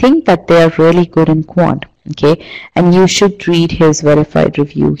who think that they are really good in quant. Okay, and you should read his verified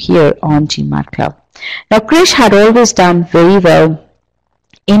review here on GMAT Club. Now, Krish had always done very well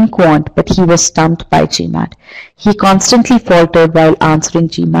in quant, but he was stumped by GMAT. He constantly faltered while answering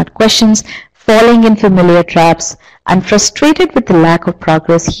GMAT questions, falling in familiar traps, and frustrated with the lack of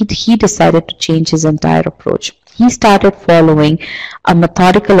progress, he decided to change his entire approach. He started following a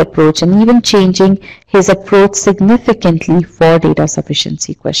methodical approach and even changing his approach significantly for data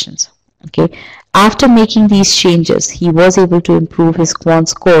sufficiency questions. Okay. After making these changes, he was able to improve his quant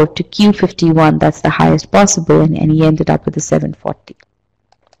score to Q51, that's the highest possible, and he ended up with a 740.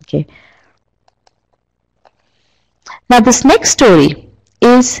 Okay. Now this next story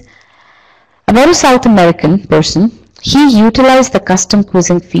is about a South American person. He utilized the custom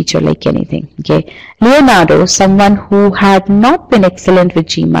quizzing feature like anything. Okay, Leonardo, someone who had not been excellent with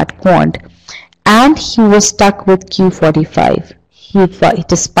GMAT Quant, and he was stuck with Q45.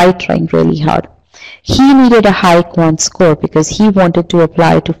 Despite trying really hard, he needed a high quant score because he wanted to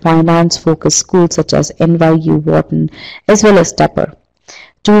apply to finance-focused schools such as NYU, Wharton, as well as Tupper.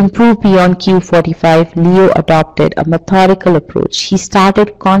 To improve beyond Q45, Leo adopted a methodical approach. He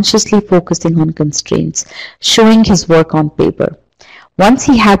started consciously focusing on constraints, showing his work on paper. Once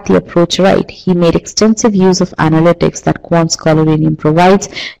he had the approach right, he made extensive use of analytics that Quant Scholarinium provides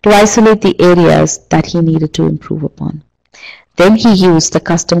to isolate the areas that he needed to improve upon. Then he used the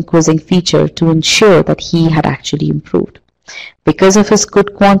custom quizzing feature to ensure that he had actually improved. Because of his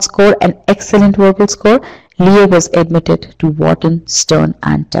good quant score and excellent verbal score, Leo was admitted to Wharton, Stern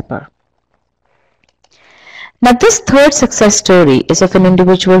and Tepper. Now this third success story is of an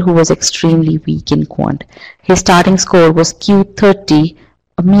individual who was extremely weak in quant. His starting score was Q30,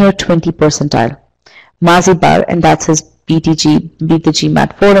 a mere 20 percentile. Mazibar, and that's his BTG, Beat the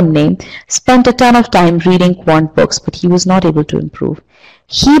GMAT forum name, spent a ton of time reading quant books, but he was not able to improve.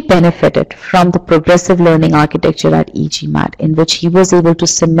 He benefited from the progressive learning architecture at e-GMAT, in which he was able to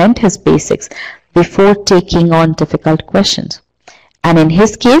cement his basics before taking on difficult questions. And in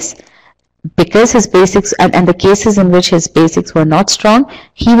his case, because his basics and the cases in which his basics were not strong,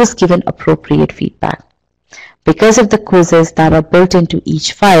 he was given appropriate feedback. Because of the quizzes that are built into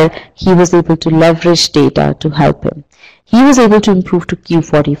each file, he was able to leverage data to help him. He was able to improve to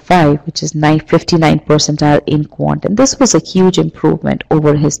Q45, which is 59 percentile in quant, and this was a huge improvement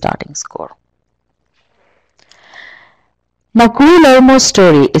over his starting score. Now, Guru Lermo's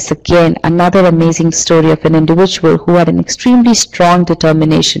story is again another amazing story of an individual who had an extremely strong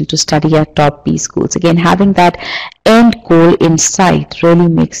determination to study at top B schools. Again, having that end goal in sight really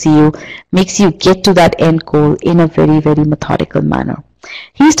makes you get to that end goal in a very, very methodical manner.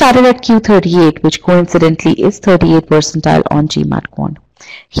 He started at Q38, which coincidentally is 38 percentile on GMAT Quant.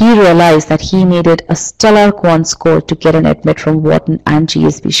 He realized that he needed a stellar quant score to get an admit from Wharton and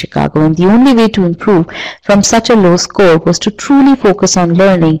GSB Chicago, and the only way to improve from such a low score was to truly focus on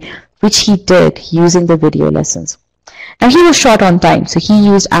learning, which he did using the video lessons. Now he was short on time, so he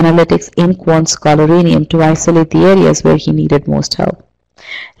used analytics in Quant Scholaranium to isolate the areas where he needed most help.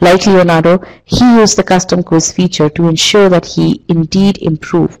 Like Leonardo, he used the custom quiz feature to ensure that he indeed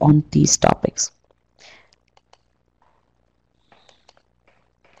improve on these topics.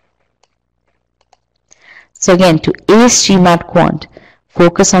 So again, to ace GMAT Quant,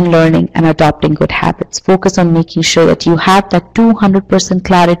 focus on learning and adopting good habits. Focus on making sure that you have that 200%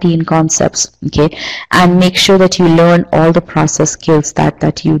 clarity in concepts, okay? And make sure that you learn all the process skills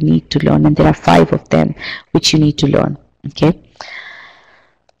that you need to learn. And there are 5 of them which you need to learn, okay?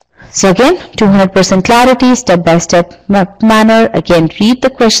 So again, 200% clarity, step-by-step manner. Again, read the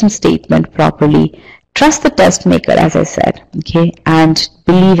question statement properly. Trust the test maker, as I said, okay, and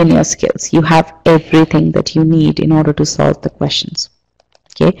believe in your skills. You have everything that you need in order to solve the questions,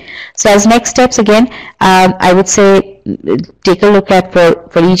 okay. So as next steps, again, I would say take a look at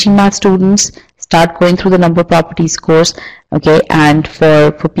for e-GMAT students, start going through the number properties course, okay, and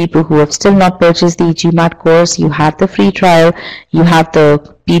for people who have still not purchased the e-GMAT course, you have the free trial, you have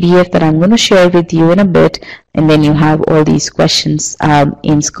the PDF that I'm going to share with you in a bit, and then you have all these questions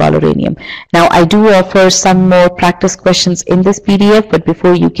in Scholaranium. Now, I do offer some more practice questions in this PDF, but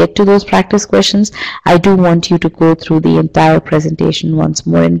before you get to those practice questions, I do want you to go through the entire presentation once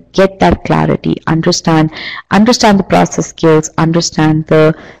more and get that clarity, understand the process skills, understand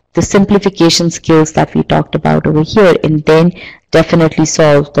the simplification skills that we talked about over here, and then definitely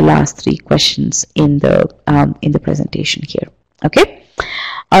solve the last 3 questions in the presentation here, okay.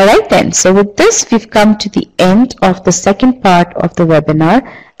 All right then, so with this we've come to the end of the second part of the webinar,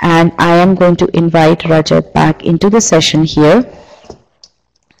 and I am going to invite Rajat back into the session here.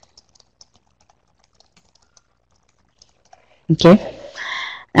 Okay,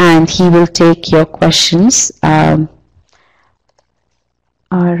 and he will take your questions. All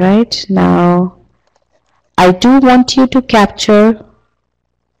right, now I do want you to capture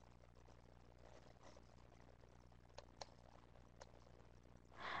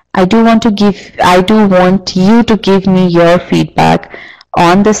I do want you to give me your feedback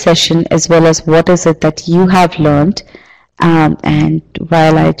on the session, as well as what is it that you have learned. And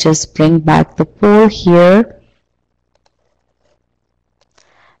while I just bring back the poll here,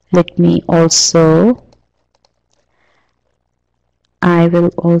 I will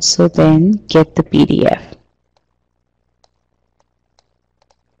also then get the PDF.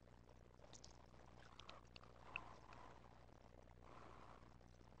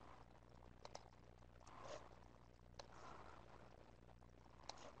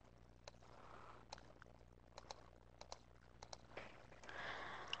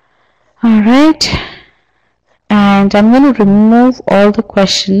 All right, and I'm going to remove all the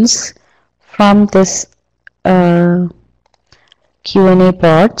questions from this Q&A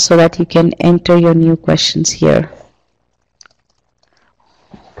board so that you can enter your new questions here.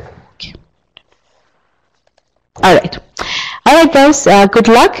 Okay. All right, guys, good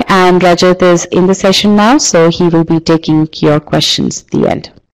luck, and Rajat is in the session now, so he will be taking your questions at the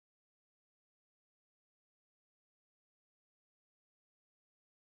end.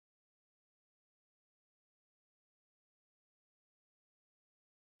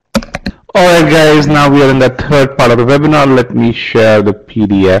 Alright guys, now we are in the third part of the webinar. Let me share the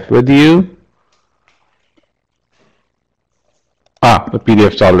PDF with you. The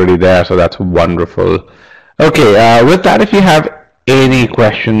PDF is already there, so that's wonderful. Okay, with that, if you have any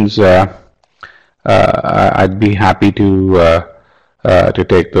questions, I'd be happy to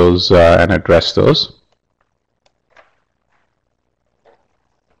take those and address those.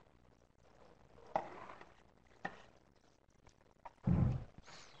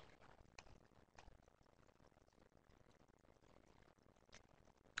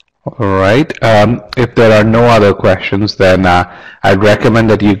 All right. If there are no other questions, then I'd recommend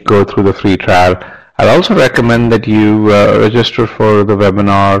that you go through the free trial. I'd also recommend that you register for the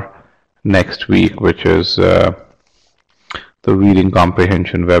webinar next week, which is the reading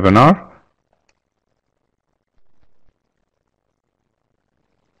comprehension webinar.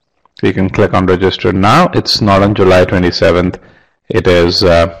 So you can click on register now. It's not on July 27th. It is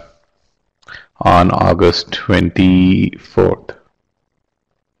on August 24th.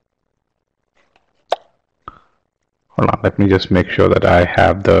 Hold on, let me just make sure that I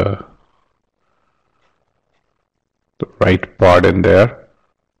have the right pod in there.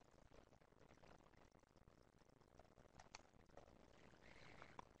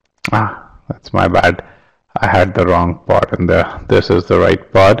 That's my bad. I had the wrong pod in there. This is the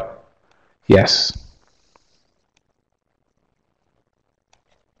right pod. Yes.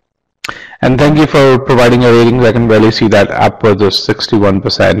 And thank you for providing your ratings. I can really see that upwards of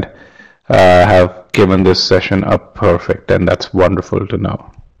 61% have given this session a perfect, and that's wonderful to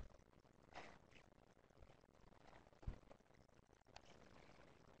know.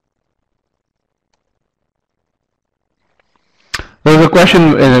 There's a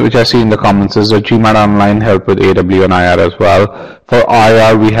question which I see in the comments: is the GMAT Online help with AW and IR as well? For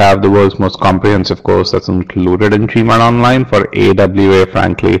IR, we have the world's most comprehensive course that's included in GMAT Online. For AWA,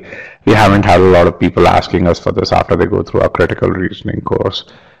 frankly, we haven't had a lot of people asking us for this after they go through our critical reasoning course.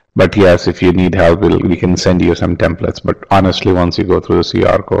 But yes, if you need help, we can send you some templates. But honestly, once you go through the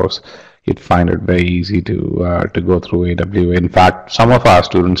CR course, you'd find it very easy to go through AWA. In fact, some of our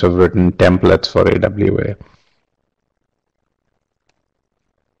students have written templates for AWA.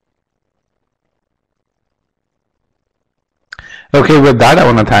 Okay, with that, I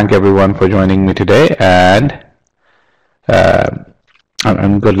want to thank everyone for joining me today, and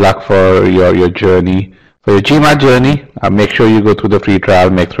good luck for your journey. For your GMAT journey, make sure you go through the free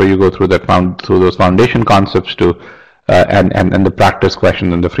trial. Make sure you go through those foundation concepts too, and the practice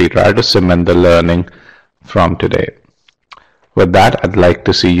questions in the free trial to cement the learning from today. With that, I'd like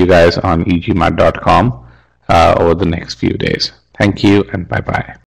to see you guys on e-GMAT.com over the next few days. Thank you, and bye-bye.